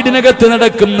ആ വീടിനകത്ത്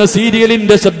നടക്കുന്ന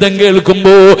സീരിയലിന്റെ ശബ്ദം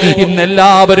കേൾക്കുമ്പോ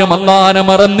ഇന്നെല്ലാവരും അല്ലാഹുവിനെ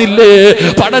മറന്നില്ലേ?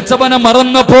 പടച്ചവനെ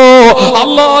മറന്നപ്പോ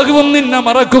അല്ലാഹുവും നിന്നെ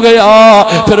മറക്കുകയാ.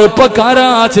 ചെറുപ്പക്കാരാ,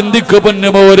 ചിന്തിക്കു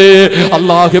പൊന്നുമോരെ.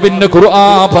 അല്ലാഹുവിന്റെ ഖുർആൻ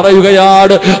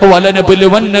പറയുകയാണ്,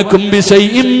 വലനബലുവന്നകും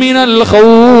ബിശൈഇൻ മിനൽ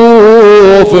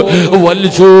ഖൗഫ്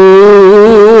വൽജൂ.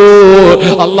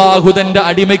 അല്ലാഹു തന്റെ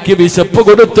അടിമയ്ക്ക് വിശപ്പ്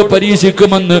കൊടുത്ത്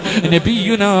പരീക്ഷിക്കുമെന്ന്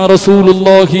നബിയുനാ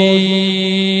റസൂലുള്ളാഹി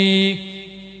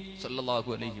സ്വല്ലല്ലാഹു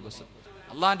അലൈഹി വസല്ലം.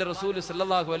 അല്ലാഹുവിന്റെ റസൂൽ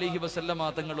സ്വല്ലല്ലാഹു അലൈഹി വസല്ലമ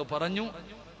തങ്ങൾ പറഞ്ഞു,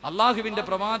 അല്ലാഹുവിന്റെ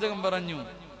പ്രവാചകൻ പറഞ്ഞു,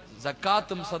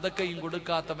 സക്കാത്തും സദക്കയും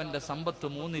കൊടുക്കാത്തവന്റെ സമ്പത്ത്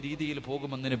 3 രീതിയിൽ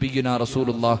പോകുമെന്ന് നബിയുനാ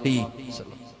റസൂലുള്ളാഹി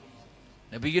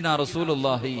നബിയുനാ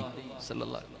റസൂലുള്ളാഹി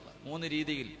സ്വല്ലല്ലാഹു. 3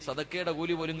 രീതിയിൽ. സദക്കയുടെ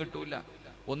കൂലി പോലും കിട്ടൂല.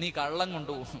 ഒന്നീ കള്ളം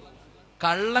കൊണ്ടുപോകും,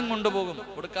 കള്ളം കൊണ്ടുപോകും.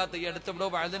 കൊടുക്കാത്ത ഈ അടുത്തവിടെ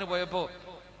വഴുതിന് പോയപ്പോ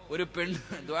ഒരു പെണ്ണ്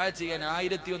ദുആ ചെയ്യാൻ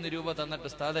 1001 രൂപ തന്നിട്ട്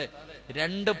ഉസ്താദേ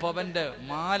 2 പവന്റെ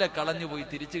മാല കളഞ്ഞു പോയി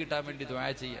തിരിച്ചു കിട്ടാൻ വേണ്ടി ദുആ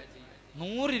ചെയ്യാൻ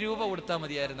 100 രൂപ കൊടുത്താൽ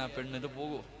മതിയായിരുന്നു. ആ പെണ്ണ് ഇത്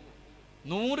പോകുമോ?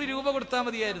 100 രൂപ കൊടുത്താൽ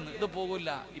മതിയായിരുന്നു, ഇത് പോകില്ല.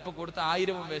 ഇപ്പൊ കൊടുത്ത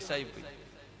 1000 വേസ്റ്റായി പോയി.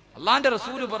 അള്ളാന്റെ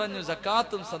റസൂല് പറഞ്ഞു,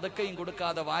 സക്കാത്തും സദക്കയും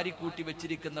കൊടുക്കാതെ വാരിക്കൂട്ടി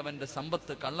വെച്ചിരിക്കുന്നവന്റെ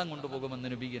സമ്പത്ത് കള്ളം കൊണ്ടുപോകുമെന്ന്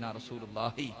നബിയുനാ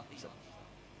റസൂലുള്ളാഹി.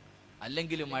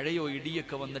 അല്ലെങ്കിൽ മഴയോ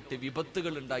ഇടിയൊക്കെ വന്നിട്ട്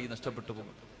വിപത്തുകൾ ഉണ്ടായി നഷ്ടപ്പെട്ടു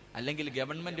പോകും. അല്ലെങ്കിൽ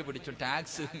ഗവൺമെന്റ് പിടിച്ചു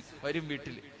ടാക്സ് വരും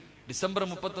വീട്ടിൽ. ഡിസംബർ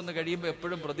 31 കഴിയുമ്പോൾ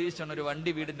എപ്പോഴും പ്രതീക്ഷിച്ചാണ് ഒരു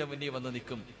വണ്ടി വീടിന്റെ മുന്നിൽ വന്ന്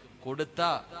നിൽക്കും.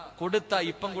 കൊടുത്ത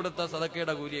ഇപ്പം കൊടുത്ത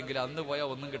സദക്കയുടെ കൂലിയെങ്കിൽ അന്ന് പോയാൽ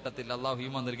ഒന്നും കിട്ടത്തില്ല. അള്ളാഹു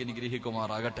ഈമാൻ നൽകി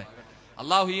നിഗ്രഹിക്കുമാറാകട്ടെ.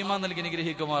 അള്ളാഹു ഈമാൻ നൽകി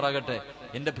നിഗ്രഹിക്കുമാറാകട്ടെ.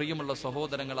 എന്റെ പ്രിയമുള്ള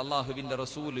സഹോദരങ്ങൾ, അള്ളാഹുവിന്റെ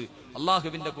റസൂല്,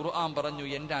 അള്ളാഹുവിന്റെ ഖുർആൻ പറഞ്ഞു,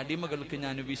 എന്റെ അടിമകൾക്ക്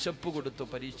ഞാൻ വിശപ്പ് കൊടുത്തു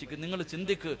പരീക്ഷിക്കും. നിങ്ങൾ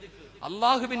ചിന്തിക്ക്,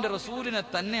 അള്ളാഹുവിന്റെ റസൂലിനെ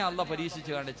തന്നെ അള്ളാഹ്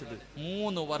പരീക്ഷിച്ച് കാണിച്ചത്.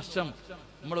 3 വർഷം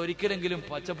നമ്മൾ ഒരിക്കലെങ്കിലും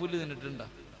പച്ചപ്പുല്ല് തിന്നിട്ടുണ്ടോ?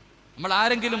 നമ്മൾ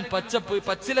ആരെങ്കിലും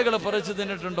പച്ചിലകൾ പറിച്ചു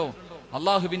തിന്നിട്ടുണ്ടോ?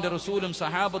 അള്ളാഹുവിന്റെ റസൂലും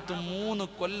സഹാബത്തും 3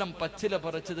 കൊല്ലം പച്ചില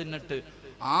പറിച്ചു തിന്നിട്ട്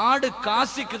ആട്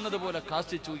കാശിക്കുന്നത് പോലെ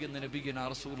കാശിച്ചു എന്ന് നബിയുനാ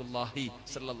റസൂലുള്ളാഹി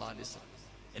സ്വല്ലല്ലാഹു അലൈഹി വസല്ലം.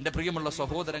 എന്റെ പ്രിയമുള്ള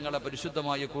സഹോദരങ്ങളെ,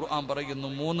 പരിശുദ്ധമായ ഖുർആൻ പറയുന്നു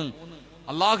 3.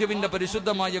 അള്ളാഹുവിന്റെ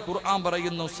പരിശുദ്ധമായ ഖുർആൻ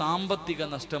പറയുന്നു സാമ്പത്തിക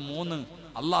നഷ്ടം 3.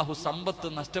 അള്ളാഹു സമ്പത്ത്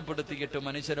നഷ്ടപ്പെടുത്തിയിട്ട്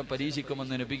മനുഷ്യരെ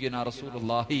പരീക്ഷിക്കുമെന്ന് നബിയുനാ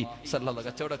റസൂലുള്ളാഹി സ്വല്ലല്ലാഹു.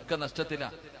 കച്ചവടമൊക്കെ നഷ്ടത്തില.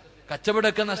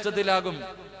 കച്ചവടമൊക്കെ നഷ്ടത്തിലാകും.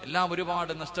 എല്ലാം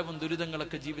ഒരുപാട് നഷ്ടവും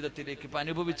ദുരിതങ്ങളൊക്കെ ജീവിതത്തിലേക്ക് ഇപ്പൊ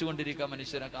അനുഭവിച്ചു കൊണ്ടിരിക്കുക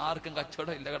മനുഷ്യരൊക്കെ. ആർക്കും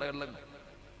കച്ചവടം ഇല്ല, കടകളിലും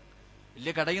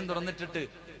വലിയ കടയും തുറന്നിട്ടിട്ട്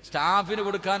സ്റ്റാഫിന്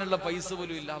കൊടുക്കാനുള്ള പൈസ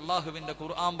പോലും ഇല്ല. അള്ളാഹുവിന്റെ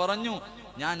ഖുർആൻ പറഞ്ഞു,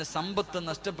 ഞാൻ സമ്പത്ത്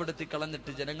നഷ്ടപ്പെടുത്തി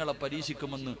കളഞ്ഞിട്ട് ജനങ്ങളെ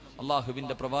പരീക്ഷിക്കുമെന്ന്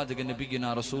അള്ളാഹുവിന്റെ പ്രവാചകൻ നബിയുനാ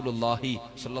റസൂലുള്ളാഹി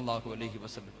സ്വല്ലല്ലാഹു അലൈഹി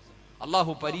വസല്ലം.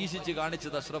 അള്ളാഹു പരീക്ഷിച്ച്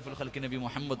കാണിച്ചത് അഷ്റഫുൽ ഖൽഖ് നബി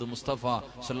മുഹമ്മദ് മുസ്തഫ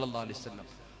സ്വല്ലല്ലാഹു അലൈഹി വസല്ലം.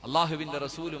 അള്ളാഹുവിന്റെ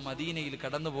റസൂല് മദീനയിൽ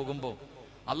കടന്നു പോകുമ്പോ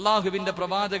അള്ളാഹുവിന്റെ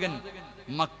പ്രവാചകൻ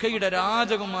മക്കയുടെ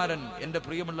രാജകുമാരൻ, എന്റെ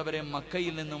പ്രിയമുള്ളവരെ,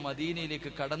 മക്കയിൽ നിന്നും മദീനയിലേക്ക്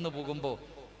കടന്നു പോകുമ്പോ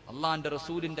അള്ളാന്റെ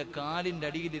റസൂലിന്റെ കാലിന്റെ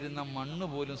അടിയിലിരുന്ന മണ്ണ്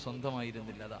പോലും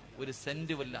സ്വന്തമായിരുന്നില്ല. അതാ, ഒരു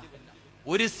സെന്റുമല്ല,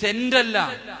 ഒരു സെന്റല്ല,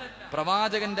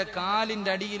 പ്രവാചകന്റെ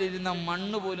കാലിന്റെ അടിയിലിരുന്ന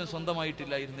മണ്ണ് പോലും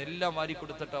സ്വന്തമായിട്ടില്ലായിരുന്നു. എല്ലാം വാരി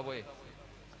കൊടുത്തിട്ടാ പോയെ.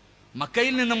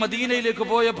 മക്കയിൽ നിന്ന് മദീനയിലേക്ക്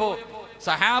പോയപ്പോ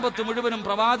സഹാബത്ത് മുഴുവനും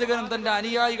പ്രവാചകനും തന്റെ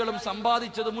അനുയായികളും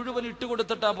സമ്പാദിച്ചത് മുഴുവൻ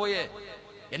ഇട്ടുകൊടുത്തിട്ടാ പോയെ.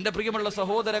 എന്റെ പ്രിയമുള്ള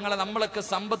സഹോദരങ്ങളെ, നമ്മളൊക്കെ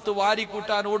സമ്പത്ത്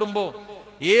വാരിക്കൂട്ടാൻ ഓടുമ്പോ,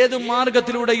 ഏത്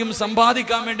മാർഗത്തിലൂടെയും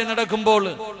സമ്പാദിക്കാൻ വേണ്ടി നടക്കുമ്പോൾ,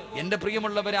 എന്റെ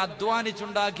പ്രിയമുള്ളവരെ,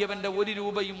 അധ്വാനിച്ചുണ്ടാക്കിയവന്റെ 1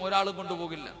 രൂപയും ഒരാളും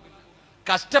കൊണ്ടുപോകില്ല.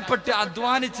 കഷ്ടപ്പെട്ട്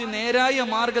അധ്വാനിച്ച് നേരായ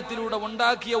മാർഗത്തിലൂടെ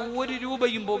ഉണ്ടാക്കിയ 1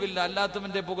 രൂപയും പോകില്ല,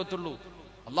 അല്ലാത്തവന്റെ പോകത്തുള്ളൂ.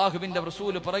 അള്ളാഹുവിന്റെ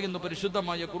റസൂല് പറയുന്നു,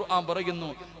 പരിശുദ്ധമായ ഖുർആൻ പറയുന്നു,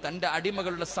 തന്റെ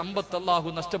അടിമകളുടെ സമ്പത്ത് അള്ളാഹു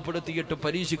നഷ്ടപ്പെടുത്തിയിട്ട്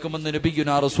പരീക്ഷിക്കുമെന്ന്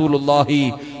നബിയുനാ റസൂലുള്ളാഹി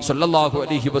സ്വല്ലല്ലാഹു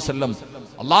അലൈഹി വസല്ലം.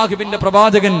 അള്ളാഹുവിന്റെ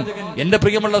പ്രവാചകൻ, എന്റെ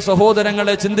പ്രിയമുള്ള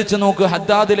സഹോദരങ്ങളെ, ചിന്തിച്ചു നോക്ക്.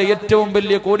 ഹദ്ദാദിലെ ഏറ്റവും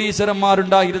വലിയ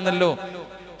കോടീശ്വരന്മാരുണ്ടായിരുന്നല്ലോ.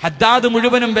 ഹദ്ദാദ്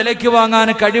മുഴുവനും വിലയ്ക്ക് വാങ്ങാൻ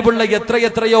കഴിവുള്ള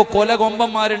എത്രയെത്രയോ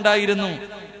കൊലകൊമ്പന്മാരുണ്ടായിരുന്നു.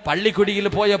 പള്ളിക്കുടിയിൽ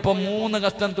പോയപ്പോ 3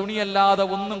 കഷ്ടം തുണിയല്ലാതെ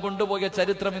ഒന്നും കൊണ്ടുപോയ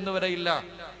ചരിത്രം ഇന്ന് വരെ ഇല്ല.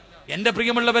 എന്റെ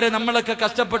പ്രിയമുള്ളവരെ, നമ്മളൊക്കെ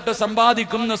കഷ്ടപ്പെട്ട്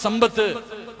സമ്പാദിക്കുന്ന സമ്പത്ത്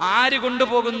ആര്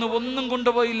കൊണ്ടുപോകുന്നു? ഒന്നും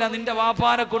കൊണ്ടുപോയില്ല. നിന്റെ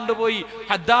വാപ്പാനെ കൊണ്ടുപോയി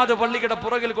ഹദ്ദാദ് പള്ളിയുടെ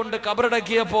പുറകിൽ കൊണ്ട്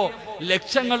കബറടക്കിയപ്പോ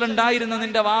ലക്ഷങ്ങൾ ഉണ്ടായിരുന്ന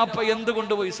നിന്റെ വാപ്പ എന്ത്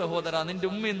കൊണ്ടുപോയി സഹോദര? നിന്റെ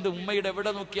ഉമ്മ എന്ത്? ഉമ്മയുടെ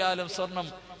എവിടെ നോക്കിയാലും സ്വർണം.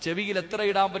 ചെവിയിൽ എത്ര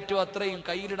ഇടാൻ പറ്റുമോ അത്രയും,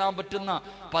 കയ്യിലിടാൻ പറ്റുന്ന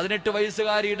 18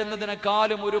 വയസ്സുകാരി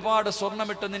ഇടുന്നതിനേക്കാളും ഒരുപാട്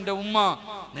സ്വർണ്ണമിട്ട് നിന്റെ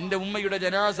ഉമ്മയുടെ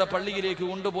ജനാസ പള്ളിയിലേക്ക്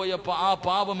കൊണ്ടുപോയപ്പോ ആ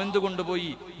പാപം എന്ത്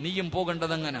കൊണ്ടുപോയി? നീയും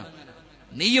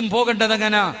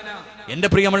പോകേണ്ടതെങ്ങനെ? എന്റെ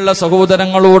പ്രിയമുള്ള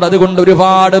സഹോദരങ്ങളോട് അതുകൊണ്ട്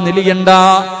ഒരുപാട്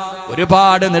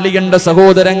നെളിയണ്ട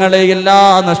സഹോദരങ്ങളെ.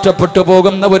 എല്ലാം നഷ്ടപ്പെട്ടു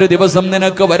പോകുന്ന ഒരു ദിവസം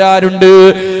നിനക്ക് വരാറുണ്ട്.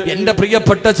 എന്റെ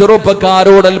പ്രിയപ്പെട്ട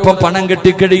ചെറുപ്പക്കാരോട് അല്പം പണം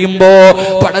കിട്ടിക്കഴിയുമ്പോ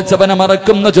പടച്ചവനെ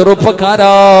മറക്കുന്ന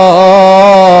ചെറുപ്പക്കാരാ,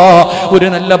 ഒരു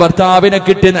നല്ല ഭർത്താവിനെ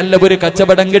കിട്ടി, നല്ല ഒരു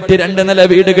കച്ചവടം കിട്ടി, 2 നില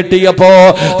വീട് കിട്ടിയപ്പോ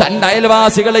തന്റെ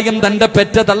അയൽവാസികളെയും തന്റെ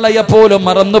പെറ്റ തള്ളയെപ്പോലും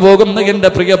മറന്നു പോകുന്ന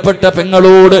എന്റെ പ്രിയപ്പെട്ട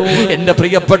പെങ്ങളോട്, എന്റെ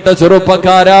പ്രിയപ്പെട്ട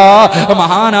ചെറുപ്പക്കാരാ,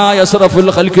 മഹാനായ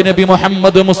അഷ്റഫുൽ ഖൽഖ് നബി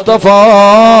മുഹമ്മദ് മുസ്തഫ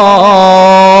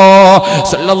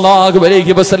സല്ലല്ലാഹു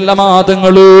അലൈഹി വസല്ലമ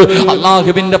തങ്ങള്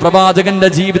അല്ലാഹുവിന്റെ പ്രവാചകന്റെ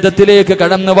ജീവിതത്തിലേക്ക്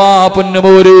കടന്നു വാ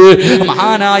പൊന്നുമോര്.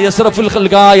 മഹാനായ അഷ്റഫുൽ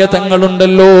ഖൽഖായ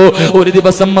തങ്ങളുണ്ടല്ലോ, ഒരു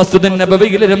ദിവസം മസ്ജിദുൻ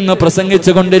നബവിയിലിരുന്ന്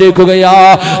പ്രസംഗിച്ചു കൊണ്ടിരിക്കുകയാ.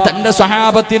 തന്റെ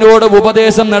സ്വഹാബത്തിനോട്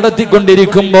ഉപദേശം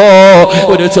നടത്തിക്കൊണ്ടിരിക്കുമ്പോ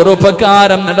ഒരു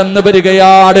ചെറുപ്പക്കാരൻ നടന്നു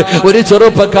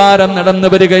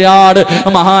വരികയാണ്.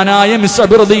 മഹാനായ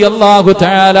മിസ്അബ് റളിയല്ലാഹു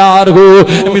തആല അൻഹു,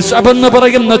 മിസ്അബ് എന്ന്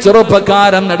പറയുന്ന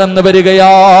ചെറുപ്പക്കാരൻ നടന്നു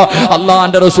വരികയാ.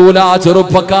 അല്ലാഹുവിന്റെ റസൂൽ ആ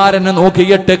ചെറുപ്പക്കാരനെ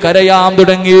നോക്കിയിട്ട് കരയാൻ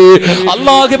തുടങ്ങി.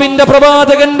 അല്ലാഹുവിന്റെ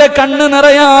പ്രവാചകന്റെ കണ്ണ്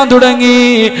നിറയാൻ തുടങ്ങി.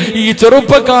 ഈ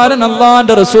ചെറുപ്പക്കാരൻ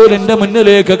അല്ലാഹുവിന്റെ റസൂലിന്റെ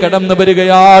മുന്നിലേക്ക് കടന്നു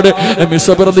വരികയാണ്.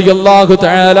 മിസ്അബ് റളിയല്ലാഹു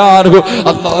തആല അൻഹു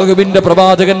അല്ലാഹുവിന്റെ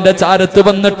പ്രവാചകന്റെ ചാരത്ത്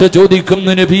വന്നിട്ട്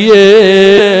ചോദിക്കുന്നു, നബിയേ,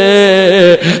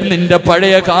 നിന്റെ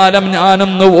പഴയ കാലം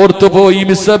ഞാനൊന്ന് ഓർത്തുപോയി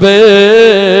മിസ്അബേ.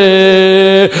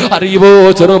 അറിയുവോ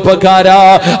ചെറുപ്പക്കാരാ,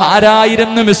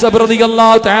 ആരായിരുന്നു മിസ്അബ്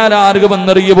റളിയല്ലാഹു തആല അൻഹു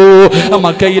എന്നറിയുവോ?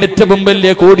 മക്കയിലെ ഏറ്റവും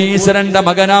വലിയ കോടീശ്വരന്റെ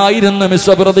മകനായിരുന്നു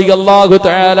മിസ്അബ് റളിയല്ലാഹു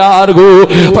തആല അൻഹു.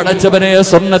 പടച്ചവനെ,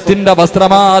 സ്വർണത്തിന്റെ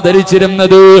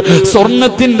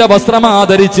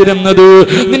വസ്ത്രമാധരിച്ചിരുന്നത്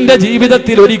നിന്റെ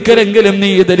ജീവിതത്തിൽ ഒരിക്കലെങ്കിലും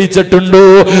നീ ധരിച്ചിട്ടുണ്ടോ?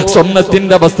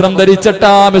 സ്വർണത്തിന്റെ വസ്ത്രം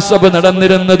ധരിച്ചിട്ടാ മിസ്അബ്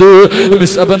നടന്നിരുന്നത്.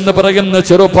 മിസ്അബ് എന്ന് പറയുന്ന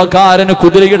ചെറുപ്പക്കാരന്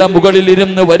കുതിരയുടെ മുകളിൽ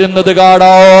ഇരുന്ന് വരുന്നത്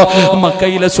കാണാ.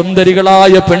 മക്കയിലെ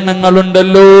സുന്ദരികളായ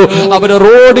പെണ്ണുങ്ങളുണ്ടല്ലോ, അവര്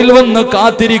റോഡിൽ വന്ന്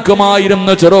കാത്തിരിക്കുമായിരുന്ന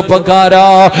ചെറുപ്പക്കാരാ.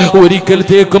 ഒരിക്കൽ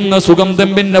തേക്കുന്ന സുഗന്ധം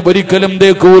പിന്നെ ഒരിക്കലും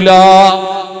തേക്കൂല.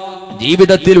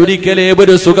 ജീവിതത്തിൽ ഒരിക്കലേ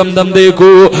ഒരു സുഗന്ധം തേക്കൂ.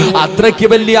 അത്രയ്ക്ക്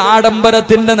വലിയ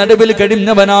ആഡംബരത്തിന്റെ നടുവിൽ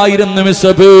കഴിഞ്ഞവനായിരുന്നു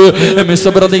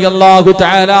മിസ്അബ് റളിയല്ലാഹു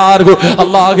തആല അൻഹു.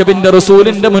 അല്ലാഹുവിന്റെ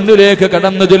റസൂലിന്റെ മുന്നിലേക്ക്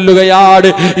കടന്നു ചെല്ലുകയാണ്.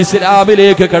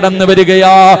 ഇസ്ലാമിലേക്ക്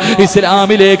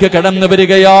കടന്നു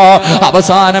വരികയാ.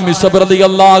 അവസാനം മിസ്അബ്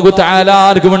റളിയല്ലാഹു തആല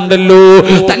അൻഹു ഉണ്ടല്ലോ,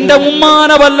 തന്റെ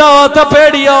ഉമ്മാനെ വല്ലാത്ത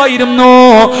പേടിയായിരുന്നു.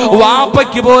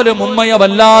 വാപ്പയ്ക്ക് പോലും ഉമ്മയെ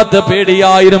വല്ലാത്ത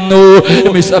പേടിയായിരുന്നു.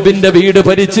 മിസ്അബിന്റെ വീട്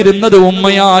ഭരിച്ചിരുന്നത്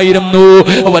ഉമ്മയായിരുന്നു.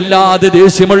 പെണ്ണായിരുന്നു, വല്ലാതെ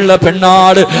ദേഷ്യമുള്ള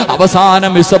പെണ്ണാട്.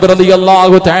 അവസാനം മിസ്അബ്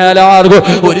റളിയല്ലാഹു തആല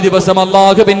ഒരു ദിവസം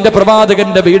അല്ലാഹുവിന്റെ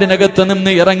പ്രവാചകന്റെ വീടിനകത്ത്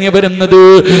നിന്ന് ഇറങ്ങി വരുന്നത്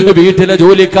വീട്ടിലെ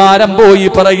ജോലിക്കാരൻ പോയി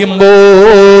പറയുമ്പോ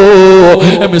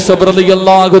മിസ്അബ്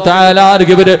റളിയല്ലാഹു തആല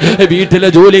വീട്ടിലെ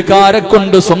ജോലിക്കാരെ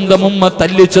കൊണ്ട് സ്വന്തം ഉമ്മ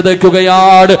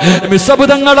തല്ലിച്ചതയ്ക്കുകയാണ്. മിസ്അബ്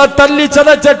തങ്ങളെ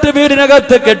തല്ലിച്ചതച്ചിട്ട്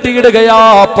വീടിനകത്ത് കെട്ടിയിടുകയാ,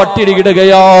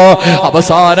 പട്ടിണിയിടുകയാ.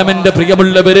 അവസാനം എന്റെ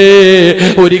പ്രിയമുള്ളവരെ,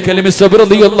 ഒരിക്കലും മിസ്അബ്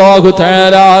റളിയല്ലാഹു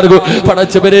തആല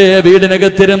പടച്ചവരെ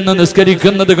വീടിനകത്തിരുന്ന്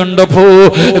നിസ്കരിക്കുന്നത് കണ്ടപ്പോ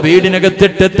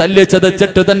വീടിനകത്തിട്ട്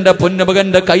തല്ലിച്ചതച്ചിട്ട് തന്റെ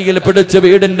പൊന്നുമകന്റെ കയ്യിൽ പിടിച്ച്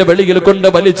വീടിന്റെ വെളിയിൽ കൊണ്ട്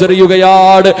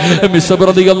വലിച്ചെറിയുകയാണ്. മിസ്അബ്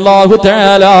റളിയല്ലാഹു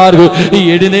തആല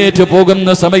എഴുന്നേറ്റ് പോകുന്ന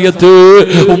സമയത്ത്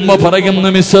ഉമ്മ പറയുന്നു,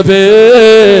 മിസ്അബേ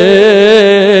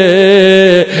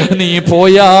നീ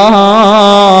പോയാ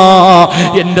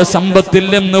എന്റെ സമ്പത്തിൽ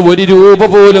നിന്ന് 1 രൂപ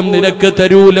പോലും നിനക്ക്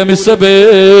തരൂല മിസ്അബേ.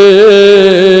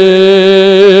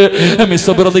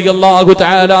 മിസ്അബ് റളിയല്ലാഹു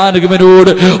തആല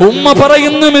അൻഹുവിനോട് ഉമ്മ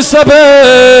പറയുന്നു, മിസ്അബേ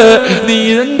നീ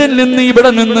എന്റെ നിന്ന്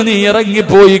ഇവിടെ നിന്ന് നീ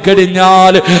ഇറങ്ങിപ്പോയി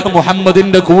കഴിഞ്ഞാൽ,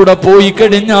 മുഹമ്മദിന്റെ കൂടെ പോയി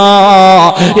കഴിഞ്ഞാ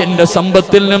എന്റെ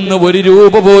സമ്പത്തിൽ നിന്ന് 1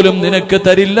 രൂപ പോലും നിനക്ക്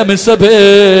തരില്ല മിസ്അബേ.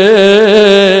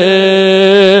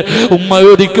 ഉമ്മ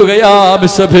ചോദിക്കുകയാ,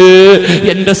 മിസ്അബേ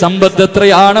എന്റെ സമ്പത്ത്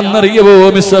എത്രയാണെന്നറിയുവോ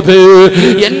മിസ്അബേ,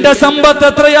 എന്റെ സമ്പത്ത്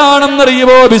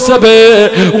എത്രയാണെന്നറിയുവോ മിസ്അബേ.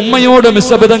 ഉമ്മയോട്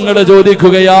മിസ്അബ് തങ്ങള്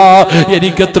ചോദിക്കുകയാ,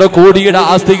 എനിക്ക് എത്ര കോടിയുടെ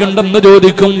ആസ്തി ഉണ്ടെന്ന്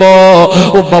ചോദിക്കുമ്പോ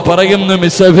ഉമ്മ പറയുന്നു,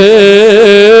 മിസ്അബേ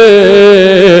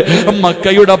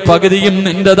മക്കയുടെ പകുതിയും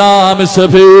നിന്റെതാ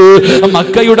മിസ്അബേ,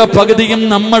 മക്കയുടെ പകുതിയും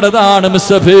നമ്മുടേതാണ്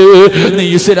മിസ്അബേ. നീ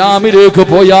ഇസ്ലാമിലേക്ക്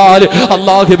പോയാൽ,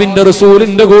 അല്ലാഹുവിന്റെ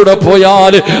റസൂലിന്റെ കൂടെ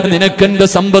പോയാൽ നിനക്ക് എന്റെ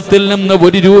സമ്പത്തിൽ നിന്ന്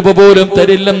 1 രൂപ പോലും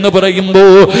തരില്ലെന്ന് പറയുമ്പോ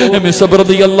മിസ്അബ്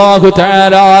റളിയല്ലാഹു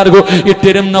തആല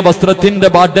ഇട്ടിരുന്ന വസ്ത്രത്തിന്റെ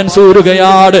ബട്ടൺ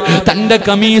സൂരുകയാണ്, തന്റെ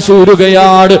കമീസ്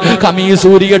ഊരുകയാണ്. കമീസ്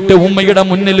ഊരിയിട്ട് ഉമ്മയുടെ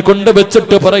മുന്നിൽ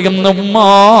കൊണ്ടുവച്ചിട്ട് പറയുന്ന, ഉമ്മ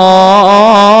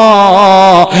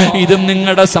ഇതും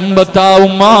നിങ്ങളുടെ സമ്പത്താ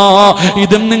ഉമ്മ,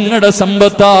 ഇതും നിങ്ങളുടെ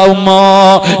സമ്പത്താ ഉമ്മ.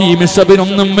 ഈ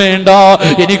മിസ്അബിനൊന്നും വേണ്ട,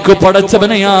 എനിക്ക്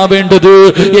പടച്ചവനെയാ വേണ്ടത്,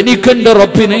 എനിക്കെന്റെ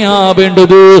റബ്ബിനെയാ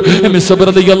വേണ്ടത്. മിസ്അബ്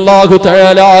റളിയല്ലാഹു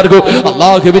തആല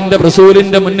അല്ലാഹുവിന്റെ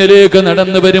റസൂലിന്റെ മുന്നിലേക്ക്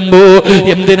നടന്നു വരുമ്പോ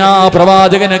എന്തിനാ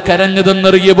പ്രവാചകനെ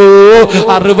കരഞ്ഞതെന്നറിയുമോ?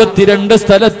 62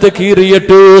 സ്ഥലത്ത്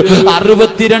കീറിയിട്ട്,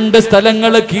 62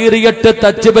 സ്ഥലങ്ങൾ കീറിയിട്ട്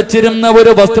തച്ച് വെച്ചിരുന്ന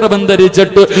ഒരു വസ്ത്രം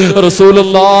ധരിച്ചിട്ട്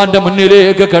റസൂലുള്ളാഹിന്റെ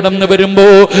മുന്നിലേക്ക് കടന്നു വരുമ്പോ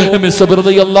മിസ്അബ്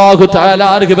റളിയല്ലാഹു തആല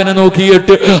അൻഹുവിനെ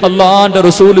നോക്കിയിട്ട് അല്ലാഹുവിന്റെ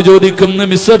റസൂൽ ചോദിക്കുന്നു,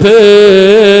 മിസ്അബേ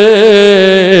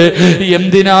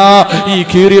എന്തിനാ ഈ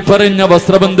കീറി പറഞ്ഞ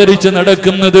വസ്ത്രം ധരിച്ച്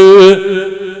നടക്കുന്നത്?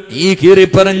 ഈ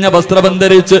കീറിപ്പറഞ്ഞ വസ്ത്രം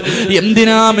ധരിച്ച്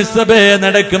എന്തിനാ മിസ്അബേ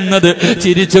നടക്കുന്നത്?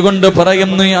 ചിരിച്ചുകൊണ്ട്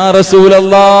പറയുന്നു, യാ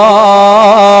റസൂലല്ലാഹ്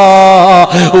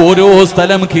ഓരോ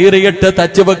സ്ഥലം കീറിയിട്ട്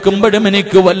തച്ചു വെക്കുമ്പോഴും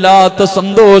എനിക്ക് വല്ലാത്ത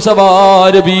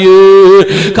സന്തോഷവാരബിയേ.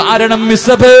 കാരണം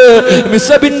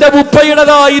മിസ്അബിന്റെ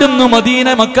ഉപ്പയുടേതായിരുന്നു മദീന,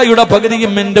 മക്കയുടെ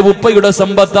പകുതിയും എന്റെ ഉപ്പയുടെ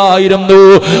സമ്പത്തായിരുന്നു.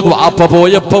 വാപ്പ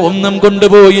പോയപ്പോ ഒന്നും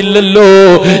കൊണ്ടുപോയില്ലല്ലോ,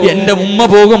 എന്റെ ഉമ്മ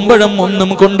പോകുമ്പോഴും ഒന്നും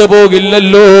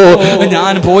കൊണ്ടുപോകില്ലല്ലോ,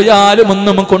 ഞാൻ പോയാലും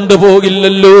ഒന്നും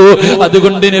കൊണ്ടുപോകില്ലല്ലോ.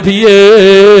 അതുകൊണ്ട് നബിയേ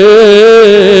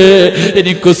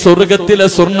എനിക്ക് സ്വർഗത്തിലെ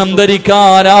സ്വർണം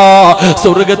ധരിക്കാനാ,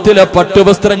 സ്വർഗത്തിലെ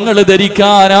പട്ടുവസ്ത്രങ്ങൾ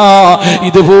ധരിക്കാനാ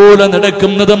ഇതുപോലെ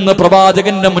നടക്കുന്നതെന്ന്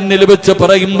പ്രവാചകന്റെ മുന്നിൽ വെച്ച്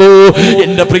പറയുമ്പോ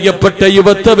എന്റെ പ്രിയപ്പെട്ട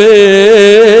യുവത്വേ,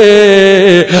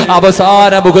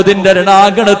 അവസാന ഉഹദിന്റെ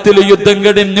രണാങ്കണത്തിൽ യുദ്ധം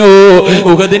കഴിഞ്ഞു,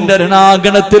 ഉഹദിന്റെ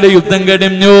രണാങ്കണത്തിൽ യുദ്ധം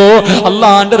കഴിഞ്ഞു.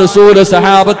 അല്ലാഹുവിന്റെ റസൂൽ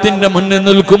സഹാബത്തിന്റെ മുന്നിൽ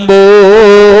നിൽക്കുമ്പോ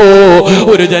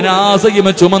ഒരു ജനാസയും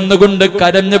ചുമന്നുകൊണ്ട്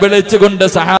കരഞ്ഞു വിളിച്ചുകൊണ്ട്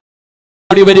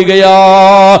സഹാബി വരികയാ.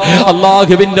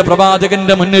 അല്ലാഹുവിന്റെ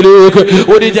പ്രവാചകന്റെ മുന്നിലേക്ക്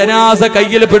ഒരു ജനാസ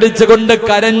കയ്യിൽ പിടിച്ചുകൊണ്ട്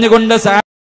കരഞ്ഞുകൊണ്ട്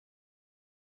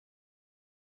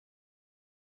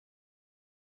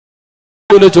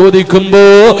ചോദിക്കുമ്പോ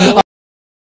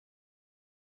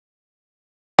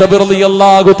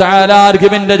റളിയല്ലാഹു തആല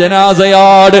അൻഹുവിന്റെ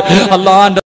ജനാസയാണ്.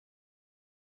 അല്ലാഹുവിന്റെ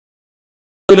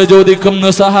ചോദിക്കുന്നു,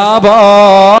 സഹാബാ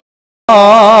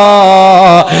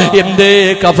എന്തേ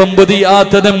കഫം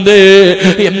പൊതിയാത്തതെന്തേ,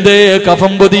 എന്തേ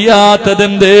കഫം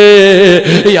പൊതിയാത്തതെന്തേ?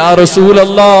 യാ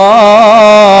റസൂലല്ലാഹ്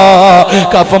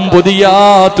കഫം പൊതിയാ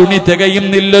തുണി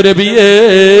തികയുന്നില്ല നബിയേ.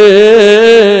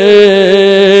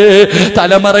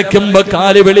 തലമറയ്ക്കുമ്പോ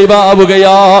കാല്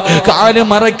വെളിവാവുകയാ, കാല്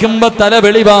മറയ്ക്കുമ്പോ തല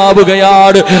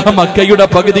വെളിവാവുകയാണ്. മക്കയുടെ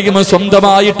പകുതിയും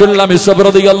സ്വന്തമായിട്ടുള്ള മിസ്അബ്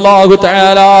റളിയല്ലാഹു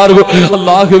തആല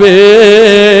അല്ലാഹുവേ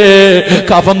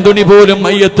കഫം തുണി പോലും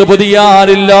മയ്യത്ത് പൊതിയാ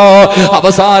തയ്യാറില്ല.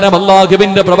 അവസാനം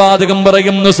അല്ലാഹുവിന്റെ പ്രവാചകൻ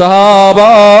പറയുന്നു, സഹാബാ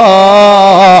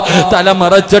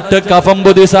തലമറച്ചിട്ട് കഫം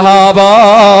പൊതി, സഹാബാ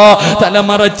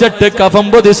തലമറച്ചിട്ട് കഫം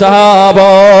പൊതി, സഹാബാ.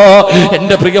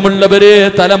 എന്റെ പ്രിയമുള്ളവരെ,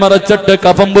 തലമറച്ചിട്ട്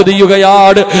കഫം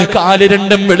പൊതിയുകയാണ്. കാല്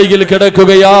രണ്ടും വെളിയിൽ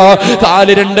കിടക്കുകയാ,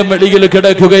 കാല് രണ്ടും വെളിയിൽ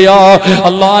കിടക്കുകയാ.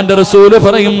 അള്ളാന്റെ റസൂല്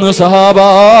പറയുന്നു, സഹാബാ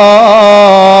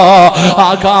ആ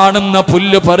കാണുന്ന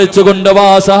പുല്ല് പറിച്ചു കൊണ്ടുവാ,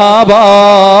 സഹാബാ.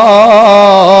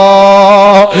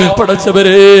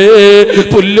 പടച്ചവരെ,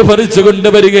 പുല്ല് പറിച്ചു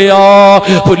കൊണ്ടുവരികയാ.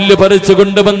 പുല്ല് പറിച്ചു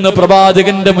കൊണ്ടുവന്ന്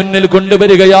പ്രവാചകന്റെ മുന്നിൽ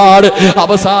കൊണ്ടുവരികയാണ്.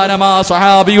 അവസാനം ആ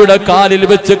സഹാബിയുടെ കാലിൽ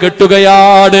വെച്ച്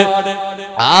കെട്ടുകയാണ്.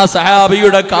 ആ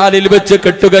സഹാബിയുടെ കാലിൽ വെച്ച്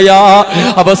കെട്ടുകയാ.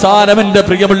 അവസാനം എന്റെ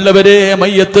പ്രിയമുള്ളവരെ,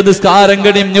 മയ്യത്ത് നിസ്കാരം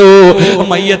കഴിഞ്ഞു,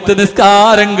 മയ്യത്ത്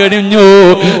നിസ്കാരം കഴിഞ്ഞു.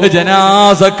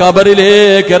 ജനാസ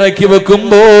ഖബറിലേക്ക് ഇറക്കി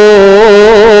വെക്കുമ്പോ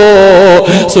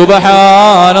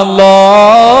സുബ്ഹാനല്ലാഹ്,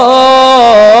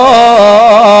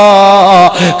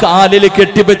 കാലിൽ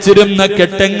കെട്ടിവെച്ചിരുന്ന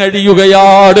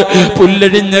കെട്ടങ്ങഴിയുകയാണ്.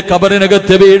 പുല്ലഴിഞ്ഞ്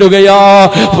ഖബറിനകത്ത് വീടുകയാ,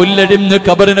 പുല്ലഴിഞ്ഞ്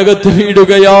ഖബറിനകത്ത്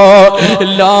വീടുകയാ.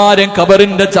 എല്ലാരും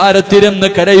ഖബറിന്റെ ചാരത്തിരുന്ന്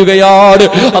കരയുകയാണ്.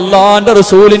 അള്ളാന്റെ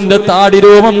റസൂലിന്റെ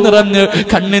താടിരോമം നിറഞ്ഞ്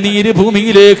കണ്ണുനീര്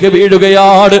ഭൂമിയിലേക്ക്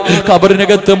വീഴുകയാണ്.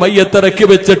 ഖബറിനകത്ത് മയ്യത്തിറക്കി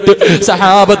വെച്ചിട്ട്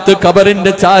സഹാബത്ത്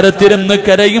ഖബറിന്റെ ചാരത്തിരുന്ന്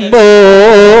കരയുമ്പോ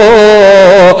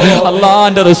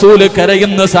അള്ളാന്റെ റസൂല്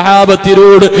കരയുന്ന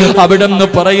സഹാബത്തിനോട് അവിടുന്ന്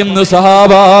പറയുന്നു,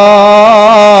 സഹാബാ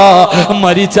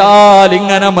മരിച്ചാൽ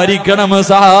ഇങ്ങനെ മരിക്കണം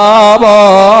സഹാബാ.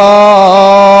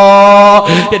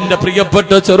 എന്റെ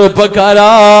പ്രിയപ്പെട്ട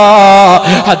ചെറുപ്പക്കാരാ,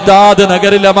 ഹദ്ദാദ്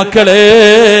നഗറിലെ മക്കളെ,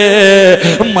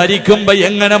 മരിക്കുമ്പോ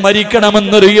എങ്ങനെ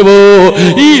മരിക്കണമെന്നറിയുവോ?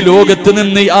 ഈ ലോകത്ത്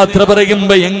നിന്ന് യാത്ര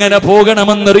പറയുമ്പോ എങ്ങനെ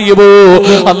പോകണമെന്നറിയുവോ?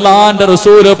 അള്ളാന്റെ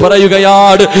റസൂല്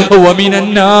പറയുകയാണ്,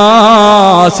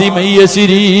 വമിനന്നാസി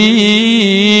മയ്യസിരി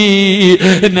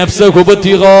നഫ്സഹു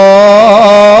ബതിഗാ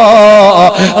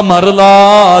മർളാതില്ലാഹ്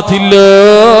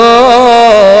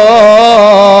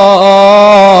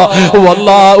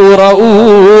വല്ലാഹു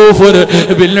റഊഫുൻ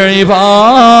ബിൽ ഇബാദ്.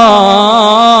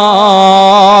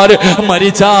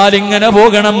 മരിച്ചാൽ ഇങ്ങനെ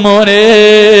പോകണം മോനെ.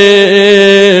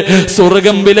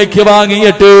 സ്വർഗം വിലയ്ക്ക്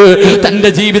വാങ്ങിയിട്ട് തന്റെ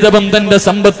ജീവിതവും തന്റെ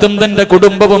സമ്പത്തും തന്റെ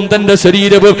കുടുംബവും തന്റെ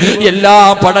ശരീരവും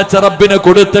എല്ലാം പടച്ച റബ്ബിന്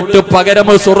കൊടുത്തിട്ട് പകരം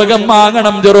സ്വർഗം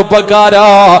വാങ്ങണം ചെറുപ്പക്കാരാ.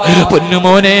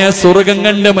 പൊന്നുമോനെ, സ്വർഗം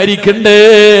കണ്ട് മരിക്കണ്ടേ?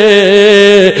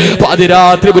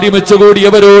 പാതിരാത്രി ഒരുമിച്ച്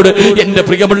കൂടിയവരോട് എന്റെ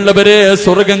പ്രിയമുള്ളവരെ,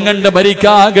 സ്വർഗം കണ്ട്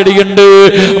മരിക്കാൻ കഴിയുണ്ട്.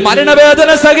 മരണവേദന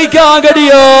സഹിക്കാൻ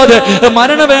കഴിയാതെ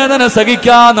മരണവേദന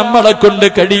സഹിക്കാൻ നമ്മളെ കൊണ്ട്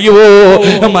കഴിയുവോ?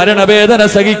 മരണവേദന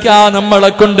സഹിക്കാൻ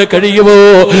നമ്മളെ കൊണ്ട് കഴിയുവോ?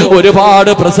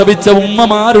 ഒരുപാട് പ്രസവിച്ച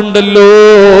ഉമ്മമാരുണ്ടല്ലോ,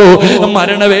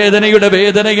 മരണവേദനയുടെ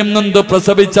വേദനയും നൊന്ത്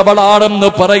പ്രസവിച്ചവളാണെന്ന്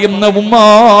പറയുന്ന ഉമ്മ.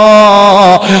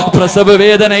 പ്രസവ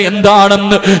വേദന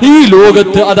എന്താണെന്ന് ഈ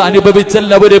ലോകത്ത് അത്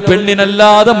അനുഭവിച്ചല്ല ഒരു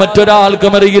പെണ്ണിനല്ലാതെ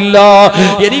മറ്റൊരാൾക്കും അറിയില്ല.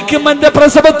 എനിക്കും എന്റെ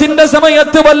പ്രസവത്തിന്റെ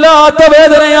സമയത്ത് വല്ലാത്ത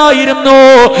വേദനയായിരുന്നു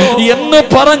എന്ന്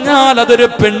പറഞ്ഞാൽ അതൊരു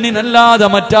പെണ്ണിനല്ലാതെ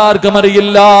മറ്റാർക്കും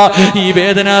അറിയില്ല. ഈ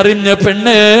വേദന അറിഞ്ഞ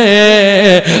പെണ്ണ്,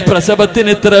 പ്രസവത്തിന്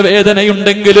ഇത്ര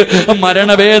വേദനയുണ്ടെങ്കിൽ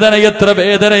മരണവേദന എത്ര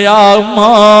വേദനയാവും.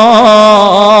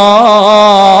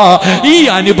 ഈ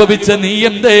അനുഭവിച്ച നീ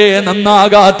എന്തേ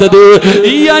നന്നാകാത്തത്?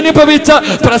 ഈ അനുഭവിച്ച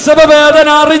പ്രസവ വേദന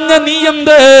അറിഞ്ഞ നീ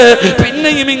എന്തേ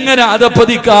പിന്നെയും ഇങ്ങനെ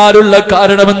അധപ്പതിക്കാനുള്ള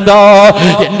കാരണമെന്താ?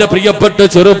 എന്റെ പ്രിയപ്പെട്ട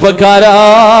ചെറുപ്പക്കാരാ,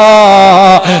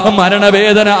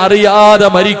 മരണവേദന അറിയാതെ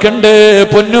മരിക്കണ്ടേ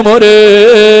പൊന്നുമോരെ?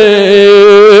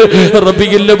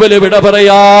 റബ്ബിയിൽ വിട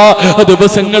പറയാ.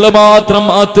 ദിവസങ്ങൾ മാത്രം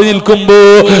മാറ്റി നിൽക്കുമ്പോ,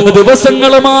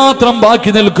 ദിവസങ്ങൾ മാത്രം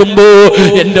ബാക്കി നിൽക്കുമ്പോ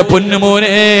എന്റെ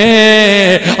പൊന്നുമോനെ,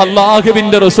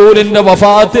 അള്ളാഹുവിന്റെ റസൂലിന്റെ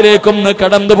വഫാത്തിലേക്കൊന്ന്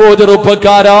കടന്നുപോ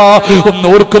ചെറുപ്പക്കാരാ. ഒന്ന്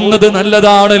ഓർക്കുന്നത്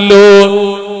നല്ലതാണല്ലോ,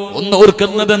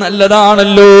 ഒന്നോർക്കുന്നത്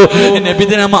നല്ലതാണല്ലോ.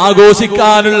 നബിദിനം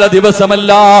ആഘോഷിക്കാനുള്ള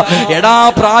ദിവസമല്ല. എടാ,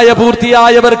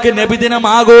 പ്രായപൂർത്തിയായവർക്ക് നബിദിനം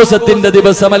ആഘോഷത്തിന്റെ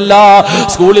ദിവസമല്ല.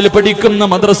 സ്കൂളിൽ പഠിക്കുന്ന,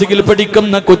 മദ്രസയിൽ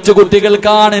പഠിക്കുന്ന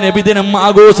കൊച്ചുകുട്ടികൾക്കാണ് നബിദിനം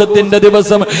ആഘോഷത്തിന്റെ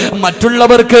ദിവസം.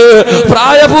 മറ്റുള്ളവർക്ക്,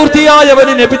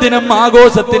 പ്രായപൂർത്തിയായവന് നബിദിനം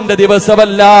ആഘോഷത്തിന്റെ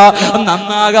ദിവസമല്ല,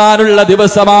 നന്നാകാനുള്ള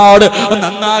ദിവസമാണ്,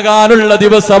 നന്നാകാനുള്ള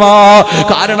ദിവസമാ.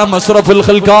 കാരണം അഷ്റഫുൽ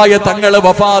ഖൽഖായ തങ്ങൾ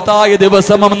വഫാത്തായ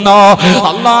ദിവസമെന്ന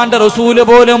അള്ളാന്റെ റസൂല്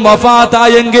പോലും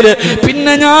വഫാത്തായെങ്കിൽ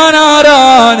പിന്നെ ഞാനാരാ?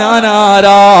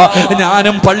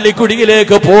 ഞാനും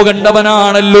പള്ളിക്കുടിയിലേക്ക്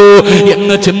പോകേണ്ടവനാണല്ലോ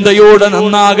എന്ന ചിന്തയോടെ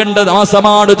നന്നാകേണ്ട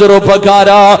മാസമാണ്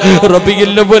ചെറുപ്പക്കാരാ.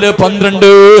 റബീഉൽ അവ്വൽ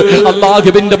 12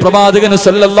 അല്ലാഹുവിന്റെ പ്രവാചകൻ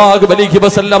സല്ലല്ലാഹു അലൈഹി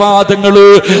വസല്ലമ തങ്ങൾ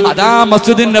അതാ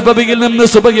മസ്ജിദുൻ നബവിയിൽ നിന്ന്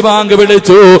സുബ്ഹി ബാങ്ക്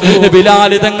വിളിച്ചു.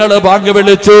 ബിലാൽ തങ്ങൾ ബാങ്ക്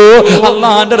വിളിച്ചു.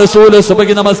 അല്ലാഹുവിന്റെ റസൂൽ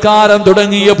സുബ്ഹി നമസ്കാരം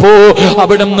തുടങ്ങിയപ്പോ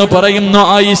അവിടുന്ന് പറയുന്നു,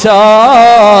 ആയിഷ,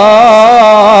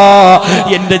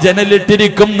 എന്റെ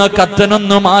ജനലിട്ടിരിക്കുന്ന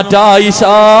കത്തനൊന്നു മാറ്റാ ആയിഷ.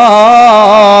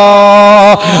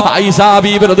 ആയിഷ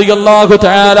ബീബി റളിയല്ലാഹു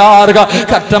തആല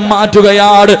കറ്റം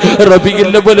മാറ്റുകയാണ്.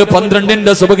 റബീഉൽ അവ്വൽ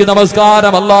 12ന്റെ സുബ്ഹി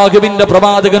നമസ്കാരം അല്ലാഹുവിന്റെ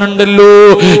പ്രവാചകനുണ്ടല്ലോ,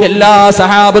 എല്ലാ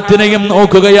സഹാബത്തിനെയും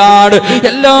നോക്കുകയാണ്,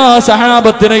 എല്ലാ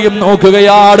സഹാബത്തിനെയും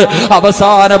നോക്കുകയാണ്.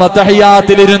 അവസാനം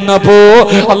തഹയ്യാത്തിൽ ഇരുന്നപ്പോ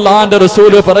അല്ലാഹുവിന്റെ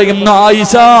റസൂൽ പറയുന്നു,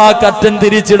 ആയിഷ കറ്റം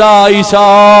തിരിച്ചിടാ.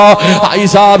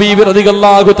 ആയിഷ ബീബി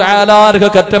റളിയല്ലാഹു തആല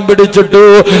കറ്റം പിടിച്ചിട്ടു.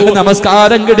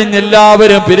 നമസ്കാരം കഴിഞ്ഞ്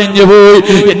എല്ലാവരും പിരിഞ്ഞുപോയി.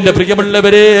 എന്റെ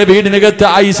പ്രിയമുള്ളവരെ, വീടിനകത്ത്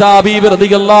ആയിഷ ബീബി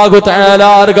റളിയല്ലാഹു തആല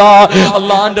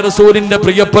അല്ലാഹുവിന്റെ റസൂലിന്റെ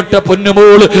പ്രിയപ്പെട്ട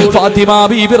പൊന്നുമോൾ ഫാത്തിമ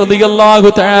ബീബി റളിയല്ലാഹു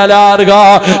തആല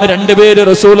രണ്ടുപേര്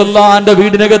റസൂലുള്ളാഹിന്റെ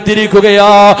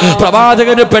വീടിനകത്തിരിക്കുകയാ.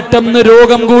 പ്രവാചകന് പെട്ടെന്ന്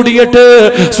രോഗം കൂടിയിട്ട്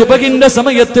സുബഹിന്റെ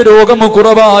സമയത്ത് രോഗം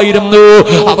കുറവായിരുന്നു.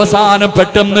 അവസാനം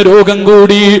പെട്ടെന്ന് രോഗം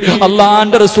കൂടി.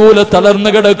 അല്ലാഹുവിന്റെ റസൂൽ തളർന്നു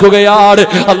കിടക്കുകയാണ്.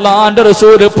 അല്ലാഹുവിന്റെ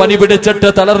റസൂൽ പനി പിടിച്ചിട്ട്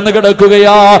തളർന്നു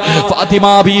കിടക്കുകയാ. ഫാത്തിമ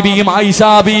ബീബിയും ആയിഷ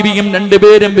ബീബിയും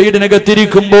രണ്ടുപേരും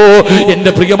വീടിനകത്തിരിക്കുമ്പോ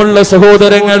എന്റെ പ്രിയമുള്ള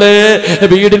സഹോദരങ്ങളെ,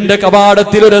 വീടിന്റെ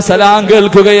കവാടത്തിൽ ഒരു സലാം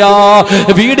കേൾക്കുകയാ.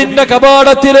 വീടിന്റെ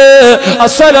കവാടത്തില്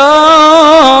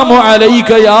അസ്സലാമു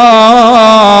അലൈക യാ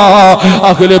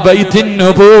അഹ്ല ബൈത്തിൻ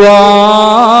നബുവ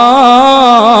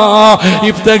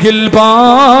ഇഫ്തഹിൽ ബാബ്.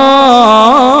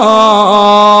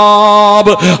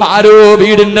 ആരോ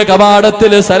വീടിന്റെ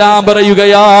കവാടത്തിൽ സലാം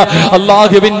പറയുകയാ.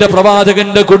 അല്ലാഹുവിന്റെ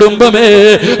പ്രവാചകന്റെ കുടുംബമേ,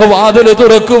 വാതില്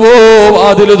തുറക്കുവോ,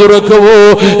 വാതില് തുറക്കുവോ.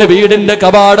 വീടിന്റെ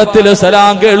കവാടത്തിൽ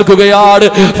സലാം കേൾക്കുകയാണ്.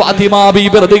 ഫാത്തിമ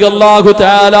ബീബി റളിയല്ലാഹു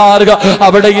തആല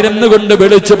അവിടെ ഇരുന്നു കൊണ്ട്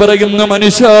വിളിച്ചു പറയുന്നു,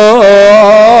 മനുഷ്യ,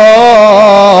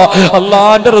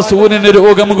 അല്ലാഹുവിന്റെ റസൂലിന്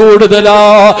രോഗം കൂടുതലാ.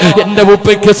 എന്റെ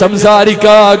ഉപ്പയ്ക്ക്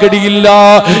സംസാരിക്കാ കഴിയില്ല,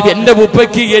 എന്റെ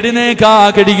ഉപ്പയ്ക്ക് എഴുന്നേക്കാ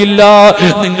കഴിയില്ല.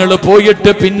 നിങ്ങൾ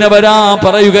പോയിട്ട് പിന്നെ വരാൻ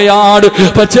പറയുകയാണ്.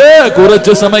 പക്ഷേ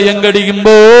കുറച്ചു സമയം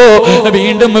കഴിയുമ്പോ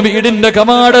വീണ്ടും വീടിന്റെ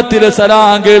കവാടത്തിൽ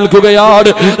സലാം കേൾക്കുകയാണ്.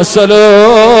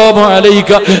 അസ്സലാമു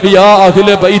അലൈക യാ അഹ്ല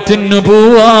ബൈത്തിൻ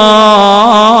നബുവ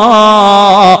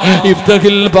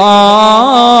ഇഫ്തഹിൽ ബാബ്.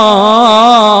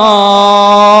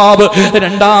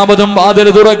 രണ്ടാമതും വാതിൽ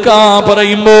തുറക്കാൻ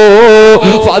പറയുമ്പോ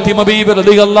ഫാത്തിമ ബീബി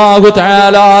റളിയല്ലാഹു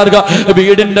തആല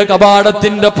വീടിന്റെ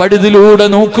കവാടത്തിന്റെ പടിതിലൂടെ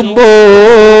നോക്കുമ്പോ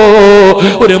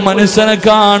ഒരു മനുഷ്യനെ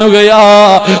കാണുകയാ,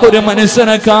 ഒരു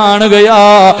മനുഷ്യനെ കാണുകയാ.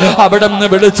 അവിടെ നിന്ന്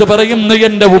വിളിച്ചു പറയുന്നു,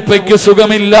 എന്റെ ഉപ്പയ്ക്ക്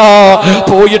സുഖമില്ല,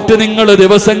 പോയിട്ട് നിങ്ങൾ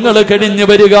ദിവസങ്ങൾ കഴിഞ്ഞു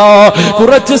വരിക.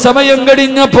 കുറച്ച് സമയം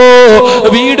കഴിഞ്ഞപ്പോ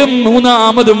വീടും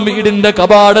മൂന്നാമതും വീടിന്റെ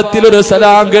കവാടത്തിൽ ഒരു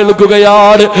സലാം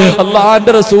കേൾക്കുകയാണ്.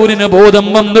 അല്ലാഹുവിന്റെ റസൂലിന് ബോധം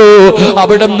വന്നു.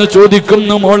 അവിടെ നിന്ന്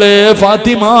ചോദിക്കുന്നു, മോളെ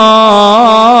ഫാത്തിമ,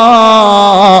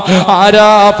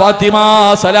 ആരാ ഫാത്തിമ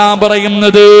സലാം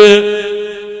പറയുന്നത്?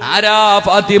 ആരാ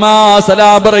ഫാത്തിമ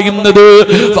സലാം പറയുന്നത്?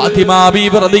 ഫാത്തിമ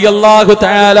ബീബി റളിയല്ലാഹു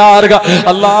തആല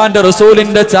അല്ലാഹുവിന്റെ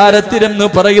റസൂലിന്റെ ചാരത്തിരുന്ന്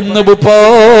പറയുന്നു, ഉപ്പോ,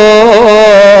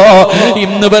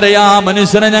 ഇന്ന് വരെ ആ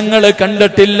മനുഷ്യനെ ഞങ്ങൾ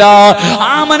കണ്ടിട്ടില്ല.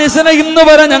 ആ മനുഷ്യനെ ഇന്ന്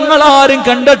വരെ ഞങ്ങൾ ആരും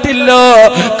കണ്ടിട്ടില്ല.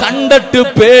 കണ്ടിട്ട്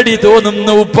പേടി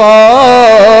തോന്നുന്നു ഉപ്പാ.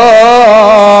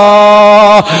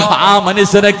 ആ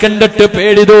മനുഷ്യനെ കണ്ടിട്ട്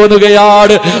പേടി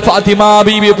തോന്നുകയാണ്. ഫാത്തിമ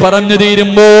ബീബി പറഞ്ഞു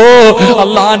തീരുമ്പോ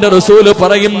അല്ലാഹുവിന്റെ റസൂല്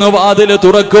പറയുന്നു, വാതിൽ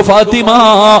തുറക്ക് ഫാത്തിമ,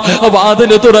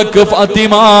 വാതിൽ തുറക്ക്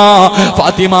ഫാത്തിമ.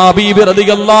 ഫാത്തിമ ബീബി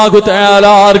റളിയല്ലാഹു തആല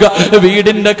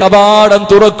വീടിന്റെ കവാടം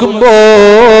തുറക്കുമ്പോ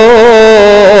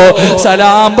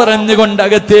സലാം പറഞ്ഞുകൊണ്ട്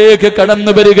അകത്തേക്ക്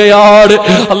കടന്നു വരികയാണ്.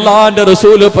 അല്ലാഹുവിന്റെ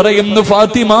റസൂല് പറയുന്നു,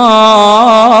 ഫാത്തിമ,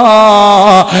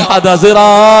 അത്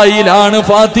അസ്റായിലാണ്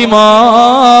ഫാത്തിമ.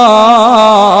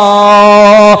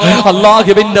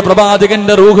 അല്ലാഹുവിന്റെ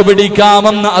പ്രവാചകന്റെ റൂഹ്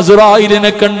പിടിക്കാമെന്ന്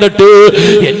അസ്റായിലിനെ കണ്ടിട്ട്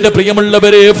എന്റെ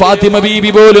പ്രിയമുള്ളവരെ, ഫാത്തിമ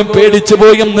ബീബി പോലും പേടിച്ചു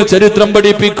പോയെന്ന് ചരിത്രം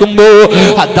പഠിപ്പിക്കുമ്പോ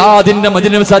ഹദ്ദാദിന്റെ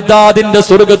മജ്‌ലിസ്, ഹദ്ദാദിന്റെ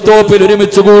സ്വർഗ്ഗത്തോപ്പിൽ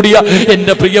ഒരുമിച്ച് കൂടിയ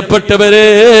എന്റെ പ്രിയപ്പെട്ടവരെ,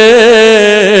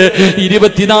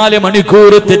 24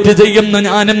 മണിക്കൂർ തെറ്റ് ചെയ്യുന്ന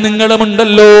ഞാനും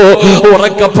നിങ്ങളുമുണ്ടല്ലോ.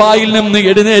 ഉറക്കപ്പായിൽ നിന്ന്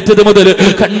എഴുന്നേറ്റത് മുതൽ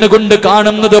കണ്ണുകൊണ്ട്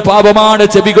കാണുന്നത് പാപമാണ്,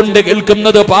 ചെവി കൊണ്ട്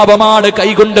കേൾക്കുന്നത് പാപമാണ്,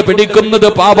 കൈകൊണ്ട് പിടിക്കുന്നത്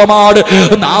പാപമാണ്,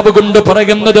 നാവ് കൊണ്ട്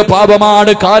പറയുന്നത്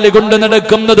പാപമാണ്, കാലുകൊണ്ട്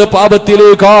നടക്കുന്നത്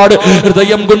പാപത്തിലേക്കാണ്,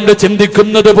 ഹൃദയം കൊണ്ട്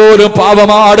ചിന്തിക്കുന്നത് പോലും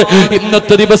പാപമാണ്.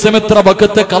 ഇന്നത്തെ ദിവസം എത്ര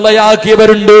വഖത്ത്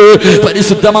കളയാക്കിയവരുണ്ട്?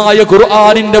 പരിശുദ്ധമായ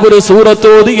ഖുർആനിന്റെ ഒരു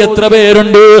സൂറത്തോതി എത്ര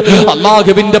പേരുണ്ട്?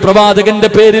 അല്ലാഹുവിന്റെ പ്രവാചകന്റെ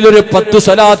പേരിൽ ഒരു 10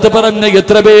 സ്വലാത്ത് പറഞ്ഞ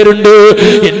എത്ര പേരുണ്ട്?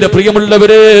 എന്റെ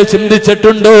പ്രിയമുള്ളവരെ,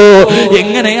 ചിന്തിച്ചിട്ടുണ്ടോ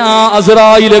എങ്ങനെയാ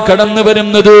അസ്റായിൽ കടന്നു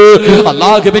വരുന്നത്?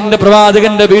 അല്ലാഹുവിന്റെ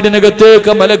പ്രവാചകന്റെ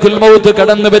വീടിനകത്തേക്ക് മലക്കുൽ മൗത്ത്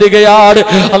കടന്നു വരികയാണ്.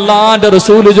 അല്ലാഹുവിന്റെ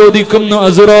റസൂൽ ചോദിക്കുന്നു,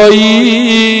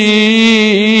 അസ്റായീൽ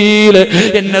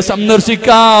എന്നെ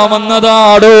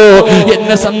സന്ദർശിക്കാമെന്നതാണോ?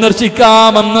 എന്നെ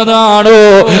സന്ദർശിക്കാമെന്നതാണോ?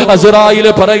 അസ്റായീൽ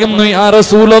പറയുന്നു, യാ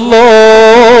റസൂലല്ലാഹ്,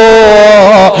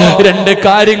 2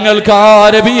 കാര്യങ്ങൾക്ക്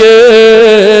നബിയേ,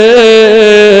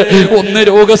 ഒന്ന്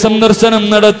രോഗസന്ദർശനം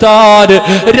നടത്താൻ,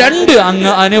 രണ്ട്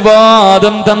അങ്ങ്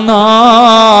അനുവാദം തന്ന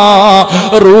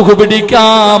റൂഹ്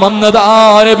പിടിക്കാമെന്നതാ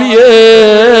നബിയേ.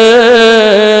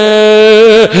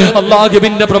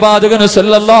 അല്ലാഹുവിന്റെ പ്രവാചകൻ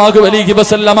സല്ലല്ലാഹു അലൈഹി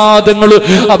വസല്ലമ തങ്ങൾ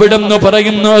അവിടുന്ന്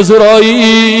പറയുന്നു,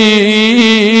 അസ്റായീൽ,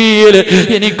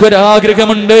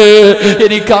 എനിക്കൊരാഗ്രഹമുണ്ട്,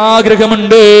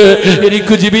 എനിക്കാഗ്രഹമുണ്ട്,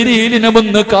 എനിക്ക് ജിബ്രീലിനെ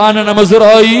ഒന്ന് കാണണം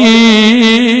അസ്റായീൽ.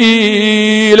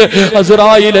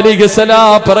 അസ്റായീൽ അലൈഹിസ്സലാം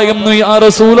പറയുന്നു, യാ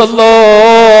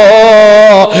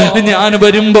റസൂലല്ലാഹ്, ഞാൻ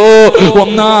വരുമ്പോ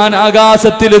ഒന്നാം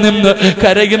ആകാശത്തിൽ നിന്ന്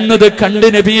കരയുന്നത് കണ്ട്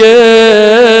നബിയേ.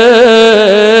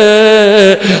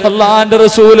 അല്ലാഹുവിന്റെ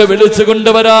റസൂല് വിളിച്ചു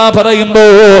കൊണ്ടുവരാ പറയുമ്പോ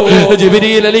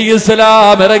ജിബ്രീൽ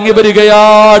അലൈഹിസ്സലാം ഇറങ്ങി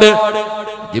വരികയാണ്.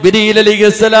 ജിബ്രീൽ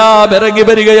അലൈഹിസ്സലാം ഇറങ്ങി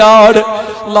വരികയാണ്.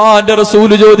 അല്ലാഹുവിന്റെ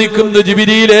റസൂല് ചോദിക്കുന്നു,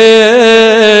 ജിബ്രീലേ,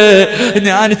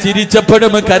 ഞാൻ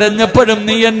ചിരിച്ചപ്പോഴും കരഞ്ഞപ്പോഴും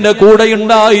നീ എന്റെ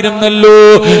കൂടെയുണ്ടായിരുന്നല്ലോ,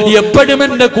 എപ്പോഴും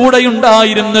എന്റെ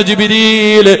കൂടെയുണ്ടായിരുന്ന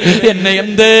ജിബ്രീൽ, എന്നെ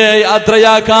എന്തേ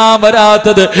യാത്രയാക്കാൻ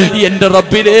വരാത്തത്? എന്റെ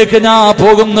റബ്ബിലേക്ക് ഞാൻ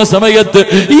പോകുന്ന സമയത്ത്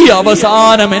ഈ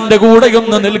അവസാനം എന്റെ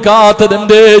കൂടെയൊന്ന് നിൽക്കാത്തത്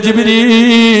എന്തേ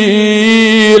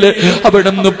ജിബ്രീൽ?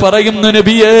 അവിടുന്ന് പറയുന്നു,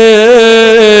 നബിയേ,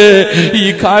 ഈ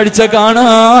കാഴ്ച കാണാ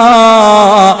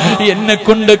എന്നെ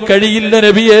കൊണ്ട് കഴിയില്ല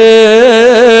നബിയേ.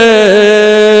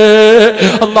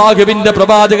 അല്ലാഹുവിന്റെ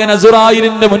പ്രവാചകൻ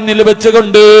അസ്റായീലിന്റെ മുന്നിൽ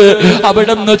വെച്ചുകൊണ്ട്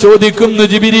അവിടുന്ന് ചോദിക്കുന്നു,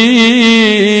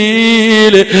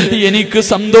 ജിബ്രീൽ, എനിക്ക്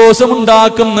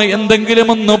സന്തോഷമുണ്ടാക്കുന്ന എന്തെങ്കിലും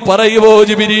ഒന്ന് പറയുവോ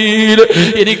ജിബ്രീൽ?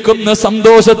 എനിക്കൊന്ന്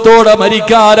സന്തോഷത്തോടെ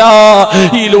മരിക്കാരാ,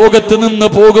 ഈ ലോകത്ത് നിന്ന്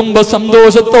പോകുമ്പോ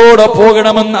സന്തോഷത്തോടെ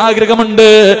പോകണമെന്ന് ആഗ്രഹമുണ്ട്.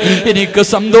 എനിക്ക്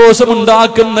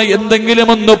സന്തോഷമുണ്ടാക്കുന്ന എന്തെങ്കിലും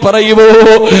ഒന്ന് പറയുവോ?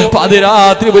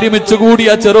 പാതിരാത്രി ഒരുമിച്ച് കൂടിയ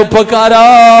ചെറുപ്പക്കാരാ,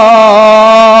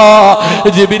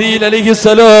 ജിബ്രീൽ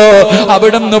അലൈഹിസ്സലാം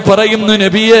അവിടുന്ന് പറയുന്നു,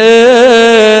 നബിയേ,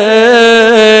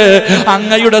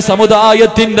 അങ്ങയുടെ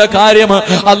സമുദായത്തിന്റെ കാര്യം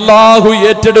അല്ലാഹു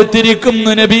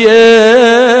ഏറ്റെടുത്തിരിക്കുന്നു നബിയേ.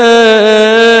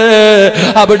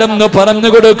 അവിടുന്ന് പറഞ്ഞു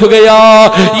കൊടുക്കുകയാ,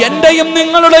 എന്റെയും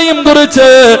നിങ്ങളുടെയും കുറിച്ച്,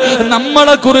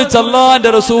 നമ്മളെ കുറിച്ച്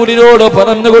അല്ലാഹുവിന്റെ റസൂലിനോട്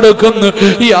പറഞ്ഞു കൊടുക്കുന്നു,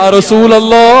 യാ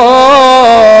റസൂലല്ലാഹ്,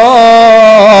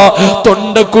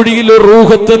 തൊണ്ടക്കുഴിയിൽ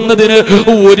റൂഹെത്തുന്നതിന്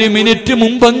ഒരു മിനിറ്റ്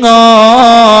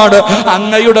മുമ്പെങ്ങാണ്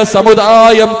അങ്ങയുടെ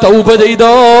സമുദായം തൗബ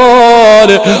ചെയ്താൽ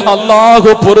അല്ലാഹു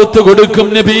പുറത്തു കൊടുക്കും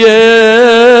നബിയേ.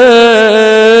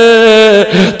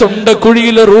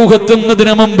 തൊണ്ടക്കുഴിയിൽ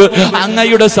റൂഹെത്തുന്നതിന് മുമ്പ്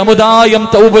അങ്ങയുടെ സമുദായം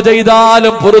തൗബ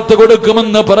ചെയ്താലും പുറത്തു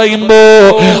കൊടുക്കുമെന്ന് പറയുമ്പോ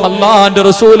അല്ലാഹുവിന്റെ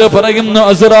റസൂല് പറയുന്നു,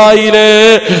 അസ്റായീലേ,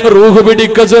 റൂഹ്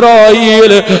പിടിക്ക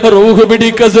അസ്റായീൽ, റൂഹ്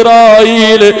പിടിക്ക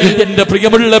അസ്റായീൽ. എന്റെ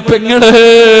പ്രിയമുള്ള പെങ്ങളെ,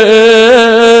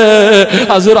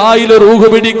 അസ്റായീൽ റൂഹ്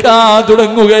പിടിക്കാൻ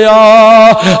തുടങ്ങുകയാ,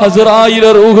 അസ്റായീൽ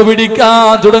റൂഹ്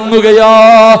പിടിക്കാൻ തുടങ്ങുകയാ.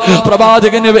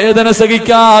 പ്രവാചകന് വേദന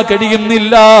സഹിക്കാൻ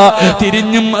കഴിയുന്നില്ല,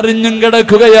 തിരിഞ്ഞും മറിഞ്ഞും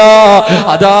കിടക്കുകയാ.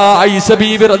 അതാ ആയിഷ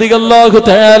ബീവി റളിയല്ലാഹു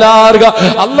തആല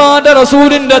അല്ലാഹുവിന്റെ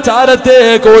റസൂലിന്റെ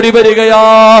ചാരത്തേക്ക് ഓടി വരികയാ.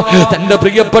 തന്റെ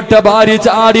പ്രിയപ്പെട്ട ഭാര്യ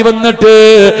ചാടി വന്നിട്ട്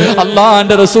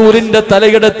അല്ലാഹുവിന്റെ റസൂലിന്റെ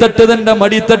തലയെടുത്തിട്ട് തന്റെ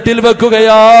മടിത്തട്ടിൽ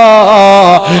വെക്കുകയാ.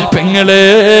 പെങ്ങളെ,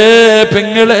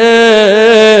 പെങ്ങളെ,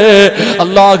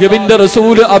 അല്ലാഹുവിന്റെ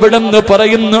റസൂല് അവിടുന്ന്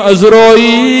പറയുന്നു, അസ്റായീൽ,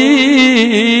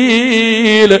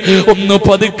 ഒന്ന്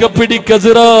പതുക്കെ പിടിക്ക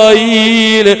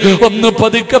അസ്റായീൽ, ഒന്ന്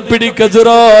പതുക്കെ പിടിക്ക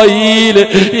അസ്റായീൽ,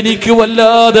 എനിക്ക്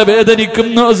വല്ലാതെ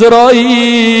വേദനിക്കുന്നു അസ്റായീൽ.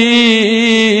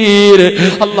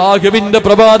 അല്ലാഹുവിന്റെ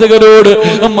പ്രവാചകരോട്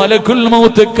മലക്കുൽ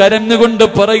മൗത്ത് കരഞ്ഞുകൊണ്ട്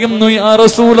പറയുന്നു, യാ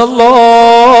റസൂലല്ലാഹ്,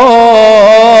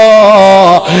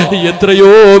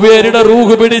 എത്രയോ പേരുടെ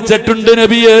റൂഹ് പിടിച്ചിട്ടുണ്ട്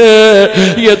നബിയേ,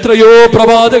 എത്രയോ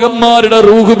പ്രവാചകന്മാരുടെ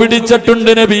റൂഹ്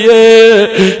പിടിച്ചിട്ടുണ്ട് നബിയേ,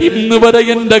 ഇന്ന് വരെ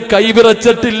എന്റെ കൈ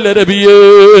വിറച്ചിട്ടില്ല നബിയേ.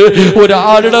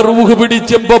 ഒരാളുടെ റൂഹ്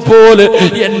പിടിച്ചപ്പോ പോലെ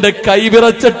എന്റെ കൈ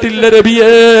വിറച്ചിട്ടില്ല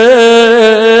നബിയേ.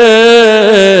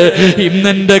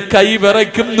 ഇന്നെന്റെ കൈ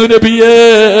വിറയ്ക്കുന്നു നബിയേ.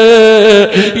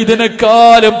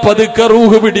 ഇതിനെക്കാളും പതുക്കെ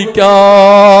റൂഹ് പിടിക്കാ,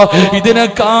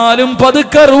 ഇതിനെക്കാളും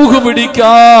പതുക്കെ റൂഹ്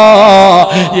പിടിക്കാ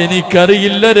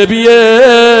എനിക്കറിയില്ല നബിയേ.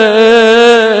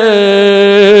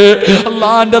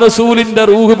 അല്ലാഹുവിന്റെ റസൂലിന്റെ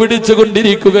റൂഹ്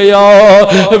പിടിച്ചുകൊണ്ടിരിക്കുകയാ,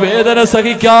 വേദന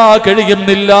സഹിക്കാൻ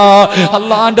കഴിയുന്നില്ല.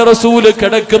 അല്ലാഹുവിന്റെ റസൂല്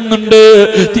കിടക്കുന്നുണ്ട്,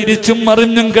 തിരിച്ചും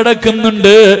മറിഞ്ഞും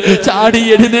കിടക്കുന്നുണ്ട്, ചാടി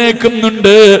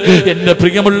എഴുന്നേക്കുന്നുണ്ട്. എന്റെ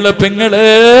പ്രിയമുള്ള പെങ്ങളെ,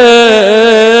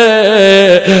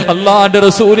 അല്ലാഹുവിന്റെ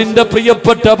റസൂലിന്റെ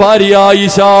പ്രിയപ്പെട്ട ഭാര്യ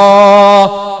ആയിഷ,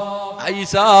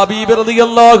 ആയിഷാ ബീബി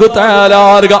റളിയല്ലാഹു തആല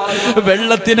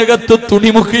വെള്ളത്തിനകത്ത് തുണി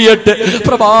മുക്കിയിട്ട്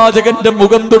പ്രവാചകന്റെ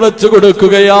മുഖം തുടച്ചു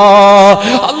കൊടുക്കുകയാ.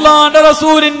 അല്ലാഹുവിന്റെ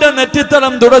റസൂലിന്റെ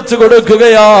നെറ്റിത്തടം തുടച്ചു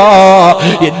കൊടുക്കുകയാ.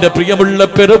 എന്റെ പ്രിയമുള്ള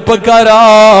ചെറുപ്പക്കാരാ,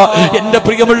 എന്റെ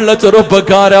പ്രിയമുള്ള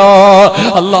ചെറുപ്പക്കാരാ,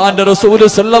 അല്ലാഹുവിന്റെ റസൂൽ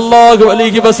സല്ലല്ലാഹു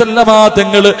അലൈഹി വസല്ലമ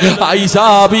തങ്ങൾ ആയിഷാ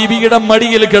ബീബിയുടെ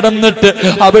മടിയിൽ കിടന്നിട്ട്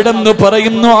അവിടെന്ന്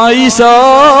പറയുന്നു, ആയിഷാ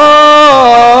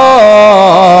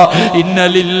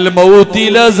ഇന്നലിൽ മൗതി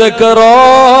ലസകറാ,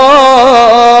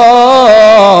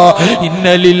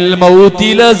 ഇന്നലിൽ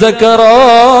മൗതി ലസകറാ.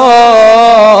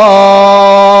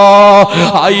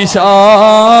 ആയിഷാ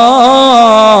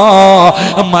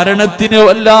മരണത്തിന്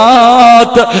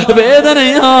വല്ലാത്ത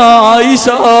വേദനയാ.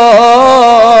 ആയിഷാ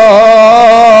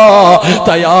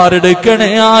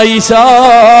തയ്യാറെടുക്കണേ ആയിഷാ,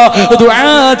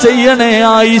 ദുആ ചെയ്യണേ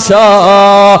ആയിഷാ.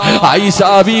 ആയിഷാ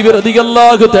ബീബി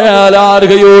റളിയല്ലാഹു തആല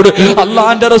അൻഹയോട്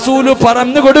അല്ലാഹുവിന്റെ റസൂൽ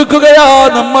പറഞ്ഞു കൊടുക്കുകയാ,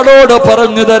 നമ്മളോട്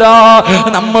പറഞ്ഞു തരാ,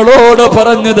 നമ്മളോട്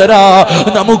പറഞ്ഞു തരാ,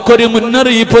 നമുക്കൊരു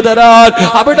മുന്നറിയിപ്പ് തരാൻ.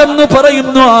 അവിടെന്ന്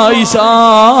പറയുന്നു, ആയിഷാ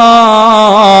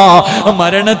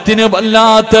മരണത്തിന്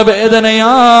വല്ലാത്ത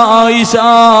വേദനയാ ആയിഷാ.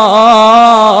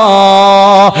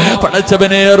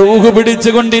 പടച്ചവനെ റൂഹ്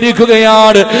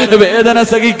പിടിച്ചുകൊണ്ടിരിക്കുകയാണ്, വേദന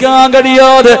സഹിക്കാൻ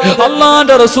കഴിയാതെ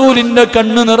അല്ലാഹുവിന്റെ റസൂലിന്റെ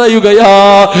കണ്ണ് നിറയുകയാ.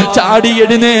 ചാടി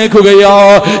എഴുന്നേൽക്കുകയാ,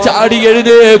 ചാടി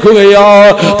എഴുന്നേൽക്കുകയാ.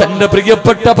 തന്റെ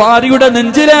പ്രിയപ്പെട്ട ഭാര്യയുടെ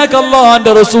നെഞ്ചിലേക്ക്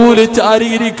അല്ലാഹുവിന്റെ റസൂല്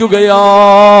ചാരിയിരിക്കുകയാ.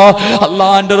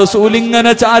 അല്ലാഹുവിന്റെ റസൂൽ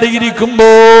ഇങ്ങനെ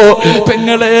ചാരിയിരിക്കുമ്പോ,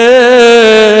 പെങ്ങളെ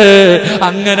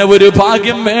അങ്ങനെ ഒരു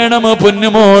ഭാഗ്യം വേണം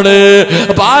പൊന്നുമോള്.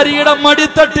 ഭാര്യയുടെ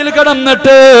മടിത്തട്ടിൽ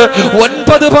കിടന്നിട്ട്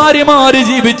 9 ഭാര്യമാര്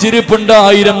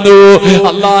ജീവിച്ചിരിപ്പുണ്ടായിരുന്നു.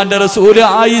 അല്ലാഹുവിന്റെ റസൂല്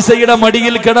ആയിഷയുടെ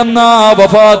മടിയിൽ കിടന്ന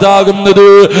വഫാത്താകുന്നത്.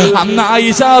 അന്ന്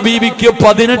ആയിഷാ ബീവിക്ക്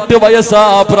 18 വയസ്സാ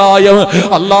പ്രായം.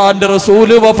 അല്ലാഹുവിന്റെ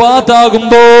റസൂല്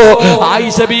വഫാത്താകുമ്പോ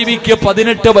ആയിഷ ബീവിക്ക്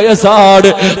 18 വയസ്സാണ്.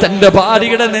 തന്റെ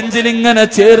ഭാര്യയുടെ നെഞ്ചിൽ ഇങ്ങനെ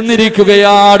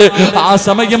ചേർന്നിരിക്കുകയാണ്. ആ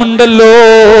സമയമുണ്ടല്ലോ,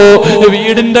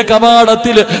 വീടിന്റെ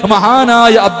കവാടത്തിൽ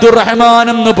മഹാനായ അബ്ദുറഹ്മാൻ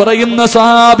എന്ന് പറയുന്ന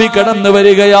സഹാബി കടന്നു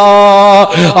വരികയാ.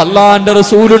 അല്ലാഹുവിന്റെ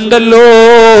റസൂലുണ്ടല്ലോ,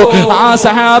 ആ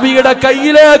സഹാബിയുടെ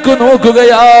കയ്യിലേക്ക്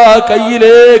നോക്കുകയാ,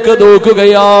 കയ്യിലേക്ക്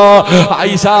നോക്കുകയാ.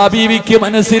 ആയിഷാ ബീവിക്ക്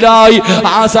മനസ്സിലായി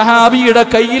ആ സഹാബിയുടെ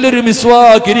കയ്യിലൊരു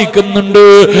മിസ്വാക്ക് ഇരിക്കുന്നുണ്ട്.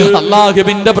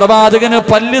 അല്ലാഹുവിന്റെ പ്രവാചകന്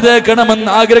പല്ല് തേക്കണമെന്ന്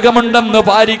ആഗ്രഹമുണ്ടെന്ന്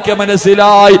ഭാര്യയ്ക്ക്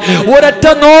മനസ്സിലായി. ഒരൊറ്റ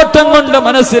നോട്ടം കൊണ്ട്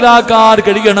മനസ്സിലാക്കാൻ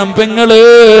കഴിയണം പെങ്ങള്.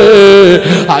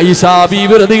 ആയിഷാ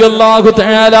ബീവി റളിയല്ലാഹു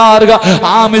തആല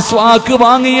ആ മിസ്വാക്ക്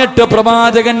വാങ്ങിയിട്ട്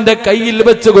പ്രവാചകന്റെ കയ്യിൽ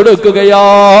വെച്ച് കൊടുക്കുകയാ.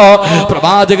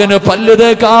 പ്രവാചകന് പല്ല്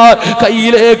തേക്കാൻ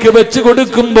കയ്യിലേക്ക് വെച്ച്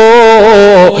കൊടുക്കുമ്പോ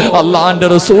അല്ലാഹുവിന്റെ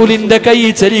റസൂലിന്റെ കൈ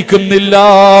ചലിക്കുന്നില്ല.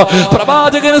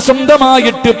 പ്രവാചകന്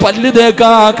സ്വന്തമായിട്ട് പല്ല്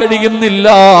തേക്കാൻ കഴിയുന്നില്ല.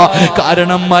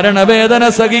 കാരണം മരണവേദന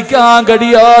സഹിക്കാൻ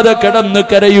കഴിയാതെ കിടന്ന്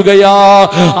കരയുകയാ.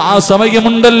 ആ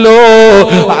സമയമുണ്ടല്ലോ,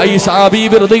 ആയിഷാ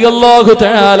ബീബി റളിയല്ലാഹു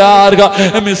തആല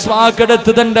മിസ്വാക്ക്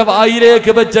എടുത്ത് തന്റെ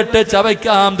വായിലേക്ക് വെച്ചിട്ട്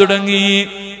ചവയ്ക്കാൻ തുടങ്ങി.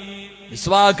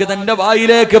 മിസ്വാക്ക് തന്റെ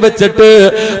വായിലേക്ക് വെച്ചിട്ട്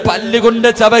പല്ലുകൊണ്ട്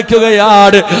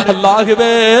ചവയ്ക്കുകയാണ്.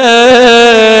 അല്ലാഹുവേ,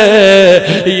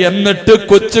 എന്നിട്ട്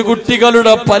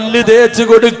കൊച്ചുകുട്ടികളുടെ പല്ല് തേച്ച്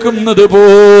കൊടുക്കുന്നത്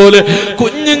പോലെ,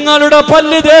 കുഞ്ഞുങ്ങളുടെ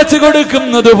പല്ല് തേച്ച്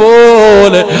കൊടുക്കുന്നത്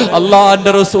പോലെ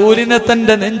അല്ലാഹുവിന്റെ റസൂലിനെ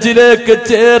തന്റെ നെഞ്ചിലേക്ക്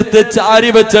ചേർത്ത്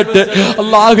ചാരി വെച്ചിട്ട്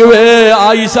അല്ലാഹുവേ,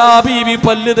 ആയിഷാ ബീവി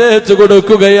പല്ല് തേച്ച്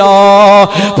കൊടുക്കുകയാ.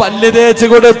 പല്ല് തേച്ച്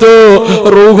കൊടുത്തു.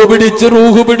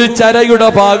 റൂഹ് പിടിച്ച് അരയുടെ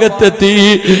ഭാഗത്തെത്തി.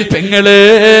 പെങ്ങളെ,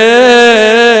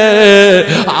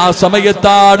 ആ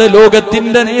സമയത്താണ്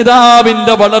ലോകത്തിന്റെ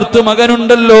നേതാവിന്റെ വളർത്തു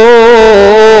മകനുണ്ടല്ലോ,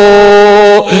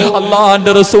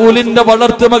 അല്ലാഹുവിന്റെ റസൂലിന്റെ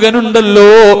വളർത്തു മകനുണ്ടല്ലോ,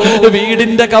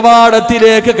 വീടിന്റെ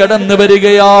കവാടത്തിലേക്ക് കടന്നു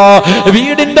വരികയാ.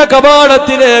 വീടിന്റെ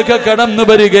കവാടത്തിലേക്ക് കടന്നു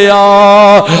വരികയാ.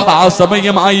 ആ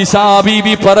സമയം ആയിഷാ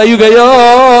ബീവി പറയുകയാ,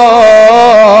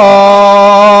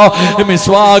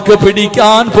 മിസ്വാക്ക്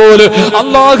പിടിക്കാൻ പോലും,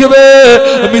 അല്ലാഹുവേ,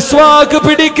 മിസ്വാക്ക്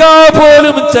പിടിക്കാൻ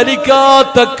പോലും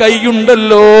ചലിക്കാത്ത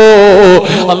കൈയുണ്ടല്ലോ.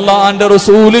 അല്ലാഹുവിന്റെ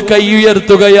റസൂല് കൈ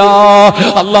ഉയർത്തുകയാ.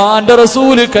 അല്ലാഹുവിന്റെ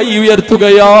റസൂല് കൈ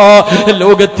ഉയർത്തുകയാ.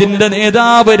 ലോകത്തിന്റെ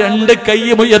നേതാവ് 2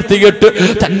 കൈയും ഉയർത്തിയിട്ട്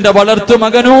തന്റെ വളർത്തു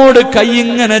മകനോട് കൈ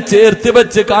ഇങ്ങനെ ചേർത്ത്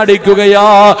വെച്ച് കാണിക്കുകയാ.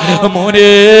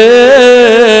 മോനെ,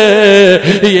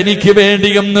 എനിക്ക് വേണ്ടി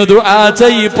ഒന്ന് ദുആ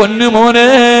ചെയ്യ് പൊന്നുമോനെ.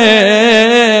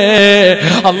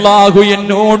 അല്ലാഹു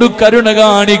എന്നോട് കരുണ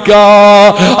കാണിക്കാ,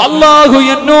 അല്ലാഹു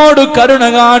എന്നോട് കരുണ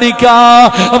കാണിക്കാ.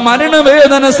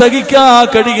 മരണവേദന സഹിക്കാൻ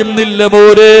കഴിയുന്നില്ല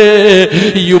മോനെ,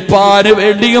 യുപ്പാന്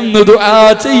വേണ്ടി ഒന്ന് ദുആ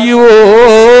ചെയ്യുവോ?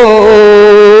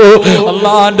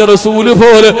 അള്ളാന്റെ റസൂല്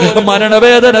പോലെ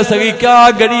മരണവേദന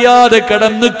സഹിക്കാൻ കഴിയാതെ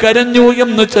കടന്ന് കരഞ്ഞു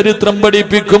എന്ന് ചരിത്രം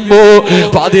പഠിപ്പിക്കുമ്പോ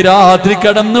പാതിരാത്രി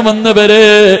കടന്നു വന്നവരെ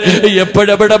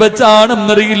എപ്പോഴെവിടെ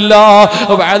വെച്ചാണെന്നറിയില്ല.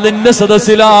 വാലിന്റെ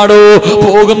സദസ്സിലാടോ,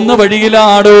 പോകുന്ന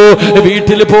വഴിയിലാടോ,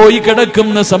 വീട്ടിൽ പോയി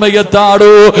കിടക്കുന്ന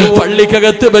സമയത്താടോ,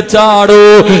 പള്ളിക്കകത്ത് വെച്ചാടോ,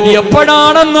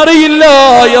 എപ്പോഴാണെന്നറിയില്ല,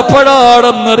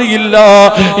 എപ്പോഴാണെന്നറിയില്ല.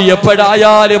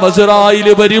 എപ്പോഴായാലും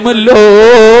അസ്റായില് വരുമല്ലോ.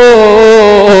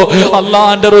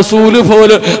 അള്ളാന്റെ റസൂല്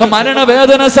പോലെ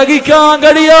മരണവേദന സഹിക്കാൻ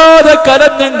കഴിയാതെ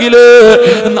കരഞ്ഞെങ്കില്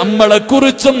നമ്മളെ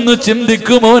കുറിച്ചൊന്ന്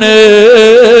ചിന്തിക്കുമോനെ.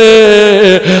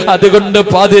 അതുകൊണ്ട്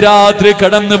പാതിരാത്രി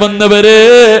കടന്നു വന്നവരെ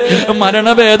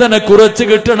മരണവേദന കുറച്ച്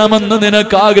കിട്ടണമെന്ന്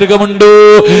നിനക്ക് ആഗ്രഹമുണ്ടോ?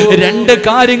 രണ്ട്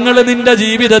കാര്യങ്ങൾ നിന്റെ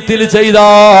ജീവിതത്തിൽ ചെയ്താ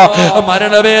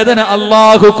മരണവേദന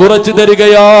അള്ളാഹു കുറച്ചു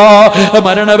തരികയാ.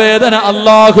 മരണവേദന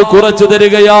അള്ളാഹു കുറച്ചു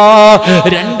തരികയാ.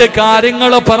 രണ്ട്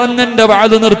കാര്യങ്ങൾ പറഞ്ഞെന്റെ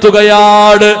വാത്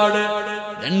നിർത്തുകയാണ്.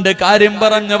 രണ്ട് കാര്യം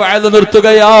പറഞ്ഞ് വാത്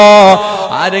നിർത്തുകയാ.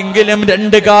 ആരെങ്കിലും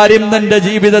രണ്ട് കാര്യം തന്റെ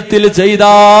ജീവിതത്തിൽ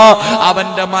ചെയ്താ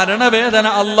അവന്റെ മരണവേദന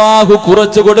അള്ളാഹു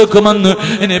കുറച്ചു കൊടുക്കുമെന്ന്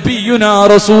നബിയുനാ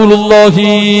റസൂലുള്ളാഹി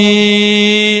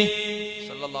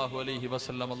സ്വല്ലല്ലാഹു അലൈഹി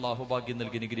വസല്ലം. അള്ളാഹു ഭാഗ്യം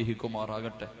നൽകി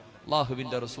അനുഗ്രഹിക്കുമാറാകട്ടെ.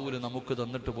 അള്ളാഹുവിന്റെ റസൂല് നമുക്ക്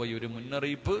തന്നിട്ട് പോയ ഒരു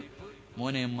മുന്നറിയിപ്പ്,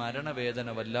 മോനെ മരണവേദന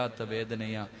വല്ലാത്ത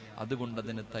വേദനയാ, അതുകൊണ്ട്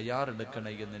അതിന്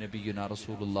തയ്യാറെടുക്കണേ എന്ന് നബിയുനാ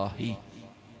റസൂലുള്ളാഹി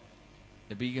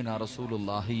നബിയുനാ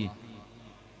റസൂലുള്ളാഹി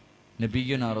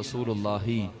നബിയുനാ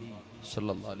റസൂലുള്ളാഹി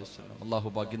സ്വല്ലല്ലാഹു അലൈഹി വസല്ലം. അല്ലാഹു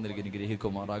ഭാഗ്യം നൽകി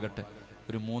അനുഗ്രഹിക്കുമാറാകട്ടെ.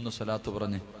 ഒരു 3 സ്വലാത്ത്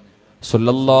പറഞ്ഞ്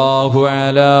സ്വല്ലല്ലാഹു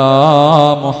അലാ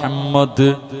മുഹമ്മദ്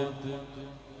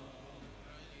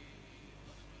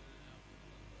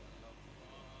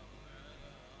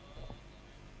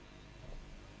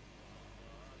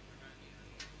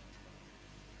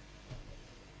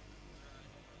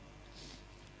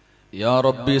യാ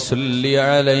റബ്ബി സല്ലി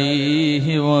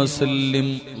അലൈഹി വസല്ലിം.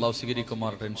 അല്ലാഹു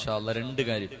സ്വീകരിക്കുമാറാകട്ടെ ഇൻഷാ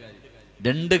അല്ലാഹ്.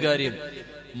 രണ്ട് കാര്യം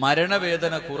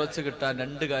മരണവേദന കുറച്ച് കിട്ടാൻ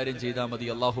രണ്ട് കാര്യം ചെയ്താൽ മതി.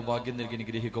 അള്ളാഹു ഭാഗ്യം നൽകി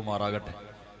അനുഗ്രഹിക്കുമാറാകട്ടെ.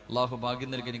 അള്ളാഹു ഭാഗ്യം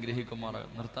നൽകി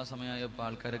അനുഗ്രഹിക്കുമാറാകട്ടെ. നിർത്താൻ സമയമായപ്പോൾ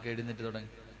ആൾക്കാരൊക്കെ എഴുന്നേറ്റ് തുടങ്ങി.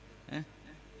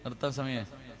 നിർത്താൻ സമയമായി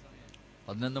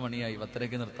 11 മണിയായി.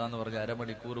 10:30 നിർത്താന്ന് പറഞ്ഞ്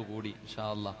അരമണിക്കൂർ കൂടി. ഇൻഷാ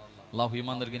അല്ലാഹ്. അള്ളാഹു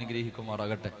ഈമാൻ നൽകി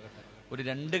അനുഗ്രഹിക്കുമാറാകട്ടെ. ഒരു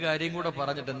രണ്ട് കാര്യം കൂടെ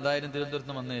പറഞ്ഞിട്ട് എന്തായാലും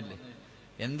തിരുവനന്തപുരത്ത് വന്നതല്ലേ,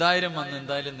 എന്തായാലും വന്ന്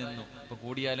എന്തായാലും നിന്നു. ഇപ്പൊ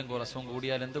കൂടിയാലും കുറച്ചും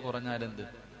കൂടിയാലെന്ത് കുറഞ്ഞാലെന്ത്,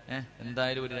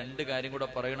 എന്തായാലും ഒരു രണ്ട് കാര്യം കൂടെ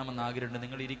പറയണമെന്ന് ആഗ്രഹമുണ്ട്.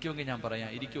 നിങ്ങൾ ഇരിക്കുമെങ്കിൽ ഞാൻ പറയാം.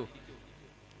 ഇരിക്കൂ.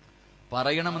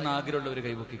 പറയണമെന്ന് ആഗ്രഹമുള്ള ഒരു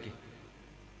കൈപൊക്കിക്ക്.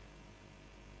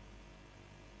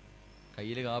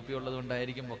 കയ്യിൽ കാപ്പി ഉള്ളത്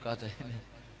കൊണ്ടായിരിക്കും പൊക്കാത്ത.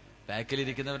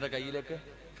 ബാക്കിലിരിക്കുന്നവരുടെ കയ്യിലൊക്കെ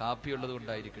കാപ്പി ഉള്ളത്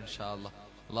കൊണ്ടായിരിക്കും. ഇൻഷാ അല്ലാഹ്.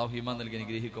 അല്ലാഹു ഈമാൻ നൽകി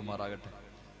അനുഗ്രഹിക്കുമാറാകട്ടെ.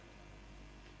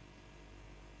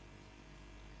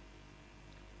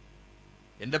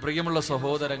 എന്റെ പ്രിയമുള്ള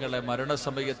സഹോദരങ്ങളെ,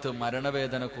 മരണസമയത്ത്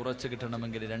മരണവേദന കുറച്ച്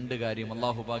കിട്ടണമെങ്കിൽ രണ്ട് കാര്യം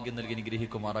അള്ളാഹു ഭാഗ്യം നൽകി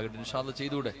അനുഗ്രഹിക്കുമാറാകട്ടെ. ഇൻഷാ അല്ലാഹ്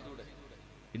ചെയ്തൂടെ?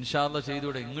 ഇൻഷാ അല്ലാഹ്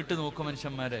ചെയ്തൂടെ? ഇങ്ങോട്ട് നോക്കും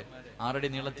മനുഷ്യന്മാരെ. 6 അടി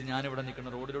നീളത്തിൽ ഞാനിവിടെ നിൽക്കണ,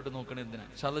 റോഡിലോട്ട് നോക്കണ എന്തിനാ?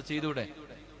 ഇൻഷാ അല്ലാഹ് ചെയ്തൂടെ?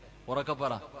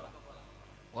 ഉറക്കപ്പറ.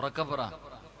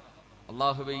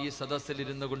 അള്ളാഹുവേ, ഈ സദസ്സിൽ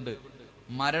ഇരുന്നു കൊണ്ട്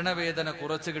മരണവേദന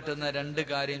കുറച്ച് കിട്ടുന്ന രണ്ട്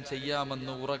കാര്യം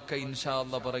ചെയ്യാമെന്ന് ഉറക്ക ഇൻഷാ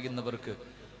അല്ലാഹ് പറയുന്നവർക്ക്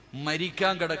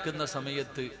മരിക്കാൻ കിടക്കുന്ന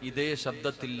സമയത്ത് ഇതേ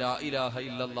ശബ്ദത്തിൽ ലാ ഇലാഹ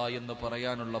ഇല്ലല്ലാഹ് എന്ന്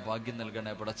പറയാനുള്ള ഭാഗ്യം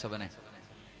നൽകണേ പടച്ചവനെ.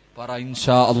 പറ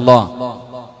ഇൻഷാ അല്ലാഹ്.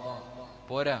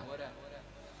 പോരാ,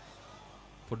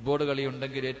 ഫുട്ബോൾ കളി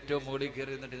ഉണ്ടെങ്കിൽ ഏറ്റവും മുകളിൽ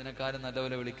കയറി നിന്നിട്ട് ഇതിനെക്കാരും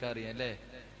നല്ലപോലെ വിളിക്കാറിയാം അല്ലേ?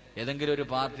 ഏതെങ്കിലും ഒരു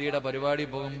പാർട്ടിയുടെ പരിപാടി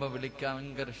പോകുമ്പോ വിളിക്കാൻ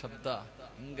ഭയങ്കര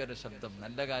ശബ്ദം.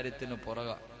 നല്ല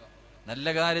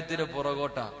കാര്യത്തിന്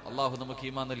പുറകോട്ട. അള്ളാഹു നമുക്ക്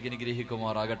ഈമാൻ നൽകി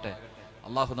അനുഗ്രഹിക്കുമാറാകട്ടെ.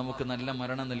 അള്ളാഹു നമുക്ക് നല്ല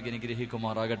മരണം നൽകി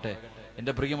അനുഗ്രഹിക്കുമാറാകട്ടെ.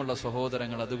 എന്റെ പ്രിയമുള്ള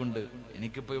സഹോദരങ്ങൾ, അതുകൊണ്ട്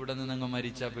എനിക്കിപ്പോ ഇവിടെ നിന്നങ്ങ്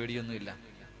മരിച്ചാൽ പേടിയൊന്നുമില്ല.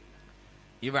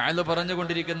 ഈ വഅദ്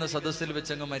പറഞ്ഞുകൊണ്ടിരിക്കുന്ന സദസ്സിൽ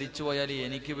വെച്ച് അങ്ങ് മരിച്ചുപോയാൽ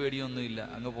എനിക്ക് പേടിയൊന്നുമില്ല.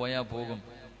 അങ്ങ് പോയാൽ പോകും.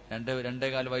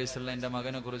 2.25 വയസ്സുള്ള എന്റെ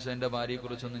മകനെ കുറിച്ചോ എന്റെ ഭാര്യയെ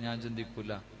കുറിച്ചൊന്നും ഞാൻ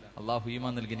ചിന്തിക്കൂല. അള്ളാഹു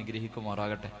ഈമാൻ നൽകി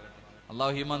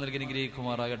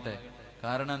അനുഗ്രഹിക്കുമാറാകട്ടെ.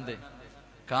 കാരണം എന്തേ?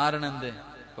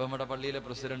 ഇപ്പൊ നമ്മുടെ പള്ളിയിലെ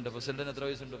പ്രസിഡന്റിന് എത്ര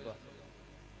വയസ്സുണ്ട് ഇപ്പൊ?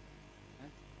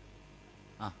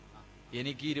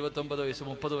 എനിക്ക് 29 വയസ്സ്,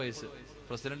 30 വയസ്സ്.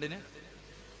 പ്രസിഡന്റിന്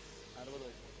 60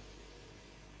 വയസ്സ്.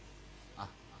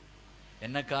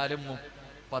 എന്നെക്കാളും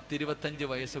 10-25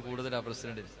 വയസ്സ് കൂടുതലാ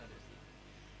പ്രസിഡന്റിന്.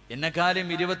 എന്നെക്കാളും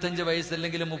 25 വയസ്സ്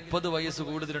അല്ലെങ്കിൽ 30 വയസ്സ്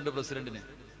കൂടുതലുണ്ട് പ്രസിഡന്റിന്.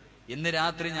 ഇന്ന്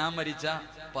രാത്രി ഞാൻ മരിച്ച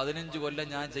 15 കൊല്ലം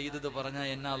ഞാൻ ചെയ്തത് പറഞ്ഞാൽ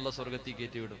എന്നെ അല്ലാഹ് സ്വർഗത്തിൽ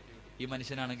കയറ്റിവിടും. ഈ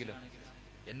മനുഷ്യനാണെങ്കിലും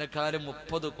എന്നെക്കാളും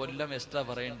 30 കൊല്ലം എക്സ്ട്രാ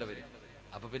പറയേണ്ടവര്.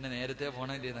 അപ്പൊ പിന്നെ നേരത്തെ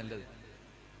പോണല്ലേ നല്ലത്.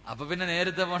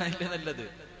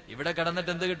 ഇവിടെ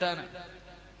കടന്നിട്ട്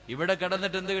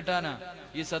എന്ത് കിട്ടാനാ?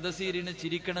 ഈ സദസ്സീരിന്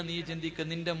ചിരിക്കണ നീ ചിന്തിക്ക.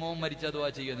 നിന്റെ മോൻ മരിച്ച ദുആ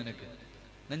ചെയ്യോ? നിനക്ക്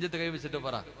നെഞ്ചത്ത് കൈവച്ചിട്ട്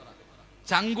പറ.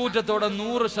 ചങ്കൂറ്റത്തോടെ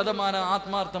 100%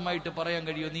 ആത്മാർത്ഥമായിട്ട് പറയാൻ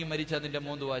കഴിയോ നീ മരിച്ച നിന്റെ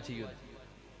മോൻ ദുആ ചെയ്യോ?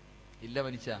 ഇല്ല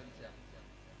മനുഷ്യ,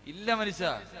 ഇല്ല മനുഷ്യ.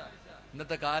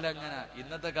 ഇന്നത്തെ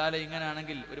കാലം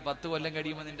ഇങ്ങനാണെങ്കിൽ ഒരു 10 കൊല്ലം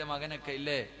കഴിയുമ്പോൾ നിന്റെ മകനൊക്കെ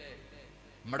ഇല്ലേ.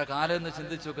 നമ്മുടെ കാലം എന്ന്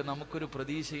ചിന്തിച്ചു നോക്ക്. നമുക്കൊരു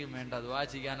പ്രതീക്ഷയും വേണ്ട, ദുആ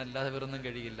ചെയ്യാനല്ലാതെ വേറൊന്നും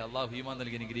കഴിയില്ല. അള്ളാഹു ഈമാൻ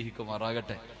നൽകി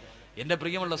അനുഗ്രഹിക്കുമാറാകട്ടെ. എന്റെ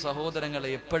പ്രിയമുള്ള സഹോദരങ്ങളെ,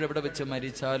 എപ്പോഴെവിടെ വെച്ച്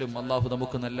മരിച്ചാലും അള്ളാഹു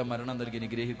നമുക്ക് നല്ല മരണം നൽകി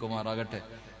അനുഗ്രഹിക്കുമാറാകട്ടെ.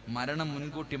 മരണം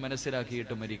മുൻകൂട്ടി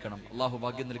മനസ്സിലാക്കിയിട്ട് മരിക്കണം. അള്ളാഹു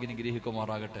ഭാഗ്യം നൽകി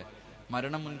അനുഗ്രഹിക്കുമാറാകട്ടെ.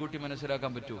 മരണം മുൻകൂട്ടി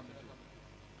മനസ്സിലാക്കാൻ പറ്റുമോ?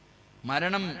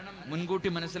 മരണം മുൻകൂട്ടി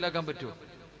മനസ്സിലാക്കാൻ പറ്റുമോ?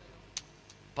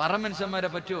 പറ മനുഷ്യന്മാരെ,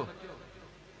 പറ്റുമോ?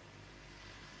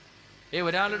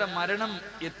 ഒരാളുടെ മരണം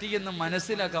എത്തിയെന്ന്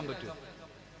മനസ്സിലാക്കാൻ പറ്റുമോ?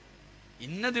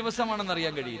 ഇന്ന ദിവസമാണെന്ന്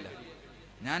അറിയാൻ കഴിയില്ല.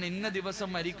 ഞാൻ ഇന്ന ദിവസം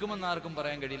മരിക്കുമെന്ന് ആർക്കും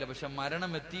പറയാൻ കഴിയില്ല. പക്ഷെ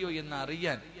മരണം എത്തിയോ എന്ന്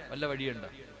അറിയാൻ വല്ല വഴിയുണ്ടോ?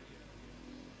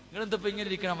 നിങ്ങളെന്തപ്പോ ഇങ്ങനെ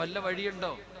ഇരിക്കണം? വല്ല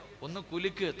വഴിയുണ്ടോ? ഒന്ന്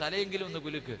കുലുക്ക്, തലയെങ്കിലും ഒന്ന്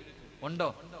കുലുക്ക്. ഉണ്ടോ?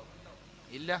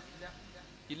 ഇല്ല,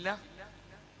 ഇല്ല,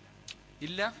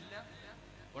 ഇല്ല.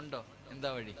 ഉണ്ടോ? എന്താ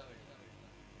വഴി?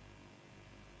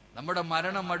 നമ്മുടെ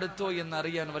മരണം അടുത്തോ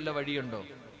എന്നറിയാൻ വല്ല വഴിയുണ്ടോ?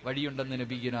 വഴിയുണ്ടെന്ന്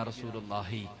നബിയ്യനാ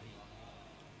റസൂലുള്ളാഹി.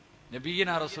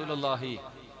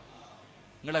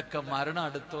 നിങ്ങളൊക്കെ മരണം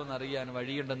അടുത്തോ എന്നറിയാൻ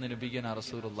വഴിയുണ്ടെന്ന് നബിയ്യനാ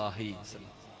റസൂലുള്ളാഹി.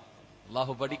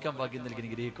 അള്ളാഹു പഠിക്കാൻ ഭാഗ്യം നൽകി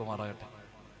അനുഗ്രഹിക്കുമാറാകട്ടെ.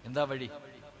 എന്താ വഴി?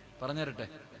 പറഞ്ഞുതരട്ടെ,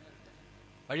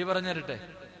 വഴി പറഞ്ഞുതരട്ടെ.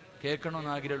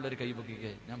 കേൾക്കണമെന്ന് ആഗ്രഹമുള്ളൊരു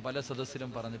കൈപൊക്കിക്കേ. ഞാൻ പല സദസ്സിലും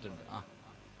പറഞ്ഞിട്ടുണ്ട്.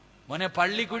 മോനെ,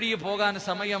 പള്ളിക്കുഴിയിൽ പോകാൻ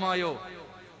സമയമായോ?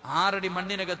 6 അടി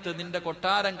മണ്ണിനകത്ത് നിന്റെ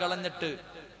കൊട്ടാരം കളഞ്ഞിട്ട്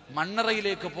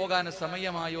മണ്ണറയിലേക്ക് പോകാൻ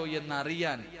സമയമായോ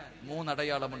എന്നറിയാൻ 3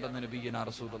 അടയാളമുണ്ടെന്ന് നബിയ്യനാ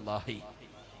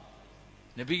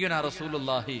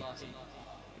റസൂലുള്ളാഹി.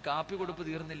 കാപ്പി കൊടുപ്പ്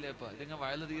തീർന്നില്ലേ? ഇപ്പൊ ഇതിങ്ങനെ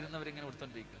വയല് തീരുന്നവരിങ്ങനെ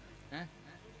കൊടുത്തോണ്ടിരിക്കുക.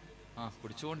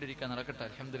 കുടിച്ചുകൊണ്ടിരിക്കുക. നടക്കട്ടെ,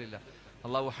 അൽഹംദുലില്ലാ.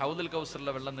 അള്ളാഹു ഹൗദുൽ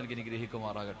കൗസറിലെ വെള്ളം നൽകി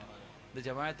അനുഗ്രഹിക്കുമാറാകട്ടെ. ഇത്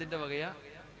ജമാഅത്തിന്റെ വകയാ?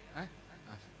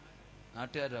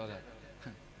 നാട്ടുകാരുടെ വക?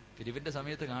 പിരിവിന്റെ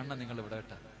സമയത്ത് കാണണം നിങ്ങൾ ഇവിടെ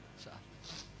കേട്ട.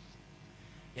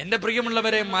 എന്റെ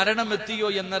പ്രിയമുള്ളവരെ, മരണം എത്തിയോ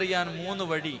എന്നറിയാൻ 3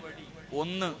 വഴി.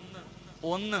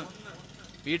 ഒന്ന്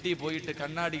വീട്ടിൽ പോയിട്ട്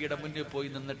കണ്ണാടിയുടെ മുന്നിൽ പോയി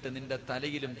നിന്നിട്ട് നിന്റെ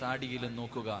തലയിലും താടിയിലും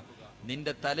നോക്കുക.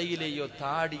 നിന്റെ തലയിലെയോ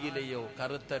താടിയിലെയോ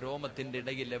കറുത്ത രോമത്തിന്റെ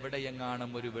ഇടയിൽ എവിടെയെങ്ങാനും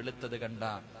ഒരു വെളുത്തത് കണ്ട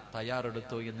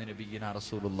തയ്യാറെടുത്തോ എന്ന് നബിയ്യനാ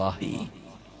റസൂലുള്ളാഹി.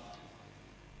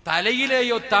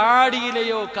 തലയിലെയോ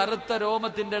താടിയിലെയോ കറുത്ത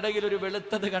രോമത്തിന്റെ ഇടയിൽ ഒരു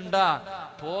വെളുത്തത് കണ്ട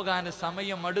പോകാൻ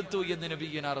സമയം അടുത്തു എന്ന്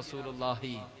നബിയ്യനാ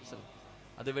റസൂലുള്ളാഹി.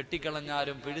 അത്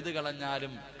വെട്ടിക്കളഞ്ഞാലും പിഴുതു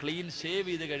കളഞ്ഞാലും ക്ലീൻ ഷേവ്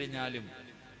ചെയ്ത് കഴിഞ്ഞാലും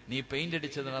നീ പെയിന്റ്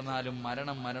അടിച്ച് നടന്നാലും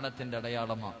മരണത്തിന്റെ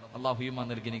അടയാളമാണ്. അള്ളാഹു ഈമാൻ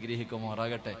നൽകി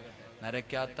അനുഗ്രഹിക്കുമാറാകട്ടെ.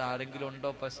 നരയ്ക്കാത്ത ആരെങ്കിലും ഉണ്ടോ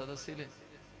ഇപ്പൊ സദസ്സില്?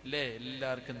 ഇല്ലേ?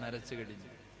 എല്ലാവർക്കും നരച്ചു കഴിഞ്ഞു.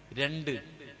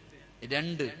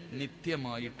 2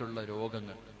 നിത്യമായിട്ടുള്ള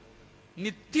രോഗങ്ങൾ,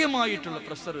 നിത്യമായിട്ടുള്ള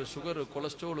പ്രഷർ, ഷുഗർ,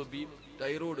 കൊളസ്ട്രോൾ,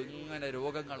 തൈറോയ്ഡ്, ഇങ്ങനെ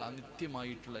രോഗങ്ങൾ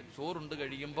നിത്യമായിട്ടുള്ള. ചോറുണ്ട്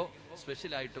കഴിയുമ്പോൾ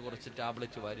സ്പെഷ്യലായിട്ട് കുറച്ച്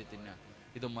ടാബ്ലറ്റ് വാരി തിന്നാൻ.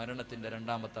 ഇത് മരണത്തിന്റെ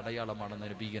 2ാമത്തെ അടയാളമാണെന്ന്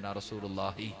നബിയ്യനാ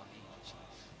റസൂലുള്ളാഹി.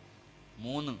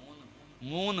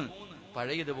 3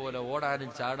 പഴയതുപോലെ ഓടാനും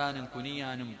ചാടാനും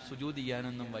കുനിയാനും സുജൂദ്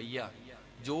ചെയ്യാനൊന്നും വയ്യ.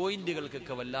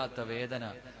 ജോയിന്റുകൾക്കൊക്കെ വല്ലാത്ത വേദന.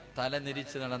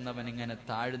 തലനിരിച്ച് നടന്നവൻ ഇങ്ങനെ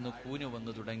താഴ്ന്നു കൂനു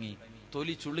വന്നു തുടങ്ങി,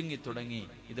 തൊലി ചുളുങ്ങി തുടങ്ങി.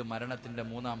 ഇത് മരണത്തിന്റെ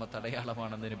 3ാമത്തെ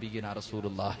അടയാളമാണെന്ന് നബിയ്യനാ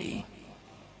റസൂലുള്ളാഹി.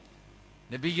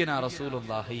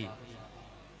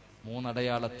 3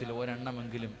 അടയാളത്തിൽ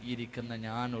ഒരെണ്ണമെങ്കിലും ഇരിക്കുന്ന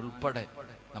ഞാൻ ഉൾപ്പെടെ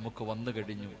നമുക്ക് വന്നു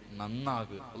കഴിഞ്ഞു.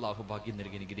 നന്നാകു. അള്ളാഹു ഭാഗ്യം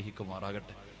നൽകി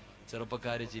അനുഗ്രഹിക്കുമാറാകട്ടെ.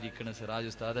 ചെറുപ്പക്കാര് ചിരിക്കണ, സിറാജ്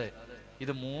ഉസ്താദെ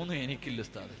ഇത് 3 എനിക്കില്ല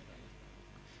ഉസ്താദ്.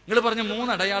 നിങ്ങൾ പറഞ്ഞ 3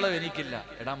 അടയാളം എനിക്കില്ല.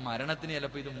 എടാ, മരണത്തിന്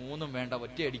ചിലപ്പോ ഇത് 3ഉം വേണ്ട,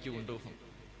 ഒറ്റയടിക്ക് കൊണ്ടുപോകും.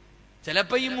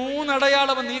 ചിലപ്പോ ഈ 3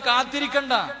 അടയാളം നീ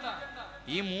കാത്തിരിക്കണ്ട.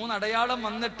 ഈ 3 അടയാളം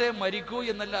വന്നിട്ടേ മരിക്കൂ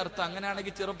എന്നല്ല അർത്ഥം.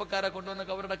 അങ്ങനെയാണെങ്കിൽ ചെറുപ്പക്കാരെ കൊണ്ടുവന്ന്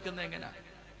കവറടക്കുന്ന എങ്ങനെയാ?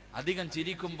 അധികം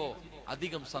ചിരിക്കുമ്പോ,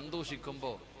 അധികം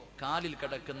സന്തോഷിക്കുമ്പോ കാലിൽ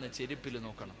കിടക്കുന്ന ചെരുപ്പിൽ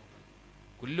നോക്കണം.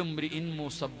 കുല്ലുംറിഇൻ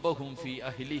മുസബ്ബഹും ഫീ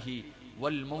അഹ്ലിഹി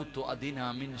വൽ മൗതു അദിനാ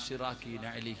മിൻ ശിറാഖി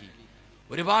നഅലിഹി.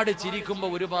 ഒരുപാട് ചിരിക്കുമ്പോ,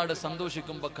 ഒരുപാട്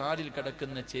സന്തോഷിക്കുമ്പോ കാലിൽ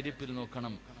കിടക്കുന്ന ചെരുപ്പിൽ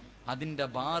നോക്കണം. അതിന്റെ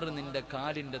ബാറ് നിന്റെ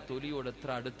കാലിന്റെ തൊലിയോട് എത്ര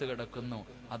അടുത്ത് കിടക്കുന്നു,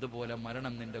 അതുപോലെ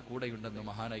മരണം നിന്റെ കൂടെയുണ്ടെന്ന്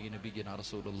മഹാനായി നബിയ്യനാ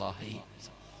റസൂലുള്ളാഹി.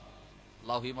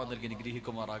 അല്ലാഹു ഈമാൻ നൽകി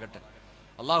അനുഗ്രഹിക്കുമാറാകട്ടെ.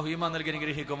 അല്ലാഹു ഈമാൻ നൽകി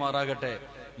അനുഗ്രഹിക്കുമാറാകട്ടെ.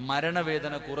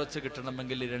 മരണവേദന കുറച്ച്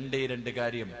കിട്ടണമെങ്കിൽ 2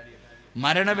 കാര്യം.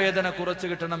 മരണവേദന കുറച്ച്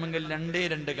കിട്ടണമെങ്കിൽ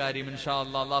 2 കാര്യം ഇൻഷാ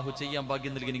അല്ലാഹ് അല്ലാഹു ചെയ്യാൻ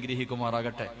ഭാഗ്യം നൽകി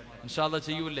അനുഗ്രഹിക്കുമാറാകട്ടെ. ഇൻഷാ അല്ലാഹ്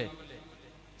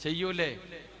ചെയ്യൂലേ?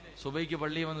 സുബൈക്ക്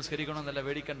പള്ളിയിൽ വന്ന് നിസ്കരിക്കണമെന്നല്ല,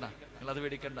 പേടിക്കണ്ട. നിങ്ങളത്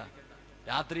പേടിക്കണ്ട.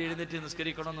 രാത്രി എഴുന്നേറ്റ്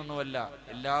നിസ്കരിക്കണമെന്നൊന്നുമല്ല.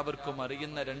 എല്ലാവർക്കും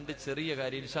അറിയുന്ന 2 ചെറിയ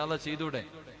കാര്യം ഇൻഷാ അല്ലാഹ് ചെയ്തൂടെ?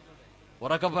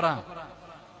 ഉറക്കെ പറ.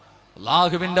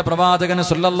 അല്ലാഹുവിന്റെ പ്രവാചകൻ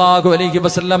സല്ലല്ലാഹു അലൈഹി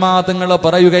വസല്ലമ തങ്ങൾ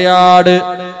പറയുകയാണ്,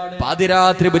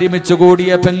 പാതിരാത്രി ഒരുമിച്ച്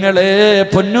കൂടിയ പെങ്ങളെ,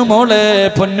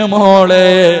 പൊന്നുമോളെ,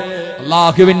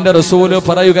 അല്ലാഹുവിന്റെ റസൂല്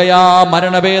പറയുകയാ,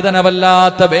 മരണവേദന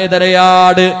വല്ലാത്ത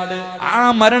വേദനയാണ്. ആ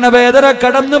മരണവേദന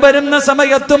കടന്നു വരുന്ന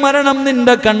സമയത്ത് മരണം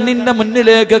നിന്റെ കണ്ണിന്റെ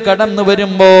മുന്നിലേക്ക് കടന്നു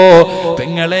വരുമ്പോ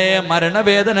പെങ്ങളെ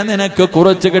മരണവേദന നിനക്ക്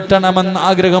കുറച്ച് കിട്ടണമെന്ന്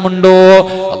ആഗ്രഹമുണ്ടോ?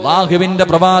 അല്ലാഹുവിന്റെ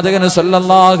പ്രവാചകൻ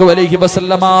സല്ലല്ലാഹു അലൈഹി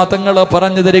വസല്ലമ തങ്ങൾ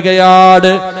പറഞ്ഞു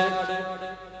തരികയാണ്.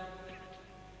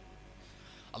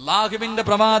 അല്ലാഹുവിന്റെ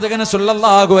പ്രവാചകൻ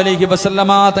സല്ലല്ലാഹു അലൈഹി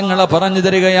വസല്ലമ തങ്ങൾ പറഞ്ഞു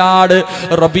തരികയാണ്,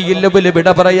 റബീഉൽ അവ്വൽ വിട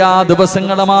പറയാ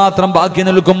ദിവസങ്ങൾ മാത്രം ബാക്കി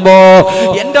നിൽക്കുമ്പോ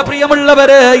എന്റെ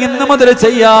പ്രിയമുള്ളവരെ ഇന്ന് മുതൽ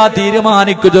ചെയ്യാ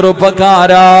തീരുമാനിക്കു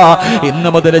ചെറുപ്പക്കാരാ, ഇന്ന്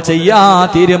മുതൽ ചെയ്യാ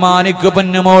തീരുമാനിക്കു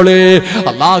പൊന്നുമോള്.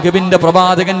 അല്ലാഹുവിന്റെ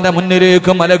പ്രവാചകന്റെ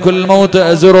മുന്നിലേക്ക് മലക്കുൽ മൗത്ത്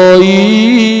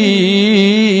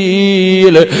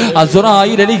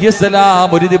അസ്റായീൽ അലൈഹിസ്സലാം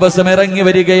ഒരു ദിവസം ഇറങ്ങി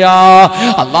വരികയാ.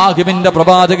 അല്ലാഹുവിന്റെ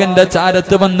പ്രവാചകന്റെ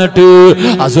ചാരത്ത് വന്നിട്ട്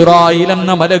അസ്റായീൽ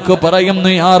എന്ന മലക്ക് പറയുന്നു,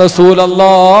 യാ റസൂലല്ലാഹ്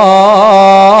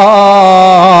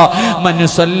മൻ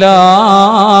സല്ലാ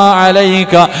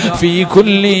അലൈക ഫീ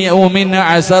കുല്ലി യൗമിൻ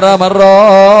 10 മറ.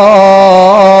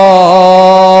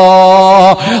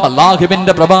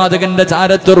 അല്ലാഹുവിന്റെ പ്രവാചകന്റെ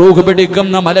ചാരത്ത് റൂഹ്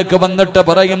പിടിക്കുന്ന മലക്ക് വന്നിട്ട്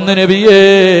പറയുന്നു, നബിയേ,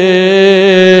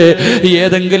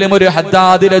 ഏതെങ്കിലും ഒരു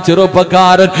ഹദ്ദാദിലെ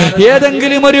ചെറുപ്പക്കാരൻ,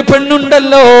 ഏതെങ്കിലും ഒരു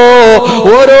പെണ്ണുണ്ടല്ലോ,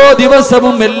 ഓരോ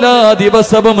ദിവസവും എല്ലാ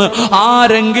ദിവസവും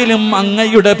ആരെങ്കിലും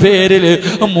അങ്ങയുടെ പേരിൽ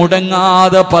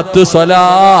മുടങ്ങാതെ 10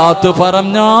 സ്വലാത്ത്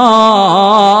പറഞ്ഞാൽ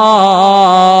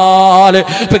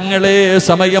പെങ്ങളെ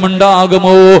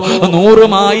സമയമുണ്ടാകുമോ?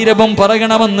 100ഉം 1000ഉം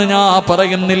പറയണമെന്ന് ഞാൻ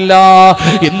പറയുന്നില്ല.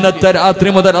 ഇന്നത്തെ രാത്രി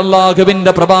മുതൽ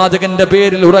അല്ലാഹുവിന്റെ പ്രവാചകന്റെ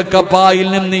പേരിൽ ഉറക്കപ്പായിൽ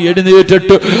നിന്ന്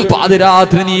എഴുന്നേറ്റിട്ട്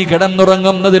പാതിരാത്രി നീ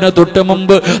കിടന്നുറങ്ങുന്നതിന് തൊട്ട്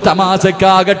മുമ്പ്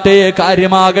തമാശക്കാകട്ടെ,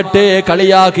 കാര്യമാകട്ടെ,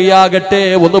 കളിയാക്കിയാകട്ടെ,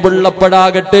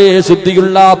 ഒന്നുപുള്ളപ്പെടാകട്ടെ,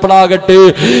 ശുദ്ധിയുള്ളപ്പോഴാകട്ടെ,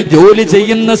 ജോലി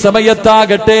ചെയ്യുന്ന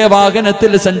സമയത്താകട്ടെ,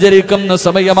 വാഹനത്തിൽ സഞ്ചരിക്കുന്ന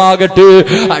സമയമാകട്ടെ,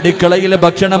 അടുക്കളയിൽ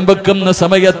ഭക്ഷണം വെക്കുന്ന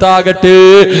സമയത്താകട്ടെ,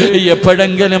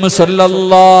 എപ്പോഴെങ്കിലും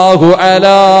സല്ലല്ലാഹു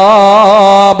അലാ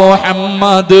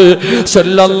മുഹമ്മദ്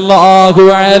സല്ലല്ലാഹു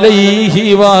അലൈഹി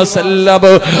വസല്ലം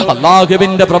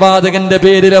അല്ലാഹുവിന്റെ പ്രവാചകന്റെ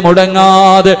പേരിൽ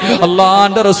മുടങ്ങാതെ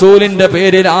അല്ലാഹുവിന്റെ റസൂലിന്റെ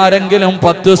പേരിൽ ആരെങ്കിലും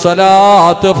 10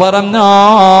 സ്വലാത്ത് പറഞ്ഞാൽ,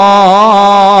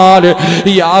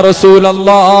 യാ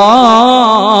റസൂലല്ലാഹ്,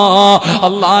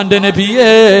 അല്ലാഹുവിന്റെ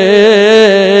നബിയേ,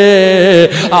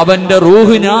 അവന്റെ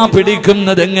റൂഹ് ഞാൻ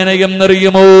പിടിക്കുന്നത്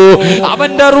എങ്ങനെയെന്നറിയുമോ?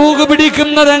 അവന്റെ റൂഹ്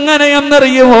പിടിക്കുന്നത്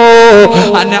എങ്ങനെയെന്നറിയുമോ?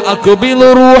 അന അഖ്ബിലു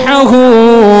റൂഹഹു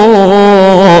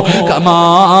കമാ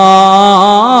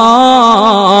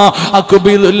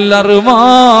അഖ്ബിലുൽ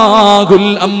അർവാഹുൽ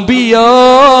അംബിയാ.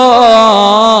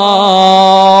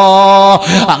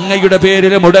 അങ്ങയുടെ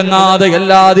പേരിൽ മുടങ്ങാതെ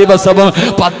എല്ലാ ദിവസവും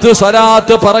 10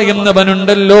 സ്വലാത്ത്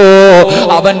പറയുന്നവനുണ്ടല്ലോ,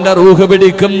 അവന്റെ റൂഹ്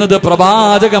പിടിക്കുന്നത്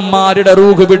പ്രവാചകന്മാരുടെ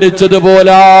റൂഹ്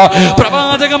പിടിച്ചതുപോലെ,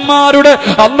 പ്രവാചകന്മാരുടെ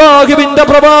അല്ലാഹുവിന്റെ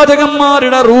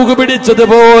പ്രവാചകന്മാരുടെ റൂഹ്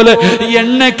പിടിച്ചതുപോലെ,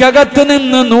 എണ്ണക്കകത്ത്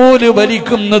നിന്ന് നൂല്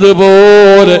വലിക്കുന്നത്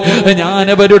പോലെ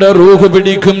ഞാനവരുടെ റൂഹ്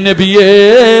പിടിക്കും നബിയേ.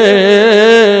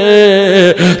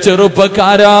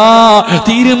 ചെറുപ്പക്കാരാ,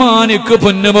 തീരുമാനിക്കു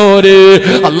പൊന്നുമോര്.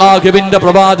 അല്ലാഹുവിന്റെ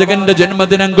പ്രവാചകന്റെ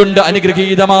ജന്മദിനം കൊണ്ട്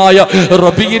അനുഗ്രഹീതമായ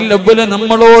റബീഉൽ അവ്വൽ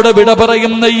നമ്മളോട് വിട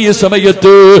പറയുന്ന ഈ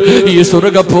സമയത്ത് ഈ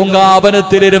സ്വർഗ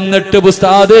പൂങ്കാവനത്തിലിരുന്നിട്ട്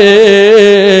ഉസ്താദേ,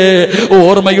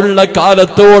 ഓർമ്മയുള്ള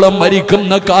കാലത്തോളം,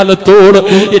 മരിക്കുന്ന കാലത്തോളം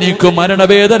എനിക്ക്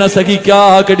മരണവേദന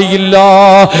സഹിക്കാൻ കഴിയില്ല,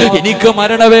 എനിക്ക്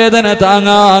മരണവേദന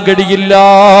താങ്ങാൻ കഴിയില്ല.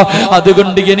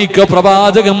 അതുകൊണ്ട് എനിക്ക്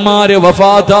പ്രവാചകന്മാര്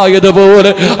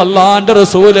വഫാത്തായതുപോലെ, അല്ലാഹുവിന്റെ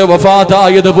റസൂല്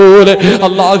വഫാത്തായതുപോലെ,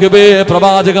 അല്ലാഹുവേ,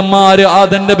 പ്രവാചകന്മാര്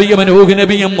ആദം നബിയും നൂഹ്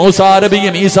നബിയും മൂസാ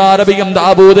നബിയും ഈസാ നബിയും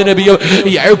ദാവൂദ് നബിയും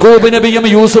യാക്കൂബ് നബിയും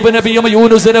യൂസുഫ് നബിയും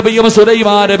യൂനുസ് നബിയും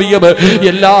സുലൈമാൻ നബിയും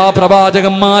എല്ലാ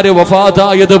പ്രവാചകന്മാര്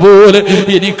വഫാത്തായതുപോലെ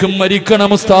എനിക്കും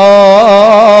മരിക്കണം ഉസ്താദ്.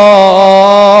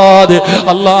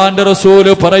 അല്ലാഹുവിന്റെ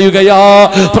റസൂല് പറയുകയാ,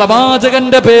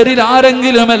 പ്രവാചകന്റെ പേരിൽ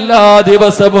ആരെങ്കിലും എല്ലാ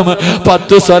ദിവസവും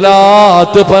 10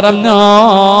 സ്വലാത്ത് പറഞ്ഞാൽ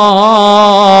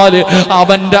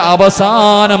അവന്റെ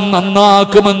അവസാനം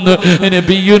നന്നാക്കുമെന്ന്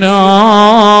നബിയുനാ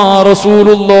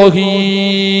റസൂലുള്ളാഹി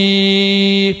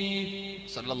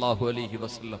സല്ലല്ലാഹു അലൈഹി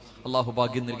വസല്ലം. അല്ലാഹു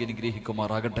ഭാഗ്യം നൽകി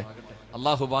അനുഗ്രഹിക്കുമാറാകട്ടെ.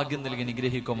 അല്ലാഹു ഭാഗ്യം നൽകി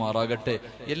അനുഗ്രഹിക്കുമാറാകട്ടെ.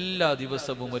 എല്ലാ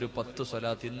ദിവസവും ഒരു 10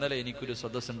 സ്വലാത്ത്. ഇന്നലെ എനിക്കൊരു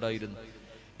സദസ്സ് ഉണ്ടായിരുന്നു.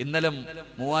 ഇന്നലെ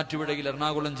മൂവാറ്റുപുഴയിൽ,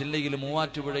 എറണാകുളം ജില്ലയിൽ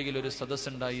മൂവാറ്റുപുഴയിൽ ഒരു സദസ്സ്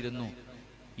ഉണ്ടായിരുന്നു.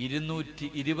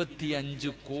 225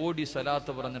 കോടി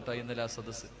സ്വലാത്ത് പറഞ്ഞിട്ടാണ് ഇന്നലെ ആ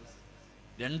സദസ്സ്.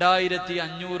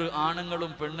 2500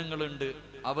 ആണുങ്ങളും പെണ്ണുങ്ങളുണ്ട്.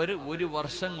 അവര് ഒരു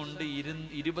വർഷം കൊണ്ട്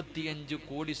 25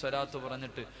 കോടി സ്വലാത്ത്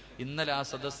പറഞ്ഞിട്ട് ഇന്നലെ ആ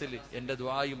സദസ്സിൽ എന്റെ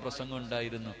ദുആയും പ്രസംഗം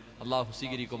ഉണ്ടായിരുന്നു. അള്ളാഹു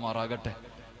സ്വീകരിക്കുമാറാകട്ടെ,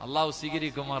 അള്ളാഹു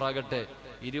സ്വീകരിക്കുമാറാകട്ടെ.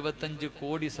 25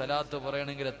 കോടി സ്വലാത്ത്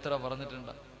പറയണമെങ്കിൽ എത്ര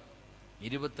പറഞ്ഞിട്ടുണ്ട്?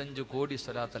 25 കോടി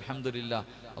സ്വലാത്ത് അൽഹംദുലില്ലാഹ്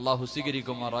അല്ലാഹു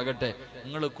സ്വീകരിക്കുമാറാകട്ടെ.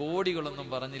 നിങ്ങൾ കോടികളൊന്നും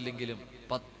പറഞ്ഞില്ലെങ്കിലും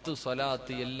 10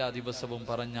 സ്വലാത്ത് എല്ലാ ദിവസവും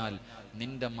പറഞ്ഞാൽ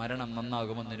നിന്റെ മരണം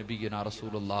നന്നാകുമെന്ന് നബിയുനാ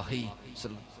റസൂലുള്ളാഹി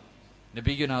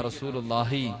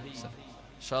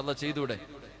ഇൻഷാ അല്ലാഹ് ചെയ്തൂടെ?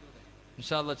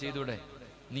 ഇൻഷാ അല്ലാഹ് ചെയ്തൂടെ?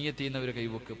 നിയ്യത്ത് ചെയ്യുന്നവർ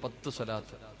കൈവക്ക് 10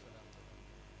 സ്വലാത്ത്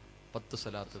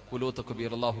കുലൂത്ത്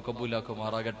കബീർ അല്ലാഹു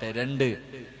കബൂലാക്കുമാറാകട്ടെ. 2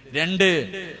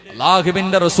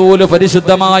 അല്ലാഹുവിന്റെ റസൂല്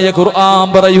പരിശുദ്ധമായ ഖുർആൻ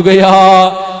പറയുകയാ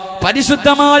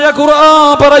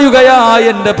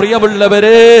എന്റെ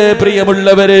പ്രിയമുള്ളവരെ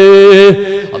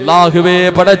അല്ലാഹുവേ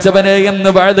പടച്ചവനെ എന്ന്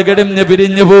വഅദ് കടിഞ്ഞ്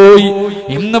പിരിഞ്ഞു പോയി.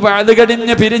 ഇന്ന് വഅദ്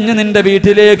കടിഞ്ഞ് പിരിഞ്ഞ് നിന്റെ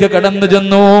വീട്ടിലേക്ക് കടന്നു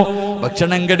ചെന്നു.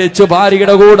 ഭക്ഷണം കഴിച്ചു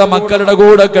ഭാര്യയുടെ കൂടെ മക്കളുടെ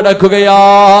കൂടെ കിടക്കുകയാ.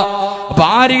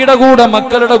 ഭാര്യയുടെ കൂടെ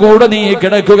മക്കളുടെ കൂടെ നീ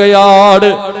കിടക്കുകയാണ്.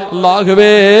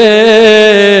 അല്ലാഹുവേ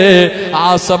ആ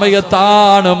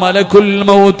സമയത്താണ് മലക്കുൽ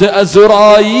മൗത്ത്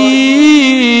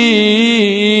അസ്റായീൽ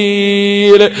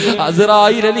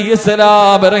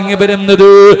അലൈഹിസ്സലാം ഇറങ്ങി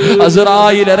വരുന്നത്.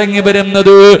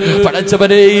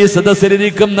 പടച്ചവനെ ഈ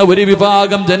സദസ്സിലിരിക്കുന്ന ഒരു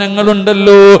വിഭാഗം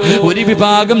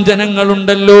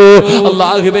ജനങ്ങളുണ്ടല്ലോ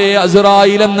അല്ലാഹുവേ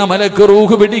അസ്റായീൽ എന്ന മലക്ക്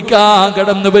റൂഹ് പിടിക്കാൻ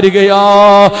കടന്നു വരികയാ.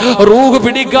 റൂഹ്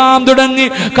പിടിക്കാൻ തുടങ്ങി.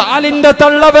 കാലിന്റെ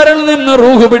തള്ളവിരൽ നിന്ന്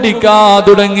റൂഹ് പിടിക്കാൻ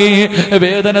തുടങ്ങി.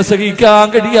 വേദന സഹിക്കാൻ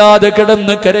കഴിയാതെ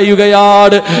കിടന്ന്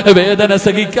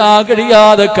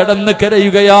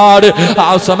കരയുകയാണ്. ആ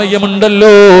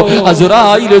സമയമുണ്ടല്ലോ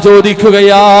അസ്റായീൽ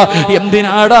ചോദിക്കുകയാ,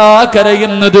 എന്തിനാടാ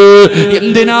കരയുന്നത്?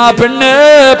 എന്തിനാ പെണ്ണ്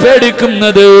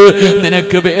പേടിക്കുന്നത്?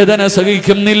 നിനക്ക് വേദന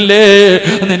സഹിക്കുന്നില്ലേ?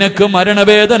 നിനക്ക്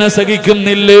മരണവേദന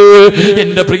സഹിക്കുന്നില്ലേ?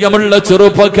 എന്റെ പ്രിയമുള്ള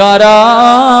ചെറുപ്പക്കാരാ,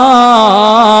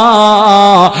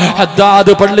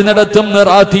 ഹദ്ദാദ് പള്ളി നടത്തുന്ന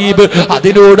റാത്തീബ്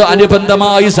അതിനോട്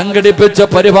അനുബന്ധമായി സംഘടിപ്പിച്ച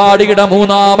പരിപാടിയുടെ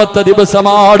 3ാമത്തെ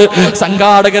ദിവസമാണ്.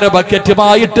 സംഘാടകരെ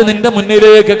ബക്കറ്റുമായിട്ട് നിന്റെ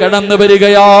മുന്നിലേക്ക് കടന്നു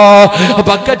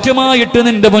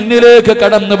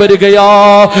വരികയാ.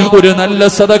 ഒരു നല്ല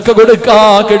സദക്ക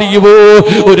കൊടുക്കാൻ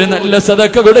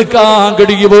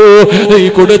കഴിയുമോ? ഈ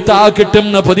കൊടുത്താ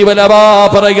കിട്ടുന്ന പ്രതിഫലവാ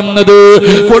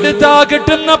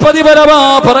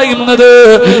പറയുന്നത്.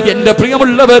 എന്റെ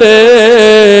പ്രിയമുള്ളവരെ,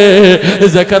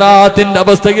 സക്കറാത്തിന്റെ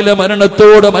അവസ്ഥയിൽ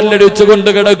മരണത്തോട് മല്ലടിച്ചുകൊണ്ട്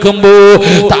കിടക്കുമ്പോ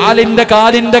കാലിന്റെ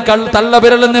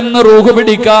തള്ളവിരലിൽ നിന്ന് റൂഹ്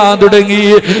പിടിക്കാൻ തുടങ്ങി.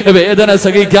 വേദന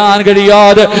സഹിക്കാൻ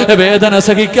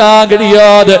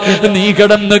കഴിയാതെ നീ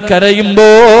കിടന്ന് കരയുമ്പോ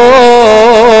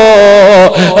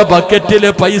ബക്കറ്റില്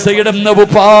പൈസ ഇടുന്ന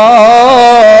ഉപ്പാ,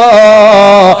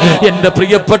 എന്റെ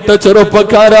പ്രിയപ്പെട്ട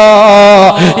ചെറുപ്പക്കാരാ,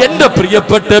 എന്റെ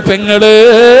പ്രിയപ്പെട്ട പെങ്ങള്,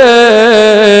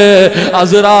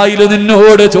 അസ്റായീൽ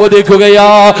നിന്നോട് ചോദിക്കുകയാ,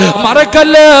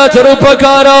 മറക്കല്ലേ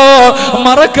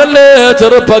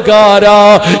ചെറുപ്പക്കാരാ,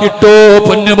 ഇട്ടോ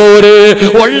പൊന്നുപോര്,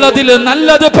 ഉള്ളതിൽ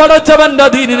നല്ലത് പടച്ചവന്റെ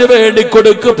ദീനിന് വേണ്ടി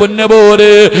കൊടുക്ക്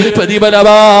പൊന്നുപോര്.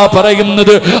 പ്രതിഫലവാ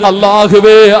പറയുന്നത്.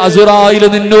 അല്ലാഹുവേ അസ്റായീൽ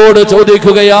നിന്നോട്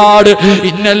ചോദിക്കുകയാണ്,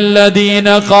 ഇന്നല്ലദീന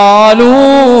ഖാലൂ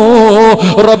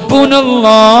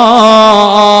റബ്ബുനല്ലാഹ്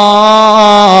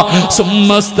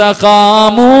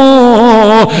സുമ്മസ്തഖാമൂ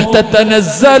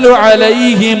തതനസ്സലു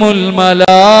അലൈഹിമുൽ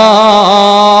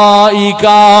മലായിക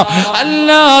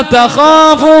അല്ലാ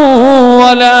തഖാഫൂ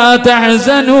വലാ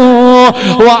തഹ്സനൂ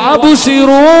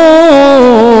വഅബ്ശിറൂ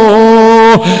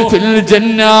ഫിൽ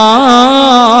ജന്നാ.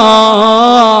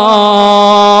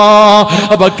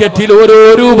 ബക്കറ്റിൽ ഓരോ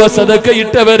രൂപ സദക്ക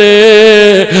ഇട്ടവര്,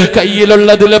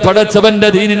 കയ്യിലുള്ളതിൽ പടച്ചവന്റെ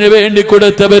ദീനിന് വേണ്ടി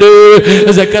കൊടുത്തവര്,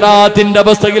 സക്കറാത്തിന്റെ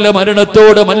അവസ്ഥയിൽ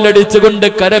മരണത്തോട് മല്ലടിച്ചുകൊണ്ട്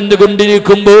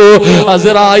കരഞ്ഞുകൊണ്ടിരിക്കുമ്പോ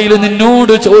അസ്റായീൽ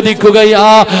നിന്നോട് ചോദിക്കുകയാ,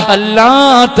 അല്ലാ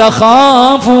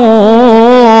തഖാഫൂ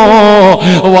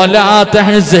വലാ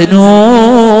തഹ്സനൂ,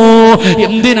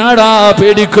 എന്തിനാടാ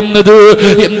പേടിക്കുന്നത്?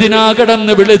 എന്തിനാ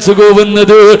കടന്ന് വിളിച്ചു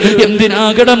കൂവുന്നത്? എന്തിനാ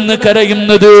കടന്ന്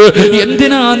കരയുന്നത്?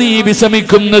 എന്തിനാ നീ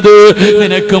വിഷമിക്കുന്നത്?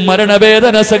 നിനക്ക്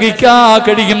മരണവേദന സഹിക്കാൻ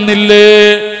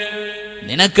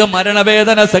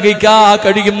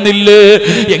കഴിയുന്നില്ലേ?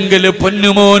 എങ്കിൽ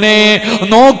പൊന്നുമോനെ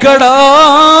നോക്കടാ,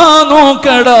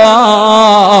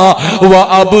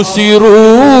 വഅബ്സിറൂ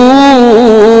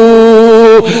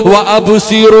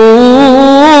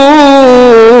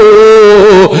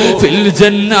ഫിൽ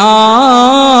ജന്നാ.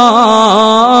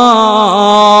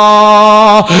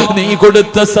 നീ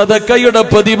കൊടുത്ത സദക്കയുടെ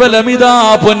പ്രതിഫലം ഇതാ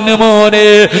പൊന്നുമോനെ.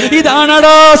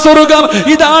 ഇതാണടാ സ്വർഗം,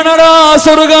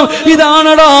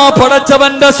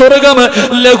 പടച്ചവന്റെ സ്വർഗം.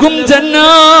 ലഹും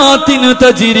ജന്നാത്തിൻ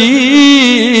തജ്രീ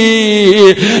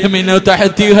മിൻ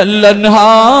തഹ്തിഹൽ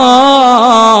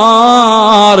അൻഹാർ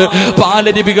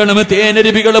പാലരുവികളും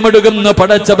തേനരുവികളും ഒഴുകുന്ന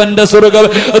പടച്ചവന്റെ സ്വർഗം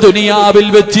ദുനിയാവിൽ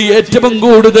വെച്ച് ഏറ്റവും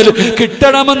കൂടുതൽ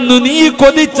കിട്ടണമെന്ന് നീ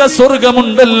കൊതിച്ച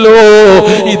സ്വർഗമുണ്ടല്ലോ,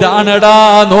 ഇതാണടാ.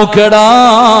 നോക്കടാ,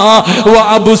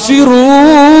 വഅബ്സിറൂ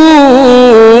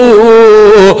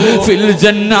ഫിൽ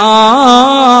ജന്നാ.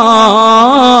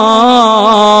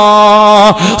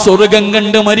 സ്വർഗം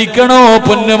കണ്ട് മരിക്കണോ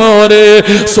പൊന്നുമോനെ?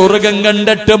 സ്വർഗം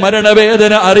കണ്ടിട്ട്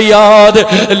മരണവേദന അറിയാതെ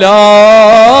ലാ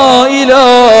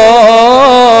ഇലാഹ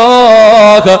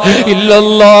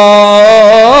ഇല്ലല്ലാഹ്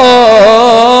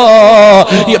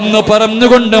എന്ന്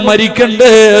പറഞ്ഞുകൊണ്ട്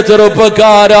മരിക്കണ്ടേ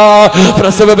ചെറുപ്പക്കാരാ?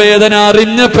 പ്രസവവേദന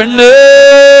അറിഞ്ഞ പെണ്ണ്,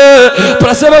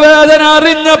 പ്രസവവേദന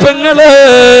അറിഞ്ഞ പെങ്ങള്,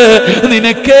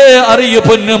 നിനക്കേ അറിയൂ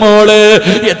പൊന്നുമോള്.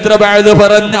 എത്ര വയത്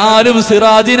പറഞ്ഞാലും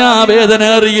സിറാജിന വേദന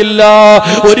അറിയില്ല.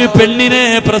 ഒരു പെണ്ണിനെ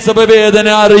പ്രസവവേദന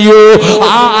അറിയൂ.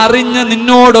 ആ അറിഞ്ഞ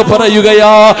നിന്നോട്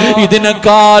പറയുകയാ,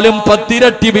 ഇതിനേക്കാളും 10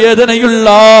 ഇരട്ടി വേദനയുള്ള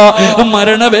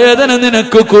മരണവേദന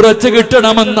നിനക്ക് കുറച്ച്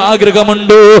കിട്ടണമെന്ന്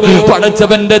ആഗ്രഹമുണ്ട്.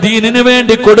 പടച്ചവന്റെ ദീനിന്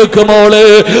വേണ്ടി കൊടുക്കുമോള്,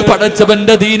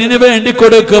 പടച്ചവന്റെ ദീനിന് വേണ്ടി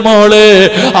കൊടുക്കുമോള്.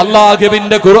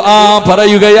 അല്ലാഹുവിന്റെ ഖുർആൻ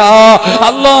പറയുകയാ,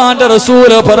 അല്ലാഹുവിന്റെ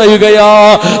റസൂൽ പറയുകയാ,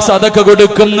 സദഖ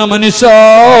കൊടുക്കുന്ന മനുഷ്യ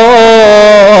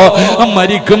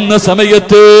മരിക്കുന്ന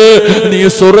സമയത്ത് നീ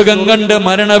സ്വർഗം കണ്ട്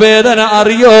മരണവേദന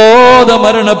അറിയാതെ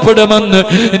മരണപ്പെടുമെന്ന്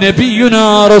നബിയുനാ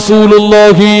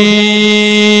റസൂലുള്ളാഹി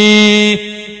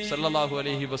സല്ലല്ലാഹു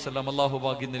അലൈഹി വസല്ലം. അല്ലാഹു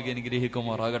ഭാഗ്യം നൽകി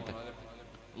അനുഗ്രഹിക്കുമാറാകട്ടെ.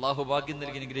 അല്ലാഹു ഭാഗ്യം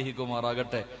നൽകി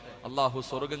അനുഗ്രഹിക്കുമാറാകട്ടെ. അല്ലാഹു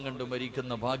സ്വർഗം കണ്ടു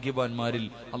മരിക്കുന്ന ഭാഗ്യവാന്മാരിൽ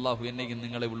അല്ലാഹു എന്നെയും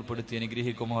നിങ്ങളെ ഉൾപ്പെടുത്തി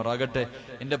അനുഗ്രഹിക്കുമാറാകട്ടെ.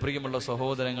 എൻ്റെ പ്രിയമുള്ള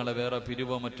സഹോദരങ്ങളെ, വേറെ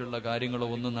പിരിവോ മറ്റുള്ള കാര്യങ്ങളോ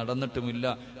ഒന്നും നടന്നിട്ടുമില്ല,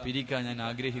 പിരിക്കാൻ ഞാൻ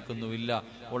ആഗ്രഹിക്കുന്നുമില്ല.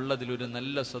 ഉള്ളതിലൊരു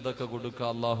നല്ല സദഖ കൊടുക്കുക,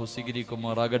 അല്ലാഹു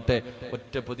സ്വീകരിക്കുമാറാകട്ടെ.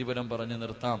 ഒറ്റ പ്രതിഫലം പറഞ്ഞു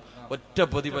നിർത്താം. ഒറ്റ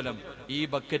പ്രതിഫലം, ഈ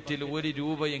ബക്കറ്റിൽ 1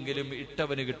 രൂപയെങ്കിലും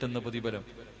ഇട്ടവന് കിട്ടുന്ന പ്രതിഫലം.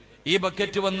 ഈ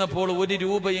ബക്കറ്റ് വന്നപ്പോൾ 1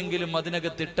 രൂപയെങ്കിലും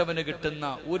അതിനകത്ത് ഇട്ടവന് കിട്ടുന്ന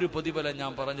ഒരു പ്രതിഫലം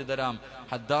ഞാൻ പറഞ്ഞു തരാം.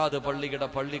 ഹദ്ദാദ് പള്ളിയുടെ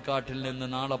പള്ളിക്കാട്ടിൽ നിന്ന്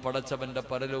നാളെ പടച്ചവന്റെ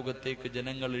പരലോകത്തേക്ക്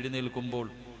ജനങ്ങൾ എഴുന്നേൽക്കുമ്പോൾ,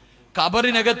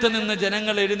 ഖബറിനകത്ത് നിന്ന്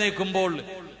ജനങ്ങൾ എഴുന്നേൽക്കുമ്പോൾ,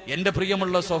 എന്റെ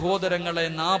പ്രിയമുള്ള സഹോദരങ്ങളെ,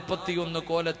 41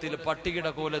 കോലത്തിൽ,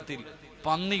 പട്ടിയുടെ കോലത്തിൽ,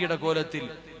 പന്നിയുടെ കോലത്തിൽ,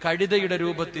 കഴുതയുടെ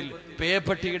രൂപത്തിൽ,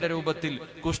 പേപ്പട്ടിയുടെ രൂപത്തിൽ,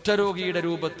 കുഷ്ഠരോഗിയുടെ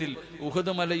രൂപത്തിൽ,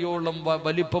 ഉഹദ് മലയോളം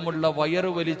വലിപ്പമുള്ള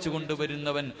വയറ് വലിച്ചു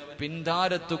കൊണ്ടുവരുന്നവൻ,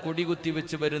 പിന്താരത്ത് കൊടികുത്തി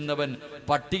വെച്ച് വരുന്നവൻ,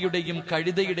 പട്ടിയുടെയും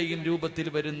കഴുതയുടെയും രൂപത്തിൽ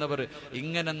വരുന്നവർ,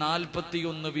 ഇങ്ങനെ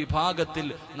 41 വിഭാഗത്തിൽ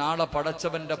നാളെ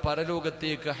പടച്ചവന്റെ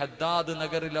പരലോകത്തേക്ക് ഹദ്ദാദ്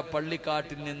നഗറിലെ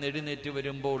പള്ളിക്കാട്ടിൽ നിന്ന് എഴുന്നേറ്റ്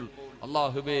വരുമ്പോൾ,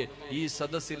 അല്ലാഹുവേ, ഈ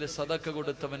സദസ്സിൽ സദഖ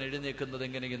കൊടുത്തവൻ എഴുന്നേക്കുന്നത്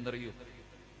എങ്ങനെയെന്നറിയൂ?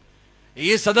 ഈ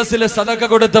സദസ്സിലെ സദഖ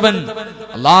കൊടുത്തവൻ,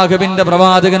 അല്ലാഹുവിന്റെ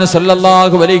പ്രവാചകൻ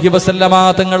സല്ലല്ലാഹു അലൈഹി വസല്ലമ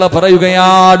തങ്ങൾ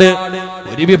പറയുകയാണ്,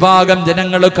 ഒരു വിഭാഗം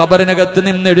ജനങ്ങൾ ഖബറിനകത്ത്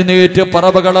നിന്ന് എഴുന്നേറ്റ്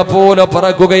പറവകളെ പോലെ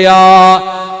പറക്കുകയാ.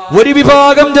 ഒരു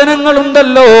വിഭാഗം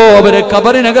ജനങ്ങളുണ്ടല്ലോ, അവര്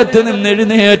ഖബറിനകത്ത് നിന്ന്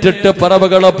എഴുന്നേറ്റിട്ട്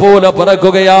പറവകളെ പോലെ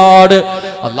പറക്കുകയാണ്.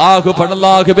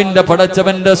 അല്ലാഹുവിന്റെ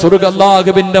പടച്ചവന്റെ സ്വർഗ്ഗ,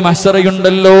 അല്ലാഹുവിന്റെ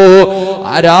മഹ്ശറയുണ്ടല്ലോ,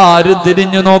 ആരാരും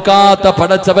തിരിഞ്ഞു നോക്കാത്ത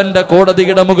പടച്ചവന്റെ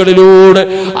കോടതിയുടെ മുകളിലൂടെ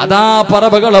അതാ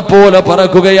പറവകളെ പോലെ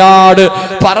പറക്കുകയാണ്.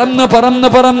 പറന്ന് പറന്ന്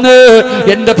പറന്ന്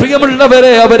എന്റെ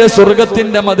പ്രിയമുള്ളവരെ, അവരെ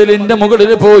സ്വർഗത്തിന്റെ മതിലിന്റെ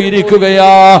മുകളിൽ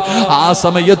പോയിരിക്കുകയാ. ആ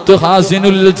സമയത്ത്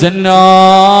ഹാസിനുൽ ജന്നാ,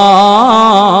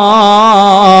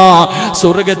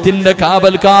 സ്വർഗത്തിന്റെ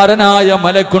കാവൽക്കാരനായ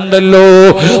മലക്കുണ്ടല്ലോ,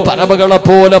 പറവകളെ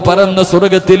പോലെ പറന്ന്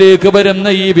സ്വർഗത്തിലേക്ക് വരുന്ന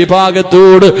ഈ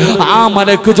വിഭാഗത്തോട് ആ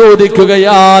മലക്ക്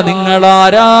ചോദിക്കുകയാ,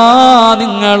 നിങ്ങളാരാ,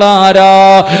 നിങ്ങളാരാ?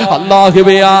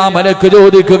 അല്ലാഹുവേ, ആ മലക്ക്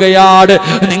ചോദിക്കുകയാണ്,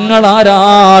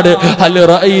 നിങ്ങളാരാണ്? ഹൽ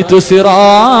റഅയ്തു സിറാത്ത്,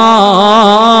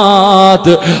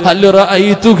 ഹൽ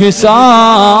റഅയ്തു ഹിസാബ്.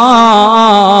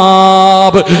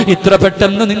 ഇത്ര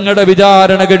പെട്ടെന്ന് നിങ്ങളുടെ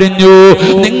വിചാരണ കഴിഞ്ഞു?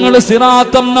 നിങ്ങൾ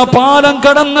സിറാത്ത് എന്ന പാലം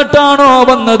കടന്നിട്ടാണോ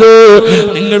വന്നത്?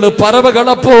 നിങ്ങൾ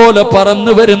പറവകളെ പോലെ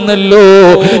പറന്നു വരുന്നല്ലോ.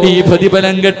 ഈ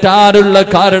പ്രതിഫലം കിട്ടാനുള്ള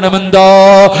കാരണമെന്താ?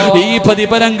 ഈ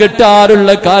പ്രതിഫലം കിട്ടാനുള്ള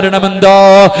കാരണമെന്താ?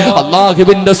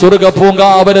 അല്ലാഹുവിന്റെ സ്വർഗ്ഗ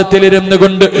പൂങ്കാവനത്തിലിരുന്നു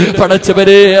കൊണ്ട്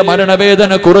പടച്ചവരെ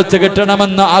മരണവേദന കുറച്ച്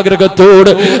കിട്ടണമെന്ന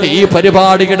ആഗ്രഹത്തോട് ഈ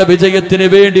പരിപാടിയുടെ വിജയത്തിന്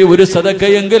വേണ്ടി ഒരു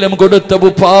സദഖയെങ്കിലും കൊടുത്ത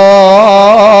ഉപ്പാ,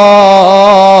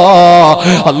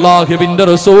 അല്ലാഹുവിന്റെ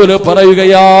റസൂല്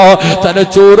പറയുകയാ,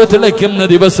 തലച്ചോറ് തിളയ്ക്കുന്ന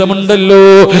ദിവസമുണ്ടല്ലോ,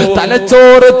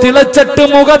 തലച്ചോറ് തിളച്ചിട്ട്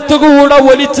മുഖത്തുകൂടെ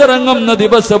ഒലിച്ചിറങ്ങുന്ന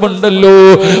ദിവസമുണ്ടല്ലോ,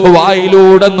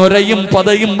 വായിലൂടെ നുരയും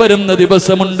പതയും വരുന്ന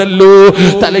ദിവസമുണ്ടല്ലോ,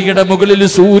 തലയുടെ മുകളിൽ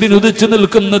സൂര്യൻ ഉദിച്ചു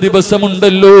നിൽക്കുന്ന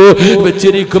ദിവസമുണ്ടല്ലോ,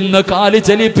 വെച്ചിരിക്കുന്ന കാല്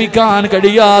ചലിപ്പിക്കാൻ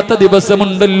കഴിയാത്ത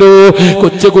ദിവസമുണ്ടല്ലോ,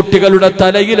 കൊച്ചുകുട്ടികളുടെ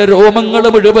തലയിലെ രോമങ്ങൾ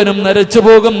മുഴുവനും നരച്ചു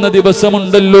പോകുന്ന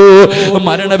ദിവസമുണ്ടല്ലോ,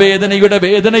 മരണവേദനയുടെ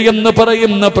വേദനയെന്ന്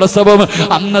പറയുന്ന പ്രസവം.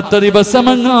 അന്നത്തെ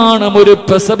ദിവസമെങ്ങാനും ഒരു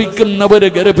പ്രസവിക്കുന്ന ഒരു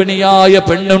ഗർഭിണിയായ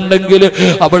പെണ്ണുണ്ടെങ്കിൽ ഉണ്ടെങ്കിൽ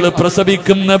അവൾ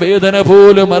പ്രസവിക്കുന്ന വേദന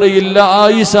പോലും അറിയില്ല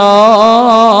ആയിഷ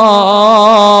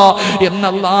എന്ന്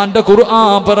അല്ലാഹുവിന്റെ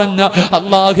ഖുർആൻ പറഞ്ഞ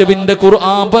അല്ലാഹുവിന്റെ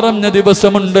ഖുർആൻ പറഞ്ഞ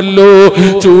ദിവസമുണ്ടല്ലോ.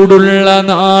 ചൂടുള്ള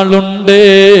നാളുണ്ട്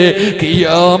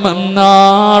ഖിയാമത്ത്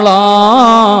നാളാ,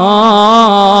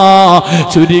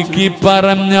 ചുരുക്കി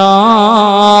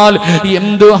പറഞ്ഞാൽ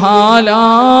എന്തു ഹാലാ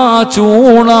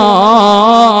ചൂണാ.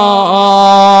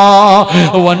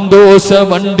 വണ്ടോശ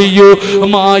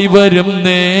വണ്ടിയുമായി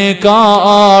വരുന്നേ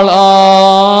കാളാ,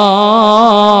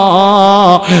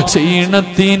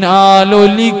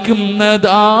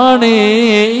 ക്ഷീണത്തിനാലൊലിക്കുന്നതാണേ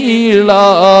ഈള.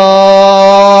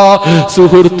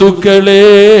 സുഹൃത്തുക്കളെ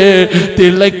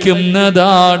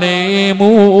തിളയ്ക്കുന്നതാണേ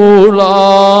മൂള.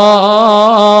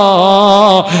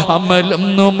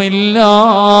 അമലൊന്നുമില്ല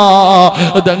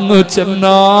അതങ്ങു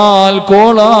ചെന്നാൽ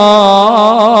കോള.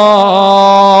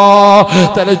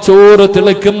 തലച്ചോറ്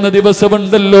തിളയ്ക്കുന്ന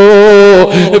ദിവസമുണ്ടല്ലോ,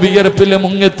 വിയർപ്പില്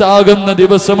മുങ്ങിത്താകുന്ന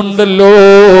ദിവസമുണ്ടല്ലോ.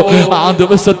 ആ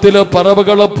ദിവസത്തില്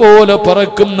പറവകളെ പോലെ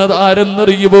പറക്കുന്നത്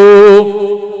ആരെന്നറിയുമോ?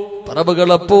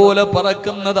 പറവകളെ പോലെ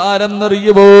പറക്കുന്നത്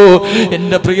ആരെന്നറിയുമോ?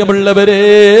 എന്റെ പ്രിയമുള്ളവരെ,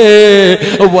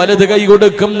 വലത് കൈ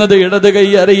കൊടുക്കുന്നത് ഇടത് കൈ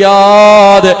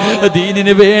അറിയാതെ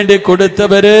ദീനിന് വേണ്ടി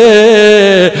കൊടുത്തവരെ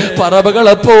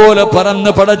പറവകളെ പോലെ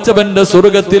പറന്ന് പടച്ചവന്റെ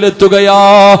സ്വർഗത്തിലെത്തുകയാ.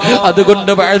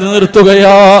 അതുകൊണ്ട് വഅദ്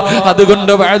നിർത്തുകയാ,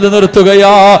 അതുകൊണ്ട് വഅദ്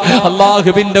നിർത്തുകയാ.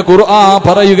 അല്ലാഹുവിന്റെ ഖുർആൻ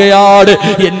പറയുകയാണ്,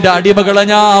 എന്റെ അടിമകളെ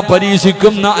ഞാൻ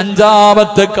പരീക്ഷിക്കുന്ന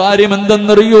അഞ്ചാമത്തെ കാര്യം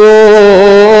എന്തെന്നറിയോ?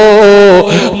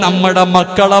 നമ്മുടെ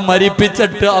മക്കളെ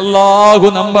മരിപ്പിച്ചിട്ട് അല്ലാഹു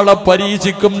നമ്മളെ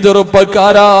പരീക്ഷിക്കും.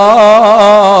 ചെറുപ്പക്കാരാ,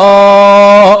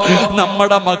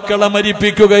 നമ്മുടെ മക്കളെ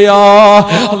മരിപ്പിക്കുകയാ.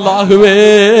 അല്ലാഹുവേ,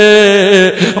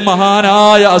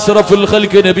 മഹാനായ അസ്റഫുൽ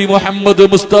ഖൽഖ് നബി മുഹമ്മദ്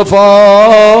മുസ്തഫ,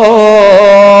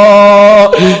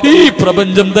 ഈ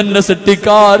പ്രപഞ്ചം തന്നെ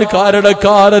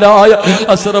സൃഷ്ടിക്കാരനായ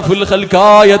അസ്റഫുൽ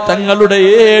ഖൽഖായ തങ്ങളുടെ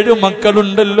 7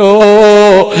 മക്കളുണ്ടല്ലോ.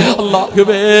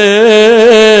 അല്ലാഹുവേ,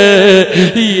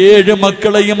 ഈ 7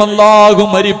 മക്കളെയും അല്ലാഹു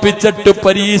മരിപ്പിച്ചിട്ട്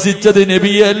പരീക്ഷിച്ചത്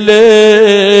നബിയല്ലേ?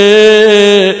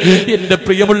 എന്റെ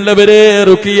പ്രിയമുള്ളവരെ,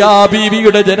 റുഖിയ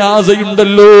ബീവിയുടെ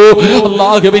ജനാസയുണ്ടല്ലോ.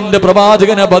 അല്ലാഹുവിന്റെ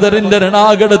പ്രവാചകനെ ബദറിന്റെ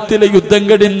രണാങ്കണത്തിലെ യുദ്ധം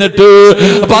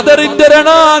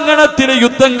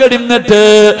കഴിഞ്ഞിട്ട്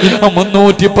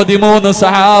 313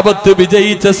 സഹാബത്ത്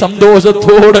വിജയിച്ച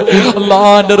സന്തോഷത്തോട്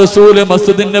അല്ലാഹുവിന്റെ റസൂല്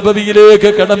മസ്ജിദ് നബവിയിലേക്ക്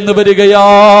കടന്നു വരികയാ.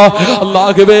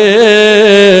 അല്ലാഹുവേ,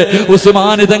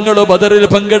 ഉസ്മാൻ തങ്ങൾ ബദറിൽ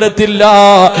പങ്കെടുത്തില്ല.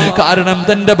 കാരണം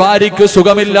തന്റെ ഭാര്യയ്ക്ക്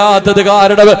സുഖമില്ലാത്തത്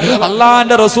കാരണം,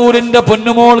 അല്ലാഹുവിന്റെ റസൂലിന്റെ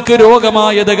പൊന്നുമോൾക്ക്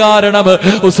രോഗമായത് കാരണം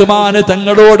ഉസ്മാൻ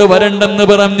തങ്ങളോട് വരണ്ടെന്ന്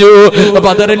പറഞ്ഞു.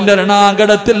 ബദറിന്റെ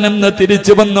രണാങ്കണത്തിൽ നിന്ന്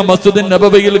തിരിച്ചു വന്ന് മസ്ജിദ്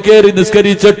നബവിയിൽ കയറി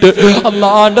നിസ്കരിച്ചിട്ട്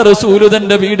അല്ലാഹുവിന്റെ റസൂല്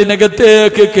തന്റെ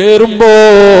വീടിനകത്തേക്ക് കേറുമ്പോ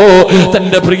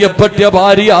തന്റെ പ്രിയപ്പെട്ട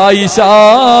ഭാര്യ ആയിഷ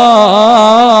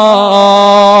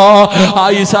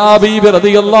ബീബി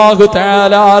റളിയല്ലാഹു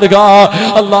തആല അൻഹ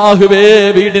അല്ലാഹുവേ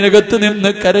വീടിനകത്ത്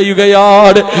നിന്ന്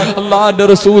കരയുകയാണ്. അല്ലാഹുവിന്റെ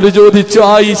റസൂൽ ചോദിച്ചു,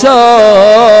 ആയിഷ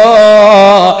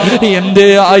എന്തേ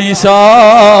ആയിഷ,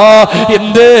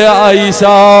 എന്തേ ആയിഷ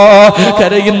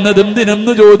കരയുന്നത്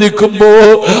എന്തിനെന്ന് ചോദിക്കുമ്പോ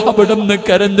അവിടുന്ന്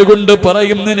കരഞ്ഞുകൊണ്ട്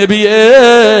പറയുന്നു, നബിയേ,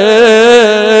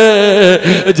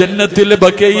 ജന്നത്തിൽ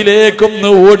ബക്കയിലേക്കൊന്ന്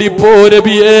ഓടിപ്പോ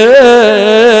നബിയേ.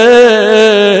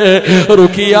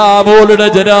 റുഖിയ മോളുടെ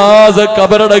ജനാസ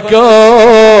ഖബറടക്കോ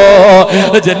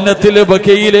ജന്നത്തിൽ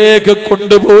ബക്കയിലേക്ക്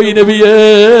കൊണ്ടുപോയി നബിയേ.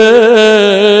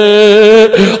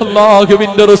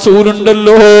 അല്ലാഹുവിന്റെ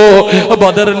റസൂലുണ്ടല്ലോ,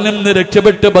 ബദറിൽ നിന്ന്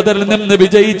രക്ഷപ്പെട്ട് ബദറിൽ നിന്ന്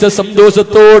വിജയിച്ച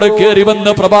സന്തോഷത്തോടെ കയറി വന്ന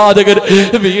പ്രവാചകർ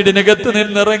വീടിനകത്ത്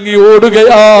നിന്നിറങ്ങി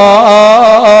ഓടുകയാ.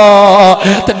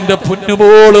 തന്റെ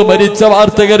പൊന്നുമോള് മരിച്ച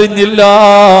വാർത്ത അറിഞ്ഞില്ല,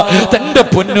 തന്റെ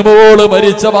പൊന്നുമോള്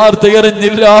മരിച്ച വാർത്ത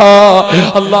അറിഞ്ഞില്ല.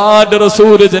 അല്ലാഹുവിന്റെ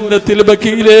റസൂല് ജന്നത്തിൽ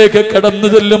ബക്കയിലേക്ക് കടന്നു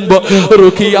ചെല്ലുമ്പോ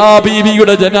റുഖിയ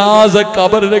ബീവിയുടെ ജനാസ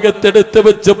ഖബറിനകത്തെടുത്ത്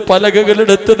വെച്ച്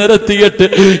പലകകളെടുത്ത് നിരത്തിയിട്ട്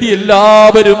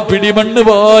എല്ലാവരും പിടിമണ്ണ്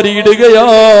വാരിയിടുകയാ.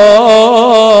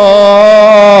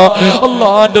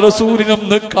 അല്ലാഹുവിന്റെ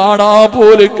റസൂലിനൊന്ന് കാണാൻ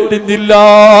പോലും കഴിഞ്ഞില്ല.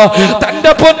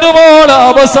 തന്റെ പൊന്നുമോളെ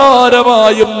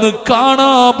അവസാനമായൊന്ന്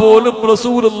കാണാൻ പോലും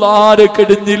റസൂലുള്ളാഹിനെ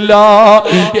കഴിഞ്ഞില്ല.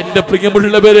 എന്റെ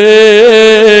പ്രിയമുള്ളവരെ,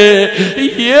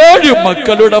 7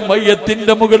 മക്കളുടെ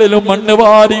മയ്യത്തിന്റെ മുകളിലും മണ്ണ്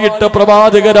വാരിയിട്ട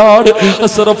പ്രവാചകരാണ്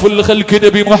അസ്റഫുൽ ഖൽഖ്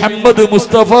നബി മുഹമ്മദ്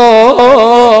മുസ്തഫ.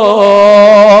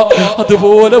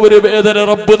 അതുപോലെ ഒരു വേദന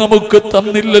റബ്ബ് നമുക്ക്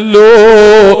തന്നില്ലല്ലോ.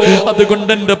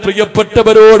 അതുകൊണ്ട് എന്റെ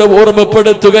പ്രിയപ്പെട്ടവരോട്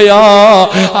ഓർമ്മപ്പെടുത്തുകയാ,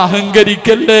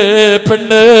 അഹങ്കരിക്കല്ലേ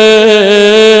പെണ്ണ്,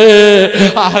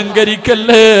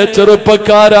 അഹങ്കരിക്കല്ലേ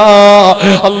ചെറുപ്പക്കാരാ.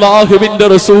 അല്ലാഹുവിന്റെ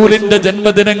റസൂലിന്റെ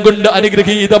ജന്മദിനം കൊണ്ട്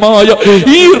അനുഗ്രഹീതമായ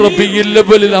ഈ റബീഉൽ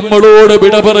അവ്വലിൽ നമ്മളോട്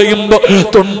വിട പറയുമ്പോ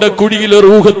തൊണ്ടക്കുഴിയിൽ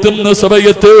റൂഹെത്തുന്ന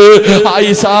സമയത്ത്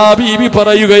ആയിഷാ ബീവി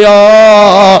പറയുകയാ,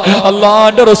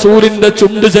 അല്ലാഹുവിന്റെ റസൂലിന്റെ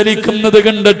ചുണ്ട് ചലിക്കുന്നത്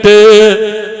കണ്ടിട്ട്,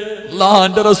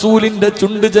 അല്ലാഹുവിന്റെ റസൂലിന്റെ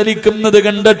ചുണ്ട് ചലിക്കുന്നത്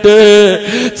കണ്ടിട്ട്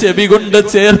ചെവി കൊണ്ട്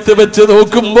ചേർത്ത് വെച്ച്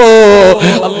നോക്കുമ്പോ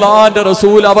അല്ലാഹുവിന്റെ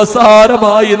റസൂൽ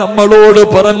അവസാനമായി നമ്മളോട്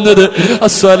പറഞ്ഞത്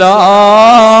അസ്സലാ,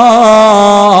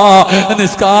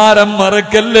 നിസ്കാരം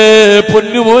മറക്കല്ലേ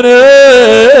പൊന്നുമോനെ.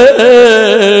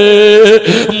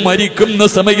 മരിക്കുന്ന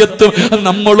സമയത്തും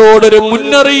നമ്മളോടൊരു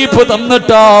മുന്നറിയിപ്പ്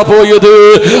തന്നിട്ടാ പോയത്.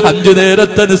 5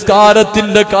 നേരത്തെ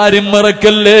നിസ്കാരത്തിന്റെ കാര്യം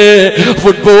മറക്കല്ലേ.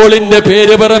 ഫുട്ബോളിന്റെ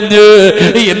പേര് പറഞ്ഞ്,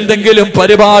 എന്തെങ്കിലും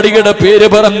പരിപാടിയുടെ പേര്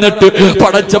പറഞ്ഞിട്ട്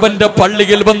പടച്ചവന്റെ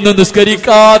പള്ളിയിൽ വന്ന്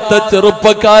നിസ്കരിക്കാത്ത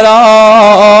ചെറുപ്പക്കാരാ,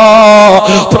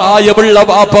 പ്രായമുള്ള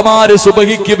വാപ്പമാര്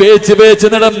സുബഹിക്ക് വേച്ച്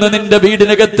നടന്ന് നിന്റെ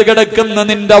വീടിനകത്ത് കിടക്കുന്ന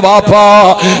നിന്റെ വാപ്പ,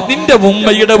 നിന്റെ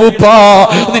ഉമ്മയുടെ ഉപ്പ,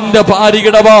 നിന്റെ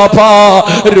ഭാര്യയുടെ വാപ്പ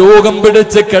രോഗം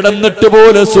പിടിച്ച് കിടന്നിട്ട്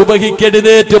പോലെ സുബഹിക്ക്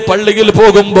എഴുന്നേറ്റ് പള്ളിയിൽ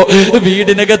പോകുമ്പോ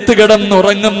വീടിനകത്ത്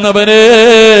കിടന്നുറങ്ങുന്നവരെ,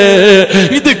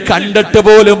 ഇത് കണ്ടിട്ട്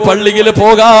പോലും പള്ളിയിൽ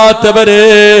പോകാത്തവരെ,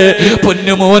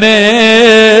 പൊന്നുമോനെ,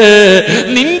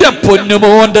 നിന്റെ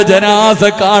പൊന്നുമോന്റെ ജനാസ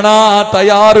കാണാ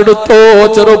തയ്യാറെടുത്തോ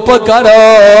ചെറുപ്പക്കാരാ.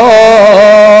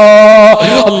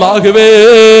 അല്ലാഹുവേ,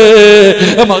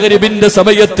 മഗ്രിബിന്റെ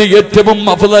സമയത്ത് ഏറ്റവും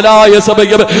അഫ്ളലായ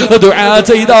സമയം, ദുആ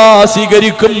ചെയ്താ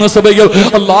സ്വീകരിക്കുന്ന സമയം.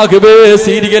 അല്ലാഹുവേ,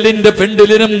 സീരിയലിന്റെ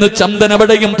പെണ്ടിലിരുന്ന്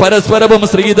ചന്ദനവടയും പരസ്പരവും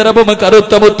ശ്രീധരവും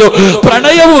കറുത്തമുത്തും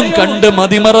പ്രണയവും കണ്ട്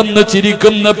മതിമറന്ന്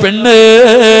ചിരിക്കുന്ന പെണ്ണ്,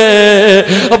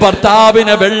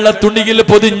 ഭർത്താവിനെ വെള്ള തുണിയിൽ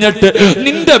പൊതിഞ്ഞിട്ട്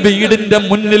നിന്റെ വീടിന്റെ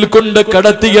മുന്നിൽ കൊണ്ട്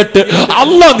കടത്തിയിട്ട്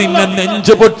അല്ലാഹ് നിന്നെ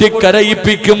നെഞ്ചു പൊട്ടി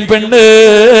കരയിപ്പിക്കും പെണ്ണ്.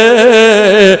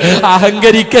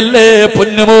 അഹങ്കരിക്കല്ലേ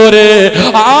പൊന്നുമോരെ.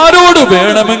 ആരോട്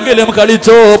വേണമെങ്കിലും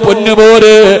കളിച്ചോ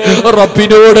പൊന്നുമോരെ,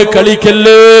 റബ്ബിനോട്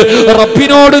കളിക്കല്ലേ.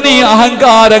 റബ്ബിനോട് നീ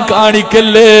അഹങ്കാരം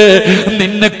കാണിക്കല്ലേ.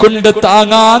 നിന്നെ കൊണ്ട്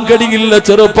താങ്ങാൻ കഴിയില്ല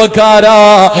ചെറുപ്പക്കാരാ.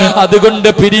 അതുകൊണ്ട്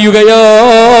പിരിയുകയോ.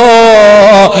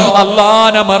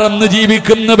 അല്ലാഹനെ മറന്ന്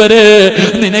ജീവിക്കുന്നവരെ,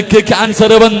 നിനക്ക്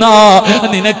ക്യാൻസർ വന്നാ,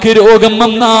 നിനക്ക് രോഗം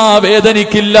വന്നാ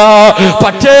വേദനിക്കില്ല.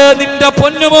 പക്ഷേ നിന്റെ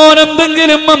പൊന്നുമോൻ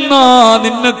എന്തെങ്കിലും വന്നാ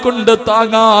നിന്നെ കൊണ്ട്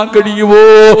താങ്ങാൻ കഴിയുവോ?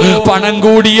 പണം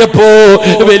കൂടിയപ്പോ,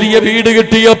 വലിയ വീട്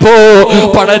കിട്ടിയപ്പോ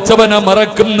പടച്ചവനെ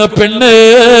മറക്കുന്ന പെണ്ണ്,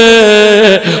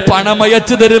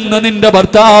 പണമയച്ചു തരുന്ന നിന്റെ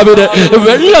ഭർത്താവിന്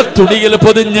വെള്ളത്തുണിയിൽ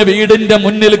പൊതിഞ്ഞ് വീടിന്റെ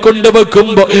മുന്നിൽ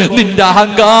കൊണ്ടുവെക്കുമ്പോ നിന്റെ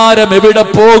അഹങ്കാരം എവിടെ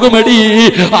പോകുമെടി?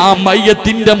 ആ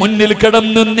മയ്യത്തിന്റെ മുന്നിൽ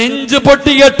കിടന്ന് നെഞ്ചു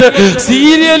പൊട്ടിയിട്ട്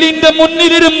സീരിയലിന്റെ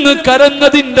മുന്നിലിരുന്ന്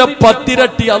കരഞ്ഞതിന്റെ 10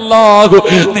 ഇരട്ടി അല്ലാഹു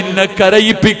നിന്നെ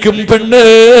കരയിപ്പിക്കും പെണ്ണ്.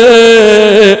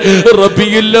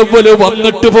 റബീഉൽ അവ്വൽ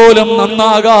വന്നിട്ട് പോലും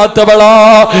നന്നാകാത്തവളാ.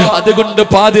 അതുകൊണ്ട്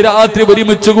പാതിരാത്രി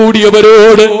ഒരുമിച്ച്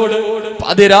കൂടിയവരോട്,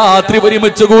 പാതിരാത്രി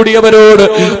ഒരുമിച്ച് കൂടിയവരോട്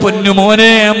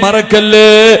പൊന്നുമോനെ മറക്കല്ലേ,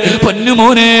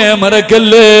 പൊന്നുമോനെ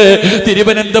മറക്കല്ലേ.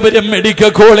 തിരുവനന്തപുരം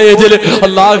മെഡിക്കൽ കോളേജിൽ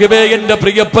അല്ലാഹുവേ, എന്റെ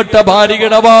പ്രിയപ്പെട്ട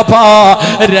ഭാര്യയുടെ വാപ്പ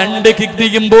 2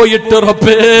 കിഡ്നിയും പോയിട്ട്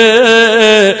റബ്ബേ,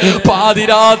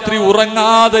 പാതിരാത്രി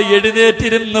ഉറങ്ങാതെ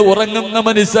എഴുന്നേറ്റിരുന്ന് ഉറങ്ങുന്ന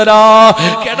മനുഷ്യരാ.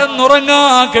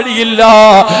 കിടന്നുറങ്ങാൻ കഴിയില്ല.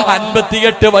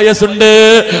 58 വയസ്സുണ്ട്.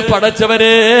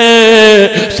 പടച്ചവരെ,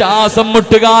 ശ്വാസം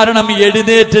മുട്ട് കാരണം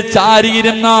എഴുന്നേറ്റ്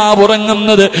ചാരിയിരുന്ന ഉറങ്ങുന്നത്.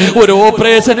 ഒരു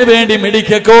ഓപ്പറേഷന് വേണ്ടി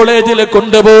മെഡിക്കൽ കോളേജിൽ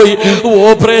കൊണ്ടുപോയി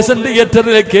ഓപ്പറേഷൻ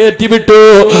തിയേറ്ററിൽ കയറ്റിവിട്ടു.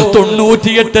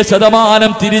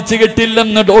 98% തിരിച്ചു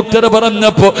കിട്ടില്ലെന്ന് ഡോക്ടർ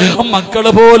പറഞ്ഞപ്പോ,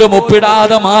 മക്കള് പോലും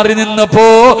ഒപ്പിടാതെ മാറി നിന്നപ്പോ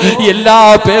എല്ലാ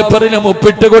പേപ്പറിലും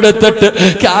ഒപ്പിട്ട് കൊടുത്തിട്ട്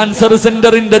ക്യാൻസർ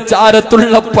സെന്ററിന്റെ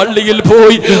ചാരത്തുള്ള പള്ളിയിൽ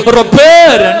പോയി റബ്ബേ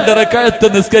 2 റക്അത്ത്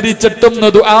നിസ്കരിച്ചിട്ടൊന്ന്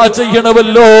ദുആ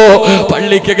ചെയ്യണമല്ലോ.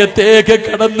 പള്ളിക്കകത്തേക്ക്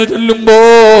കടന്നു ചെല്ലുമ്പോ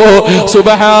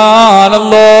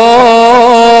സുബ്ഹാനല്ലാഹ്,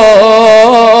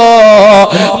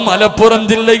 മലപ്പുറം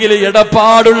ജില്ലയിലെ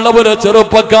എടപ്പാടുള്ള ഒരു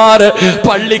ചെറുപ്പക്കാര്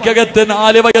പള്ളിക്കകത്ത്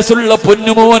 4 വയസ്സുള്ള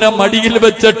പൊന്നുമോനെ മടിയിൽ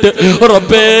വെച്ചിട്ട്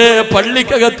റബ്ബേ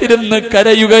പള്ളിക്കകത്തിരുന്ന്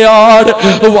കരയുകയാണ്.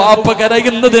 വാപ്പ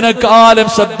കരയുന്നതിനെക്കാളും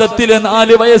ശബ്ദത്തില്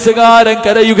 4 വയസ്സുകാരൻ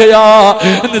കരയുകയാ.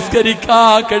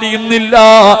 നിസ്കരിക്കാൻ കഴിയുന്നില്ല.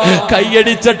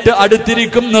 കൈയടിച്ചിട്ട്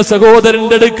അടുത്തിരിക്കുന്ന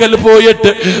സഹോദരന്റെ അടുക്കൽ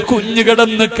പോയിട്ട് കുഞ്ഞു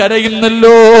കിടന്ന്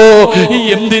കരയുന്നല്ലോ,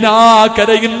 എന്തിനാ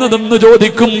കരയുന്നതെന്ന്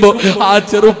ചോദിക്കുമ്പോ ആ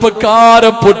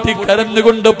ചെറുപ്പക്കാരൻ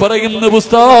പൊട്ടിക്കരഞ്ഞുകൊണ്ട് പറയുന്നു,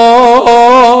 ഉസ്താദ്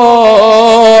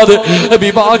ഉസ്താദ്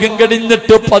വിവാഹം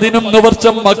കഴിഞ്ഞിട്ട് 11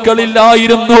 വർഷം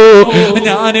മക്കളില്ലായിരുന്നു.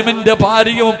 ഞാനും എന്റെ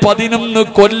ഭാര്യയും 11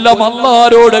 കൊല്ലം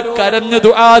അല്ലാഹുവോട് കരഞ്ഞു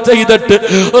ദുആ ചെയ്തിട്ട്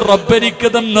റബ്ബനിക്ക്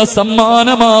തന്ന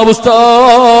സമ്മാനമാ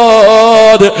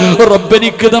ഉസ്താദ്,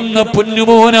 റബ്ബനിക്ക് തന്ന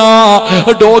പൊന്നുമോനാ.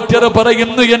 ഡോക്ടർ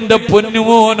പറയുന്നു എന്റെ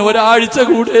പൊന്നുമോൻ ഒരാഴ്ച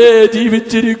കൂടെ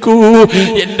ജീവിച്ചിരിക്കൂ.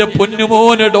 എന്റെ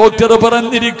പൊന്നുമോന് ഡോക്ടർ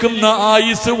പറഞ്ഞിരിക്കുന്ന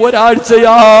ആയുസ്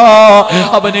ഒരാഴ്ചയാ.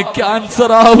 അവന്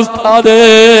ക്യാൻസറാ ഉസ്താദേ,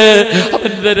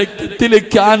 അവന്റെ രക്തത്തിൽ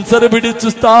ക്യാൻസർ പിടിച്ചു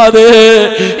ഉസ്താദേ.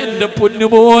 എന്റെ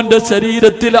പൊന്നുമോന്റെ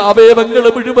ശരീരത്തിലെ അവയവങ്ങൾ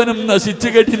മുഴുവനും നശിച്ചു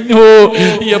കഴിഞ്ഞു.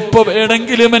 എപ്പോ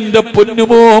വേണമെങ്കിലും എന്റെ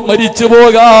പൊന്നുമോ മരിച്ചു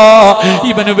പോകാ.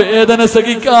 ഇവന് വേദന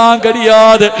സഹിക്കാൻ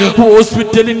കഴിയാതെ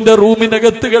ഹോസ്പിറ്റലിന്റെ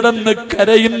റൂമിനകത്ത് കിടന്ന്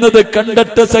കരയുന്നത്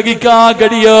കണ്ടിട്ട് സഹിക്കാൻ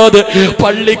കഴിയാതെ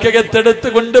പള്ളിക്കകത്തെടുത്ത്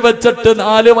കൊണ്ടുവച്ചിട്ട്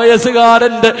 4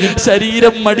 വയസ്സുകാരന്റെ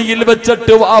ശരീരം മടിയിൽ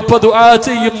വെച്ചിട്ട് വാപ്പ ദുആ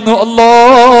ചെയ്യുന്നു.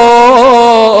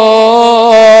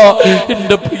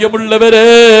 എന്റെ പ്രിയമുള്ളവരെ,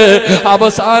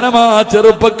 അവസാനമാ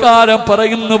ചെറുപ്പക്കാരൻ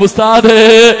പറയുന്നു ഉസ്താദേ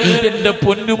എന്റെ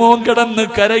പൊന്നുമോൻ കിടന്ന്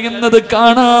കരയുന്നത്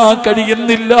കാണാൻ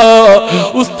കഴിയുന്നില്ല.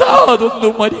 ഉസ്താദ് ഒന്ന്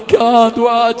മരിക്കാൻ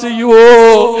ദുആ ചെയ്യുവോ?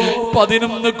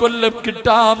 11 കൊല്ലം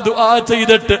കിട്ടാൻ ദുആ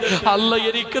ചെയ്തിട്ട് അല്ല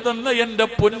എനിക്ക് തന്ന എന്റെ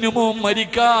പൊന്നുമോൻ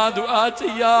മരിക്കാൻ ദുആ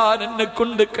ചെയ്യാൻ എന്നെ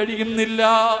കൊണ്ട് കഴിയുന്നില്ല,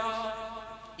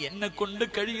 എന്നെ കൊണ്ട്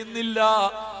കഴിയുന്നില്ല.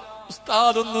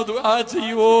 ഉസ്താദ് ഒന്ന് ദുആ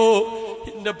ചെയ്യുവോ?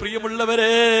 എന്റെ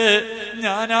പ്രിയമുള്ളവരെ,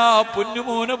 ഞാനാ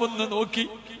പൊന്നുമോനെ ഒന്ന് നോക്കി.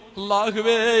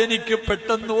 അല്ലാഹുവേ, എനിക്ക്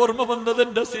പെട്ടെന്ന് ഓർമ്മ വന്നത്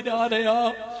എന്റെ സിനാനയാ.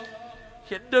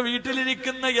 എന്റെ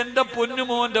വീട്ടിലിരിക്കുന്ന എന്റെ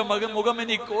പൊന്നുമോന്റെ മുഖം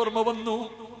എനിക്ക് ഓർമ്മ വന്നു.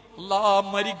 അല്ലാഹ്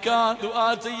മരിക്കാൻ ദുആ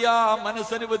ചെയ്യാ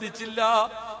മനസ്സനുവദിച്ചില്ല,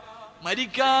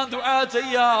 മരിക്കാൻ ദുആ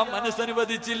ചെയ്യാ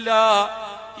മനസ്സനുവദിച്ചില്ല.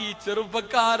 ഈ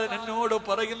ചെറുപ്പക്കാരൻ എന്നോട്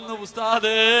പറയുന്നു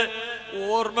ഉസ്താദ്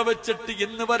ഓർമ്മ വെച്ചിട്ട്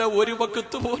ഇന്ന് വരെ ഒരു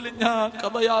വക്കത്ത് പോലും ഞാൻ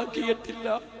കഥയാക്കിയിട്ടില്ല,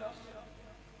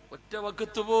 ഒറ്റ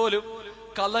വക്കത്ത് പോലും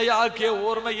കഥയാക്കിയ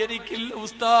ഓർമ്മ എനിക്കില്ല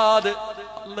ഉസ്താദ്.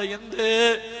 അല്ല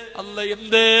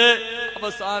എന്തേ?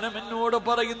 അവസാനം എന്നോട്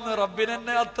പറയുന്ന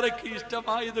റബ്ബിനെന്നെ അത്രയ്ക്ക്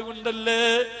ഇഷ്ടമായത് കൊണ്ടല്ലേ.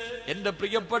 എന്റെ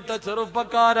പ്രിയപ്പെട്ട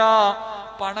ചെറുപ്പക്കാരാ,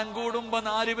 പണം കൂടുമ്പോ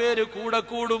 4 പേര് കൂടെ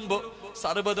കൂടുമ്പോ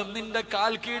സർവ്വതും നിന്റെ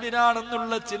കാൽ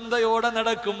കീഴിലാണെന്നുള്ള ചിന്തയോടെ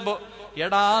നടക്കുമ്പോ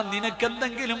എടാ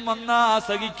നിനക്കെന്തെങ്കിലും വന്നാ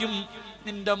സഹിക്കും,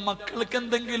 നിന്റെ മക്കൾക്ക്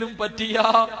എന്തെങ്കിലും പറ്റിയാ,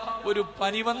 ഒരു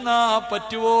പനി വന്നാ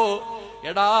പറ്റുവോ?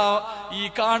 എടാ ഈ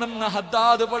കാണുന്ന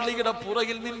ഹദ്ദാദ് പള്ളിയുടെ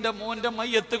പുറകിൽ നിന്റെ മോന്റെ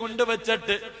മയ്യത്ത്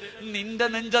കൊണ്ടുവച്ചിട്ട് നിന്റെ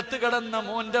നെഞ്ചത്ത് കിടന്ന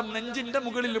മോന്റെ നെഞ്ചിന്റെ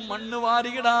മുകളിൽ മണ്ണ്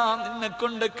വാരിയിടാൻ നിന്നെ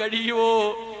കൊണ്ട് കഴിയുവോ?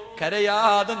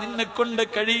 കരയാതെ നിന്നെ കൊണ്ട്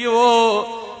കഴിയുവോ?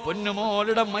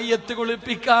 പൊന്നുമോളുടെ മയ്യത്ത്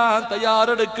കുളിപ്പിക്കാൻ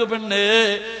തയ്യാറെടുക്കു പെണ്ണേ,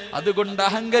 അതുകൊണ്ട്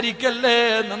അഹങ്കരിക്കല്ലേ,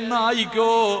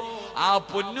 നന്നായിക്കോ. ആ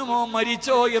പൊന്നുമോ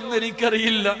മരിച്ചോ എന്ന്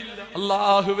എനിക്കറിയില്ല.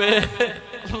 അല്ലാഹുവേ,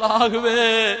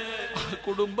 ആ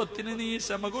കുടുംബത്തിന് നീ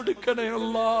ക്ഷമ കൊടുക്കണേ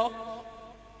അല്ലാ,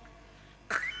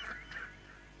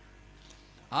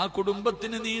 ആ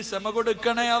കുടുംബത്തിന് നീ ക്ഷമ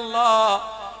കൊടുക്കണേ അല്ലാ.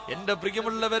 എന്റെ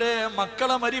പ്രിയമുള്ളവരെ,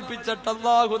 മക്കളെ മരിപ്പിച്ചിട്ട്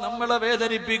അല്ലാഹു നമ്മളെ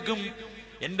വേദനിപ്പിക്കും.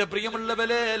 എന്റെ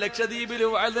പ്രിയമുള്ളവരെ, ലക്ഷദ്വീപിൽ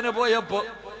വഅദിന് പോയപ്പോ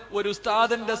ഒരു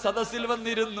ഉസ്താദിന്റെ സദസ്സിൽ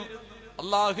വന്നിരുന്നു.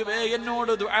 അല്ലാഹുവേ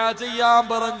എന്നോട് ദുആ ചെയ്യാൻ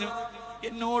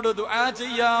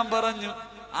പറഞ്ഞു.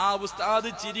 ആ ഉസ്താദ്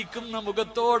ചിരിക്കുന്ന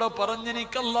മുഖത്തോടെ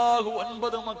പറഞ്ഞെനിക്ക് അല്ലാഹു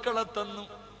 9 മക്കളെ തന്നു.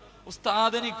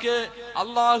 ഉസ്താദെനിക്ക്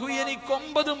അല്ലാഹു എനിക്ക്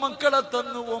 9 മക്കളെ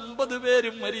തന്നു. 9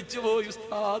 പേരും മരിച്ചുപോയി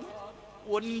ഉസ്താദ്,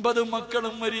 9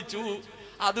 മക്കളും മരിച്ചു.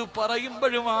 അത്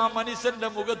പറയുമ്പോഴും ആ മനുഷ്യന്റെ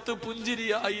മുഖത്ത്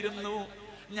പുഞ്ചിരിയായിരുന്നു.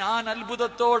 ഞാൻ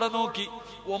അത്ഭുതത്തോടെ നോക്കി.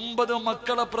 9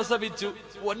 മക്കളെ പ്രസവിച്ചു,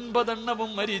 9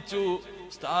 എണ്ണവും മരിച്ചു.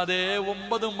 ഉസ്താദേ,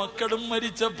 9 മക്കളും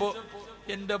മരിച്ചപ്പോ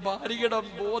എന്റെ ഭാര്യയുടെ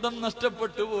ബോധം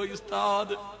നഷ്ടപ്പെട്ടു പോയി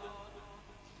ഉസ്താദ്.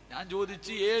 ഞാൻ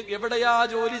ചോദിച്ചു എവിടെയാ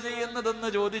ജോലി ചെയ്യുന്നതെന്ന്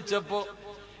ചോദിച്ചപ്പോ,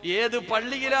 ഏത്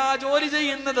പള്ളിയിലാ ജോലി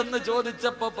ചെയ്യുന്നതെന്ന്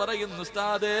ചോദിച്ചപ്പോ പറയുന്നു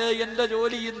ഉസ്താദേ എന്റെ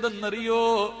ജോലി എന്തെന്നറിയോ?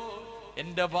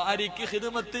 എന്റെ ഭാര്യയ്ക്ക്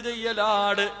ഖിദ്മത്ത്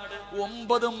ചെയ്യലാണ്.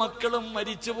 9 മക്കളും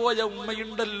മരിച്ചുപോയ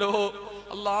ഉമ്മയുണ്ടല്ലോ,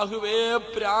 അല്ലാഹുവേ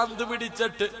പ്രാന്ത്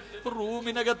പിടിച്ചിട്ട്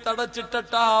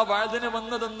റൂമിനകത്തടച്ചിട്ടാ വഅദിന്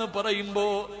വന്നതെന്ന് പറയുമ്പോ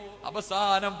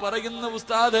അവസാനം പറയുന്ന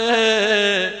ഉസ്താദേ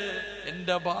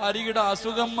എന്റെ ഭാര്യയുടെ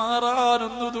അസുഖം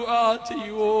മാറാനൊന്ന് ദുആ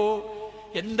ചെയ്യുവോ?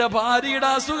 എന്റെ ഭാര്യയുടെ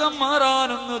അസുഖം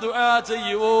മാറാനൊന്ന് ദുആ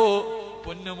ചെയ്യുവോ?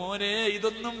 പൊന്നുമോനെ,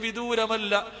 ഇതൊന്നും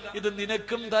വിദൂരമല്ല, ഇത്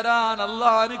നിനക്കും തരാൻ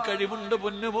അല്ലാഹുവിന് കഴിവുണ്ട്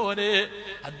പൊന്നുമോനെ.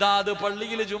 ഹദ്ദാദ്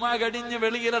പള്ളിയിൽ ജുമാ കഴിഞ്ഞ്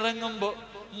വെളിയിലിറങ്ങുമ്പോ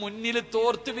മുന്നിൽ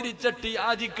തോർത്ത് വിരിച്ചിട്ട്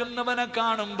യാചിക്കുന്നവനെ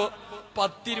കാണുമ്പോ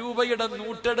 10 രൂപയുടെ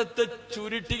നോട്ടെടുത്ത്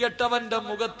ചുരുട്ടികെട്ടവന്റെ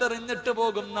മുഖത്തെറിഞ്ഞിട്ട്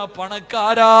പോകുന്ന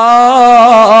പണക്കാരാ,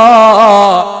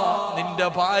 നിന്റെ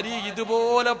ഭാര്യ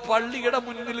ഇതുപോലെ പള്ളിയുടെ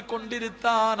മുന്നിൽ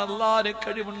കൊണ്ടിരുത്താൻ അല്ലാഹുവിന്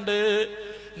കഴിവുണ്ട്.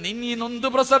 നീ നൊന്ത്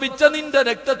പ്രസവിച്ച നിന്റെ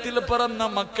രക്തത്തിൽ പിറന്ന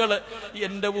മക്കള്,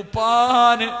 എന്റെ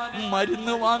ഉപ്പാന്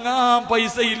മരുന്ന് വാങ്ങാൻ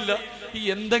പൈസയില്ല,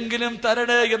 എന്തെങ്കിലും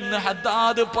തരണേ എന്ന്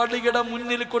ഹദ്ദാദ് പള്ളിയുടെ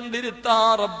മുന്നിൽ കൊണ്ടിരുത്താ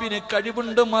റബ്ബിന്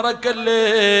കഴിവുണ്ട്, മറക്കല്ലേ.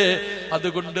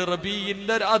 അതുകൊണ്ട്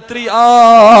റബീഇന്റെ രാത്രിയാ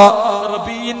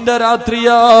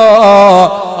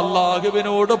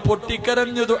അല്ലാഹുവിനോട്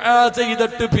പൊട്ടിക്കരഞ്ഞു ദുആ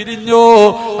ചെയ്തിട്ട് പിരിഞ്ഞോ.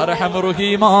 അർഹമർ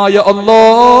റഹീമായ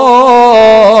അല്ലാഹ്,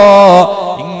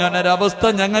 ഇങ്ങനൊരവസ്ഥ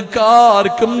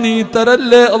ഞങ്ങൾക്കാർക്കും നീ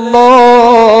തരല്ലേ അല്ലാഹ്.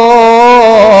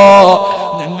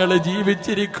 ഞങ്ങള്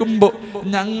ജീവിച്ചിരിക്കുമ്പോ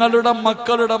ഞങ്ങളുടെ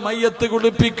മക്കളുടെ മയ്യത്ത്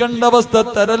കുളിപ്പിക്കേണ്ട അവസ്ഥ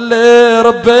തരല്ലേ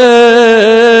റബ്ബേ.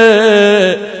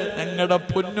 ഞങ്ങളുടെ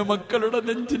പൊന്നുമക്കളുടെ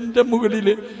നെഞ്ചിന്റെ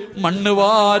മുകളില് മണ്ണ്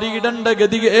വാരിയിടേണ്ട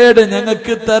ഗതികേട്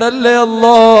ഞങ്ങൾക്ക് തരല്ലേ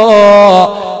അല്ലാ.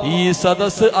 ഈ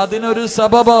സദസ് അതിനൊരു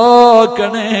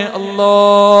സബബാക്കണേ അല്ലാ.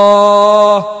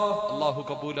 അല്ലാഹു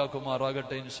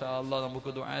കബൂലാക്കുമാറാകട്ടെ ഇൻഷാ അല്ലാഹ്. നമുക്ക്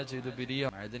ദുആ ചെയ്ത് പിരിയാം.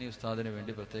 മഅദനി ഉസ്താദിന്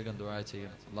വേണ്ടി പ്രത്യേകം ദുആ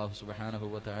ചെയ്യാം. അല്ലാഹു സുബ്ഹാനഹു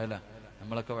വ തആല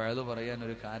നമ്മളൊക്കെ വഅദ് പറയാൻ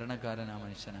ഒരു കാരണക്കാരൻ ആ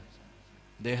മനുഷ്യനാണ്.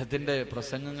 അദ്ദേഹത്തിന്റെ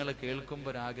പ്രസംഗങ്ങൾ കേൾക്കുമ്പോൾ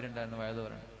ഒരാഗ്രഹം ഉണ്ടായിരുന്നു വഅദ്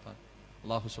പറയാൻ.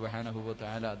 അല്ലാഹു സുബ്ഹാനഹു വ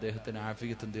തആല അദ്ദേഹത്തിന്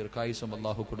ആഫിയത്തും ദീർഘായുസ്സും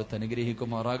അല്ലാഹു കൊടുത്ത്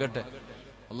അനുഗ്രഹിക്കുമാറാകട്ടെ.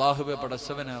 അല്ലാഹുവേ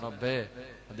പടച്ചവനെ റബ്ബേ,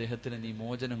 അദ്ദേഹത്തിന് നീ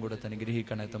മോചനം കൊടുത്ത്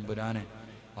അനുഗ്രഹിക്കണേ തമ്പുരാനെ.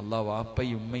 അല്ലാഹു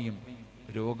വാപ്പയും ഉമ്മയും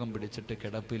രോഗം പിടിച്ചിട്ട്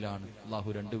കിടപ്പിലാണ്. അല്ലാഹു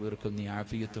രണ്ടുപേർക്കും നീ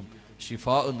ആഫിയത്തും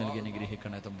ശിഫാഉം നൽകി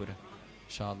അനുഗ്രഹിക്കണേ തമ്പുരാൻ.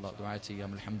 ഇൻഷാ അല്ലാഹ് ദുആ ചെയ്യാം.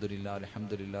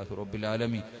 അൽഹംദുലില്ലാഹി റബ്ബിൽ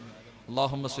ആലമീൻ.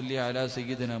 اللهم صل على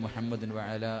سيدنا محمد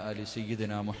وعلى آل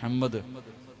سيدنا محمد.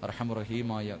 അർഹമർ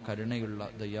റഹീമായ കരുണയുള്ള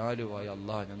ദയാലുവായ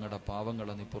അല്ലാഹ്, ഞങ്ങളുടെ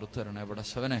പാവങ്ങളെ നീ പുറത്തുതരണേ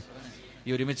പടച്ചവനെ. ഈ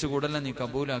ഒരുമിച്ച് കൂടല്ലേ നീ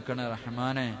കബൂലാക്കണേ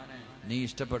റഹ്മാനെ. നീ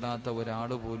ഇഷ്ടപ്പെടാത്ത ഒരാൾ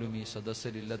പോലും ഈ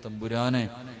സദസ്സിലില്ല തമ്പുരാനെ.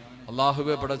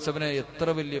 അല്ലാഹുവേ പടച്ചവനെ, എത്ര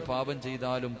വലിയ പാപം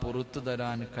ചെയ്താലും പുറത്തു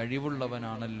തരാൻ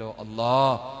കഴിവുള്ളവനാണല്ലോ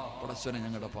അല്ലാഹ്. പടച്ചവനെ,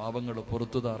 ഞങ്ങളുടെ പാപങ്ങൾ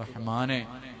പുറത്തു താ റഹ്മാനെ.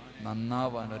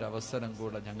 നന്നാവാൻ ഒരവസരം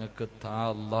കൂടെ ഞങ്ങൾക്ക് താ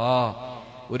അല്ലാഹ്.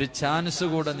 ഒരു ചാൻസ്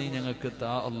കൂടെ നീ ഞങ്ങൾക്ക്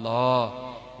താ അല്ലാഹ്.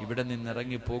 ഇവിടെ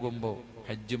നിന്നിറങ്ങി പോകുമ്പോ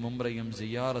ഹജ്ജും ഉംറയും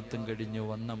സിയാറത്തും കഴിഞ്ഞു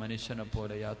വന്ന മനുഷ്യനെ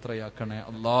പോലെ യാത്രയാക്കണേ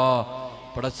അല്ലാഹ്.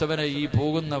 പടച്ചവനെ, ഈ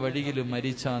പോകുന്ന വഴിയിൽ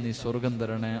മരിച്ചാ നീ സ്വർഗം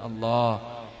തരണേ അല്ലാഹ്.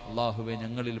 അല്ലാഹുവേ,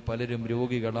 ഞങ്ങളിൽ പലരും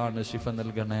രോഗികളാണ്, ശിഫ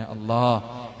നൽകണേ അല്ലാഹ്.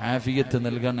 ആഫിയത്ത്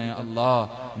നൽകണേ അല്ലാഹ്.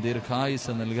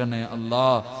 ദീർഘായുസ് നൽകണേ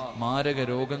അല്ലാഹ്. മാരക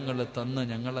രോഗങ്ങൾ തന്ന്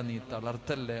ഞങ്ങളെ നീ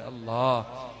തളർത്തല്ലേ അല്ലാഹ്.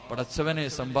 പടച്ചവനെ,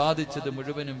 സമ്പാദിച്ചത്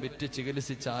മുഴുവനും വിറ്റ്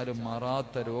ചികിത്സിച്ചാലും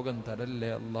മാറാത്ത രോഗം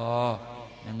തരല്ലേ അല്ലാഹ്.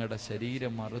 ഞങ്ങളുടെ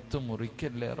ശരീരം അറുത്തു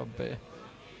മുറിക്കല്ലേ റബ്ബേ.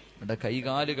 ഞങ്ങളുടെ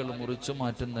കൈകാലുകൾ മുറിച്ചു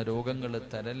മാറ്റുന്ന രോഗങ്ങൾ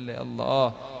തരല്ലേ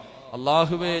അല്ലാഹ്.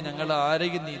 അല്ലാഹുവേ, ഞങ്ങളെ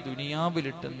ആരെയും നീ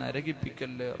ദുനിയാവിലിട്ട്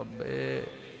നരകിപ്പിക്കല്ലേ റബ്ബേ.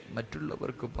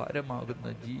 മറ്റുള്ളവർക്ക് ഭാരമാകുന്ന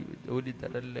ജോലി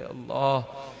തരല്ലേ അല്ലാഹ്.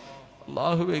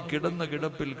 അല്ലാഹുവേ, കിടന്ന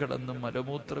കിടപ്പിൽ കിടന്ന്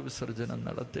മലമൂത്ര വിസർജനം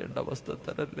നടത്തേണ്ട അവസ്ഥ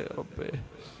തരല്ലേ റബ്ബേ.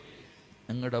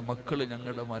 ഞങ്ങളുടെ മക്കള്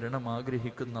ഞങ്ങളുടെ മരണം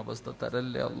ആഗ്രഹിക്കുന്ന അവസ്ഥ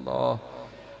തരല്ലേ അല്ലാഹ്.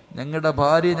 ഞങ്ങളുടെ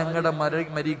ഭാര്യ ഞങ്ങളുടെ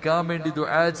മരിക്കാൻ വേണ്ടി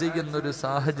ദുആ ചെയ്യുന്നൊരു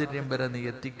സാഹചര്യം വരെ നീ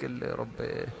എത്തിക്കല്ലേ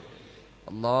റബ്ബേ.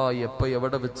 അല്ലാഹ്, എപ്പോ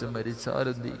എവിടെ വെച്ച്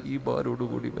മരിച്ചാലും നീ ഈ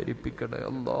ബാരോടുകൂടി മരിപ്പിക്കണേ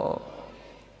അല്ലാഹ്.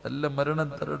 നല്ല മരണം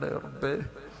തരണേ റബ്ബേ,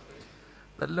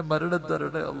 നല്ല മരണം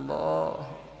തരണേ അല്ലാഹ്.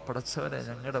 പടച്ചവനെ,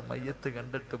 ഞങ്ങളുടെ മയ്യത്ത്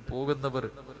കണ്ടിട്ട് പോകുന്നവർ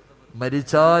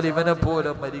മരിച്ചാൽ ഇവനെ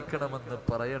പോലെ മരിക്കണമെന്ന്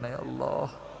പറയണേ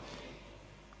അല്ലാഹ്.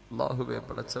 അല്ലാഹുവേ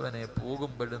പടച്ചവനെ,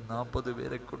 പോകുമ്പോഴും 40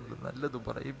 പേരെ കൊണ്ട് നല്ലത്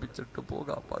പറയിപ്പിച്ചിട്ട്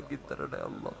പോകാൻ ബാക്കി തരണേ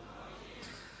അല്ലാഹ്.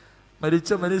 മരിച്ച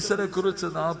മനുഷ്യനെ കുറിച്ച്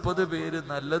 40 പേര്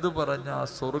നല്ലത് പറഞ്ഞ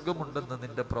സ്വർഗമുണ്ടെന്ന്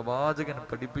നിന്റെ പ്രവാചകൻ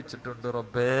പഠിപ്പിച്ചിട്ടുണ്ട്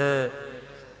റബ്ബേ.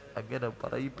 അങ്ങനെ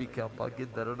പറയിപ്പിക്കാൻ ഭാഗ്യം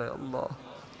തരണേ അല്ലാഹ്.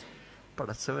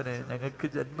 പടച്ചവനെ, ഞങ്ങൾക്ക്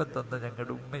ജന്മം തന്ന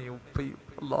ഞങ്ങളുടെ ഉമ്മയും ഉപ്പയും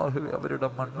അല്ലാഹുവേ, അവരുടെ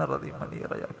മണ്ണറ നീ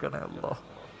മണിയറയാക്കണേ അല്ലാഹ്.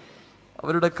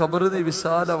 അവരുടെ ഖബർ നീ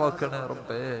വിശാലമാക്കണേ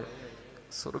റബ്ബേ.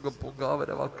 സ്വർഗ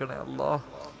പൂങ്കാവരമാക്കണേ അല്ലാഹ്.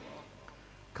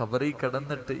 ഖബറിൽ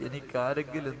കിടന്നിട്ട് എനിക്ക്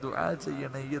ആരെങ്കിലും ദുആ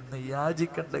ചെയ്യണേ എന്ന്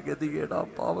യാചിക്കേണ്ട ഗതികേട് ആ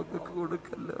പാവങ്ങൾക്ക്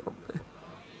കൊടുക്കല്ലേ റബ്ബേ.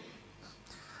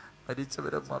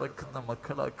 മരിച്ചവരെ മറക്കുന്ന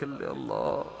മക്കളാക്കല്ലേ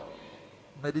അല്ലാഹ്.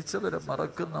 മരിച്ചവരെ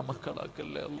മറക്കുന്ന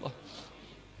മക്കളാക്കല്ലേ അല്ലാഹ്.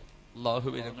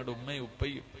 അല്ലാഹുവേ, ഞങ്ങളുടെ ഉമ്മയും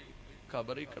ഉപ്പയും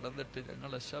ഖബറിൽ കിടന്നിട്ട്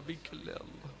ഞങ്ങളെ ശപിക്കല്ലേ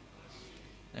അല്ലാഹ്.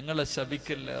 ഞങ്ങളെ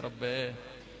ശപിക്കല്ലേ റബ്ബേ.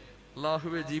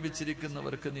 അല്ലാഹുവേ,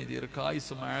 ജീവിച്ചിരിക്കുന്നവർക്ക് നീ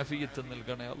ദീർഘായുസ്സും ആഫിയത്തും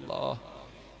നൽകണേ അല്ലാഹ്.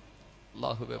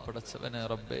 അല്ലാഹുവേ പടച്ചവനെ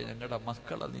റബ്ബേ, ഞങ്ങളുടെ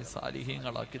മക്കളെ നീ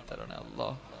സാലിഹീങ്ങളാക്കി തരണേ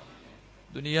അല്ലാഹ്.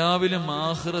 ദുനിയാവിലും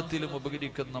ആഖിറത്തിലും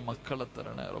ഉപകരിക്കുന്ന മക്കളെ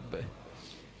തരണേ റബ്ബേ.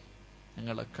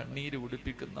 ഞങ്ങളെ കണ്ണീര്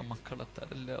ഉടിപ്പിക്കുന്ന മക്കളെ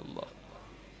തരല്ലേ അല്ലാഹ്.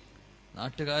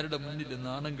 നാട്ടുകാരുടെ മുന്നിൽ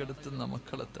നാണം കെടുത്തുന്ന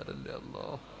മക്കളെ തരല്ലേ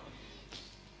അല്ലാഹ്.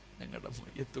 ഞങ്ങളുടെ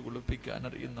മയ്യത്ത് കുളിപ്പിക്കാൻ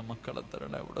അറിയുന്ന മക്കളെ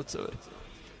തരണേ പടച്ചവൻ.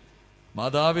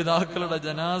 മാതാപിതാക്കളുടെ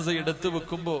ജനാസ എടുത്തു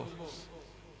വെക്കുമ്പോ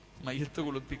മയ്യത്ത്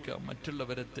കുളിപ്പിക്കാൻ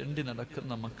മറ്റുള്ളവരെ തെണ്ടി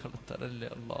നടക്കുന്ന മക്കളെ തരല്ലേ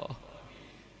അല്ലാഹ്.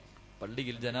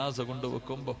 പള്ളിയിൽ ജനാസ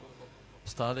കൊണ്ടുവെക്കുമ്പോ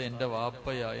ഉസ്താദെ എൻ്റെ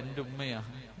വാപ്പയാ, എൻ്റെ ഉമ്മയാ,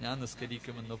 ഞാൻ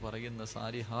നിസ്കരിക്കുമെന്ന് പറയുന്ന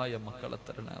സാലിഹായ മക്കളെ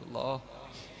തരണേ അല്ലാ.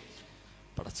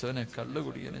 പടച്ചവനെ,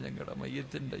 കള്ളുകുടിയനെ ഞങ്ങളുടെ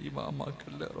മയ്യത്തിന്റെ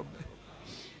ഇമാമാക്കല്ലേ റബ്ബേ.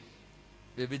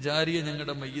 വ്യഭിചാരിയെ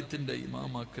ഞങ്ങളുടെ മയ്യത്തിന്റെ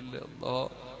ഇമാമാക്കല്ലേ അല്ലാ.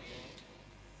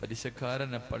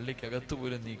 പലിശക്കാരനെ പള്ളിക്കകത്ത്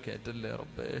പോലും നീ കയറ്റല്ലേ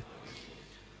റബ്ബേ.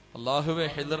 അല്ലാഹുവേ,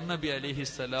 ഹിദർ നബി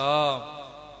അലൈഹിസ്സലാം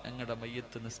ഞങ്ങളുടെ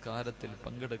മയ്യത്ത് നിസ്കാരത്തിൽ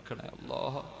പങ്കെടുക്കണേ അല്ലാ.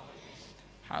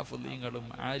 ഹാഫിളീങ്ങളും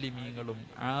ആലിമീങ്ങളും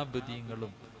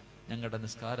ആബിദീങ്ങളും ഞങ്ങളുടെ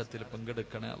നിസ്കാരത്തിൽ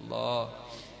പങ്കെടുക്കണേ അല്ലാ.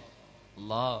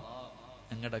 അല്ലാ,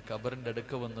 ഞങ്ങളുടെ ഖബറിന്റെ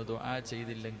അടുക്ക വന്ന് ദുആ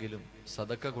ചെയ്തില്ലെങ്കിലും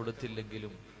സദക്ക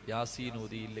കൊടുത്തില്ലെങ്കിലും യാസീൻ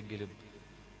ഓതിയില്ലെങ്കിലും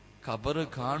ഖബർ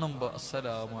കാണുമ്പോ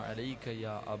അസ്സലാമു അലൈക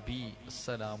യാ അബി,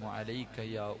 അസ്സലാമു അലൈക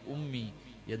യാ ഉമ്മി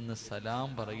എന്ന് സലാം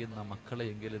പറയുന്ന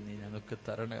മക്കളെയെങ്കിലും നീ ഞങ്ങൾക്ക്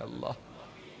തരണേ അല്ലാ.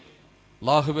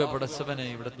 അല്ലാഹുവേ, പടച്ചവനെ,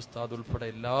 ഇവിടെ ഉസ്താദ് ഉൾപ്പെടെ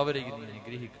എല്ലാവരെയും നീ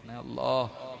അനുഗ്രഹിക്കണേ അല്ലാ.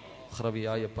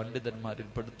 ഖറവിയായ പണ്ഡിതന്മാരിൽ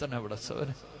പെടുത്തണേ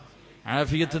പടച്ചവനെ.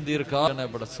 ആഫിയത്തും ദീർഘാണേ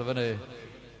പടച്ചവനെ.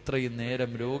 ഇത്രയും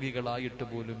നേരം രോഗികളായിട്ട്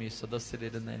പോലും ഈ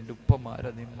സദസ്സിലിരുന്ന എൻ്റെ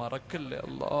ഉപ്പമാരെ നീ മറക്കല്ലേ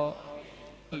അല്ലാ.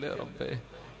 അല്ലേ റബ്ബേ,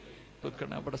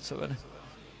 വെക്കണേ പടച്ചവനെ.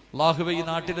 അല്ലാഹുവേ, ഈ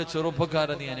നാട്ടിലെ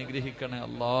ചെറുപ്പക്കാരെ നീ അനുഗ്രഹിക്കണേ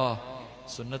അല്ലാ.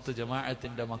 സുന്നത്ത്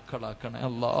ജമാഅത്തിന്റെ മക്കളാക്കണേ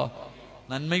അല്ലാ.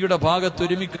 നന്മയുടെ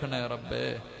ഭാഗത്തൊരുമിക്കണേ റബ്ബേ.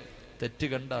 തെറ്റ്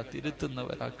കണ്ടാ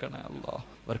തിരുത്തുന്നവരാക്കണേ അല്ലാ.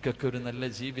 അവർക്കൊക്കെ ഒരു നല്ല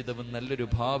ജീവിതവും നല്ലൊരു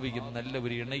ഭാവിയും നല്ല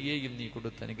ഒരു ഇണയെയും നീ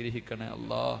കൊടുത്ത് അനുഗ്രഹിക്കണേ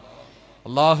അല്ലാ.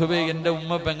 അല്ലാഹുവേ, എൻ്റെ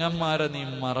ഉമ്മ പെങ്ങന്മാരെ നീ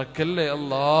മറക്കല്ലേ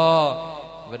അല്ലാ.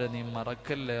 അവരെ നീ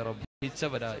മറക്കല്ലേ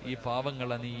റബ്ബിച്ചവരാ. ഈ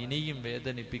പാവങ്ങളെ നീ ഇനിയും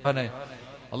വേദനിപ്പിക്കണേ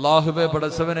അല്ലാഹുവേ.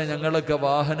 പടച്ചവനെ, ഞങ്ങളൊക്കെ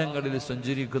വാഹനങ്ങളിൽ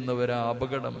സഞ്ചരിക്കുന്നവരാ,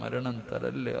 അപകടം മരണം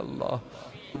തരല്ലേ അല്ലാ.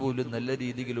 പോലും നല്ല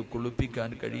രീതിയിൽ കുളിപ്പിക്കാൻ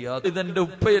കഴിയാതെ ഇതെന്റെ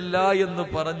ഉപ്പയല്ല എന്ന്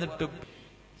പറഞ്ഞിട്ട്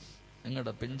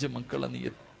ഞങ്ങളുടെ പെഞ്ചു മക്കളെ നീ,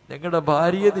 ഞങ്ങളുടെ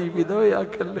ഭാര്യയെ നീ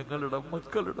വിധവയാക്കല്ലേ. ഞങ്ങളുടെ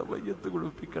മക്കളുടെ മയ്യത്ത്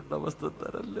കുളിപ്പിക്കേണ്ട അവസ്ഥ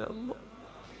തരല്ലേ അല്ലാ.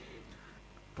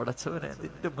 പടച്ചവനെ,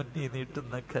 നിന്റെ മുന്നിൽ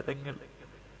നീട്ടുന്ന കരങ്ങൾ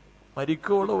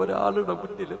മരിക്കോളം ഒരാളുടെ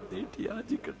മുന്നിലും നീട്ടി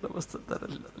യാചിക്കേണ്ട അവസ്ഥ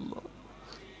തരല്ലേ അല്ലാ.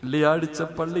 വെള്ളിയാഴ്ച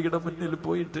പള്ളിയുടെ മുന്നിൽ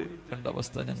പോയിട്ട് കണ്ട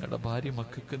അവസ്ഥ ഞങ്ങളുടെ ഭാര്യ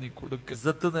മക്കൾക്ക് നീ കൊടുക്ക.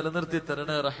 ഇസ്സത്ത് നിലനിർത്തി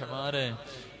തരണേ റഹ്മാനെ.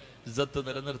 ഇസ്സത്ത്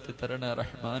നിലനിർത്തി തരണേ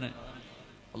റഹ്മാനെ.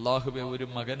 അല്ലാഹുവേ, ഒരു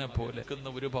മകനെ പോലെ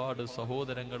ഒരുപാട്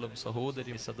സഹോദരങ്ങളും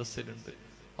സഹോദരി സദസ്സിലുണ്ട്.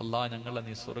 അല്ലാ, ഞങ്ങളെ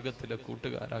നീ സ്വർഗത്തിലെ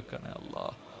കൂട്ടുകാരാക്കണേ അല്ലാ.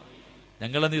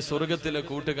 ഞങ്ങളെ നീ സ്വർഗത്തിലെ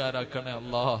കൂട്ടുകാരാക്കണേ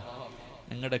അല്ലാ.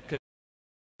 ഞങ്ങളുടെയൊക്കെ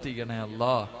ചെയ്യണേ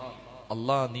അല്ലാ.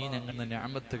 അല്ലാ, നീ ഞങ്ങളുടെ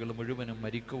നിഅമത്തുകൾ മുഴുവനും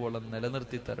മരിക്കുവോളം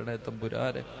നിലനിർത്തി തരണേ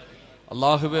തമ്പുരാനെ.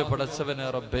 അല്ലാഹുവേ, പടച്ചവനെ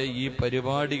റബ്ബേ, ഈ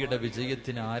പരിപാടിയുടെ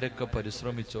വിജയത്തിന് ആരൊക്കെ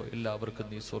പരിശ്രമിച്ചോ എല്ലാവർക്കും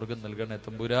നീ സ്വർഗം നൽകണേ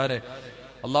തമ്പുരാനെ.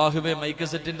 അല്ലാഹുവേ, മൈക്ക്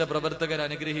സെറ്റിന്റെ പ്രവർത്തകർ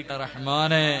അനുഗ്രഹിക്കണേ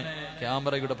റഹ്മാനെ.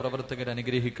 ക്യാമറയുടെ പ്രവർത്തകർ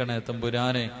അനുഗ്രഹിക്കണേ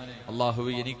തമ്പുരാനെ.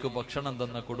 അല്ലാഹുവേ, എനിക്ക് ഭക്ഷണം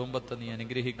തന്ന കുടുംബത്തെ നീ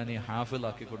അനുഗ്രഹിക്കണേ, നീ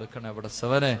ഹാഫിലാക്കി കൊടുക്കണേ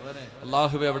പടച്ചവനെ.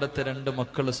 അല്ലാഹുവേ, അവിടുത്തെ രണ്ട്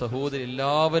മക്കള് സഹോദരി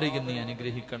എല്ലാവരെയും നീ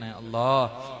അനുഗ്രഹിക്കണേ അല്ലാ.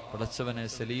 പടച്ചവനെ,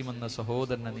 സലീം എന്ന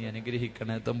സഹോദരനെ നീ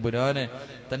അനുഗ്രഹിക്കണേ തമ്പുരാനെ.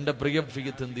 തന്റെ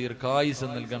പ്രിയഫിയത്തും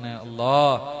ദീർഘായുസ് നൽകണേ അല്ലാ.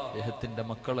 അദ്ദേഹത്തിന്റെ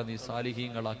മക്കളെ നീ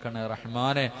സാലിഹീങ്ങളാക്കണേ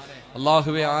റഹ്മാനെ.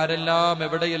 അല്ലാഹുവേ, ആരെല്ലാം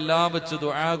എവിടെയെല്ലാം വെച്ച്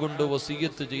ദുആ കൊണ്ട് വസിയത്ത്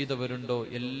ചെയ്തവരുണ്ടോ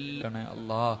എല്ലാം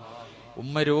അല്ലാ.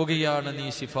 ഉമ്മ രോഗിയാണ്, നീ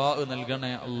ശിഫാ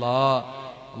നൽകണേ അല്ലാ.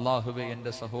 അല്ലാഹുവേ,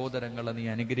 എന്റെ സഹോദരങ്ങളെ നീ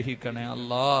അനുഗ്രഹിക്കണേ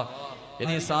അല്ലാ.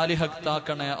 നീ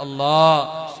സാലിഹത്താക്കണേ അല്ലാ.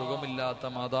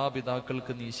 സുഖമില്ലാത്ത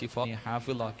മാതാപിതാക്കൾക്ക് നീ ശിഫാ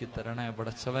ഹാഫിലാക്കി തരണേ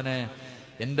പടച്ചവനെ.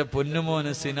 എന്റെ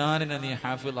പൊന്നുമോന് സിനാനിനെ നീ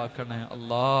ഹാഫിലാക്കണേ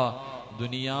അല്ലാ.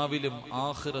 ദുനിയാവിലും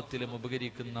ആഖിറത്തിലും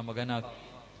ഉപകരിക്കുന്ന മകനാ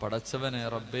പടച്ചവനെ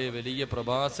റബ്ബേ. വലിയ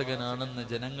പ്രഭാഷകനാണെന്ന്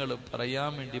ജനങ്ങൾ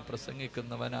പറയാൻ വേണ്ടി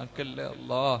പ്രസംഗിക്കുന്നവനാക്കല്ലേ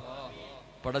അല്ലാ.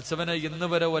 പടച്ചവനെ, ഇന്ന്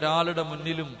വരെ ഒരാളുടെ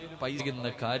മുന്നിലും പൈകുന്ന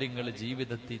കാര്യങ്ങൾ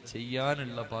ജീവിതത്തിൽ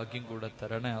ചെയ്യാനുള്ള ഭാഗ്യം കൂടെ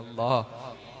തരണേ അല്ലാ.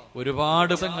 ഒരുപാട്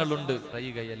ദിവസങ്ങളുണ്ട്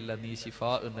പറയുകയല്ല, നീ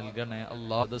ശിഫാ നൽകണേ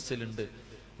അല്ലാ. സദസ്സിലുണ്ട്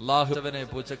അല്ലാഹുവനെ.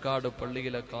 പൂച്ചക്കാട്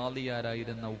പള്ളിയിലെ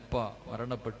കാളിയാരായിരുന്ന ഉപ്പ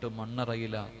മരണപ്പെട്ട്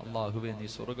മണ്ണറയില. അല്ലാഹുവേ, നീ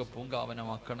സ്വർഗ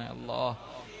പൂങ്കാവനമാക്കണേ അല്ലാ.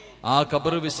 ആ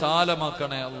ഖബർ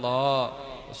വിശാലമാക്കണേ അല്ലാ.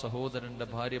 സഹോദരന്റെ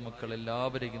ഭാര്യ മക്കൾ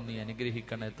എല്ലാവരെയും നീ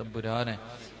അനുഗ്രഹിക്കണേ തമ്പുരാനെ.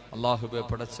 അല്ലാഹുവേ,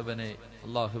 പടച്ചവനെ,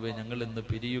 അല്ലാഹുവേ, ഞങ്ങൾ ഇന്ന്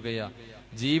പിരിയുകയാ.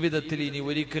 ജീവിതത്തിൽ ഇനി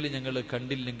ഒരിക്കലും ഞങ്ങൾ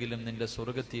കണ്ടില്ലെങ്കിലും നിന്റെ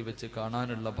സ്വർഗത്തിൽ വെച്ച്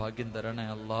കാണാനുള്ള ഭാഗ്യം തരണേ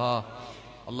അല്ലാ.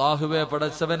 അല്ലാഹുവേ,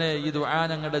 പടച്ചവനെ, ഈ ദുആ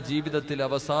ഞങ്ങളുടെ ജീവിതത്തിൽ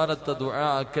അവസാനത്തെ ദുആ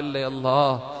ആക്കല്ലേ അല്ലാ.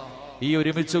 ഈ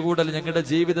ഒരുമിച്ച് കൂടൽ ഞങ്ങളുടെ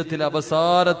ജീവിതത്തിൽ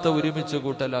അവസാനത്തെ ഒരുമിച്ച്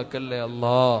കൂട്ടലാക്കല്ലേ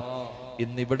അല്ലാ.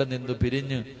 ഇന്നിവിടെ നിന്ന്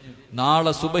പിരിഞ്ഞ്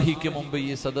നാളെ സുബഹിക്ക് മുമ്പ്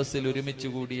ഈ സദസ്സിൽ ഒരുമിച്ച്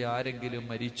കൂടി ആരെങ്കിലും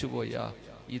മരിച്ചുപോയാ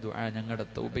ഈ ദുആ ഞങ്ങളുടെ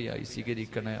തൗബയായി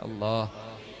സ്വീകരിക്കണേ അല്ലാ.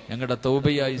 ഞങ്ങളുടെ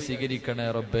തൗബയായി സ്വീകരിക്കണേ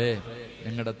റബ്ബേ.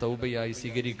 ഞങ്ങളുടെ തൗബയായി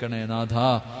സ്വീകരിക്കണേ നാഥ.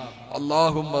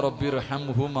 اللهم رب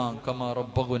ارحمهما كما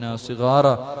ربونا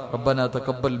صغارا ربنا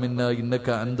تقبل منا انك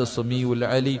انت السميع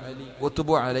العليم وتب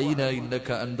علينا انك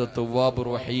انت التواب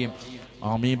الرحيم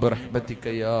آمين برحمتك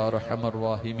يا أرحم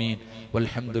الراحمين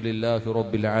والحمد لله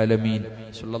رب العالمين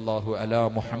صلى الله على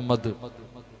محمد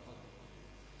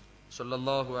صلى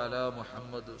الله على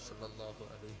محمد صلى الله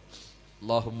عليه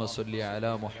اللهم صل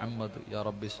على محمد يا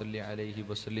رب صل عليه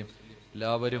وسلم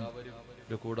എല്ലാവരും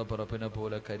ഒരു കൂടെ പറപ്പിനെ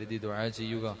പോലെ കരുതി ദുആ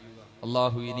ചെയ്യുക.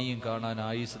 അല്ലാഹു ഇനിയും കാണാൻ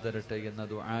ആയുസ് തരട്ടെ എന്ന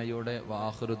ദുആയോടെ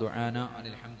വആഖിറു ദുആന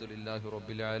അൽഹംദുലില്ലാഹി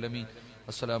റബ്ബിൽ ആലമീൻ.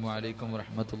 അസ്സലാമു അലൈക്കും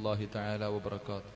വറഹ്മത്തുള്ളാഹി തആല വബറകാതുഹു.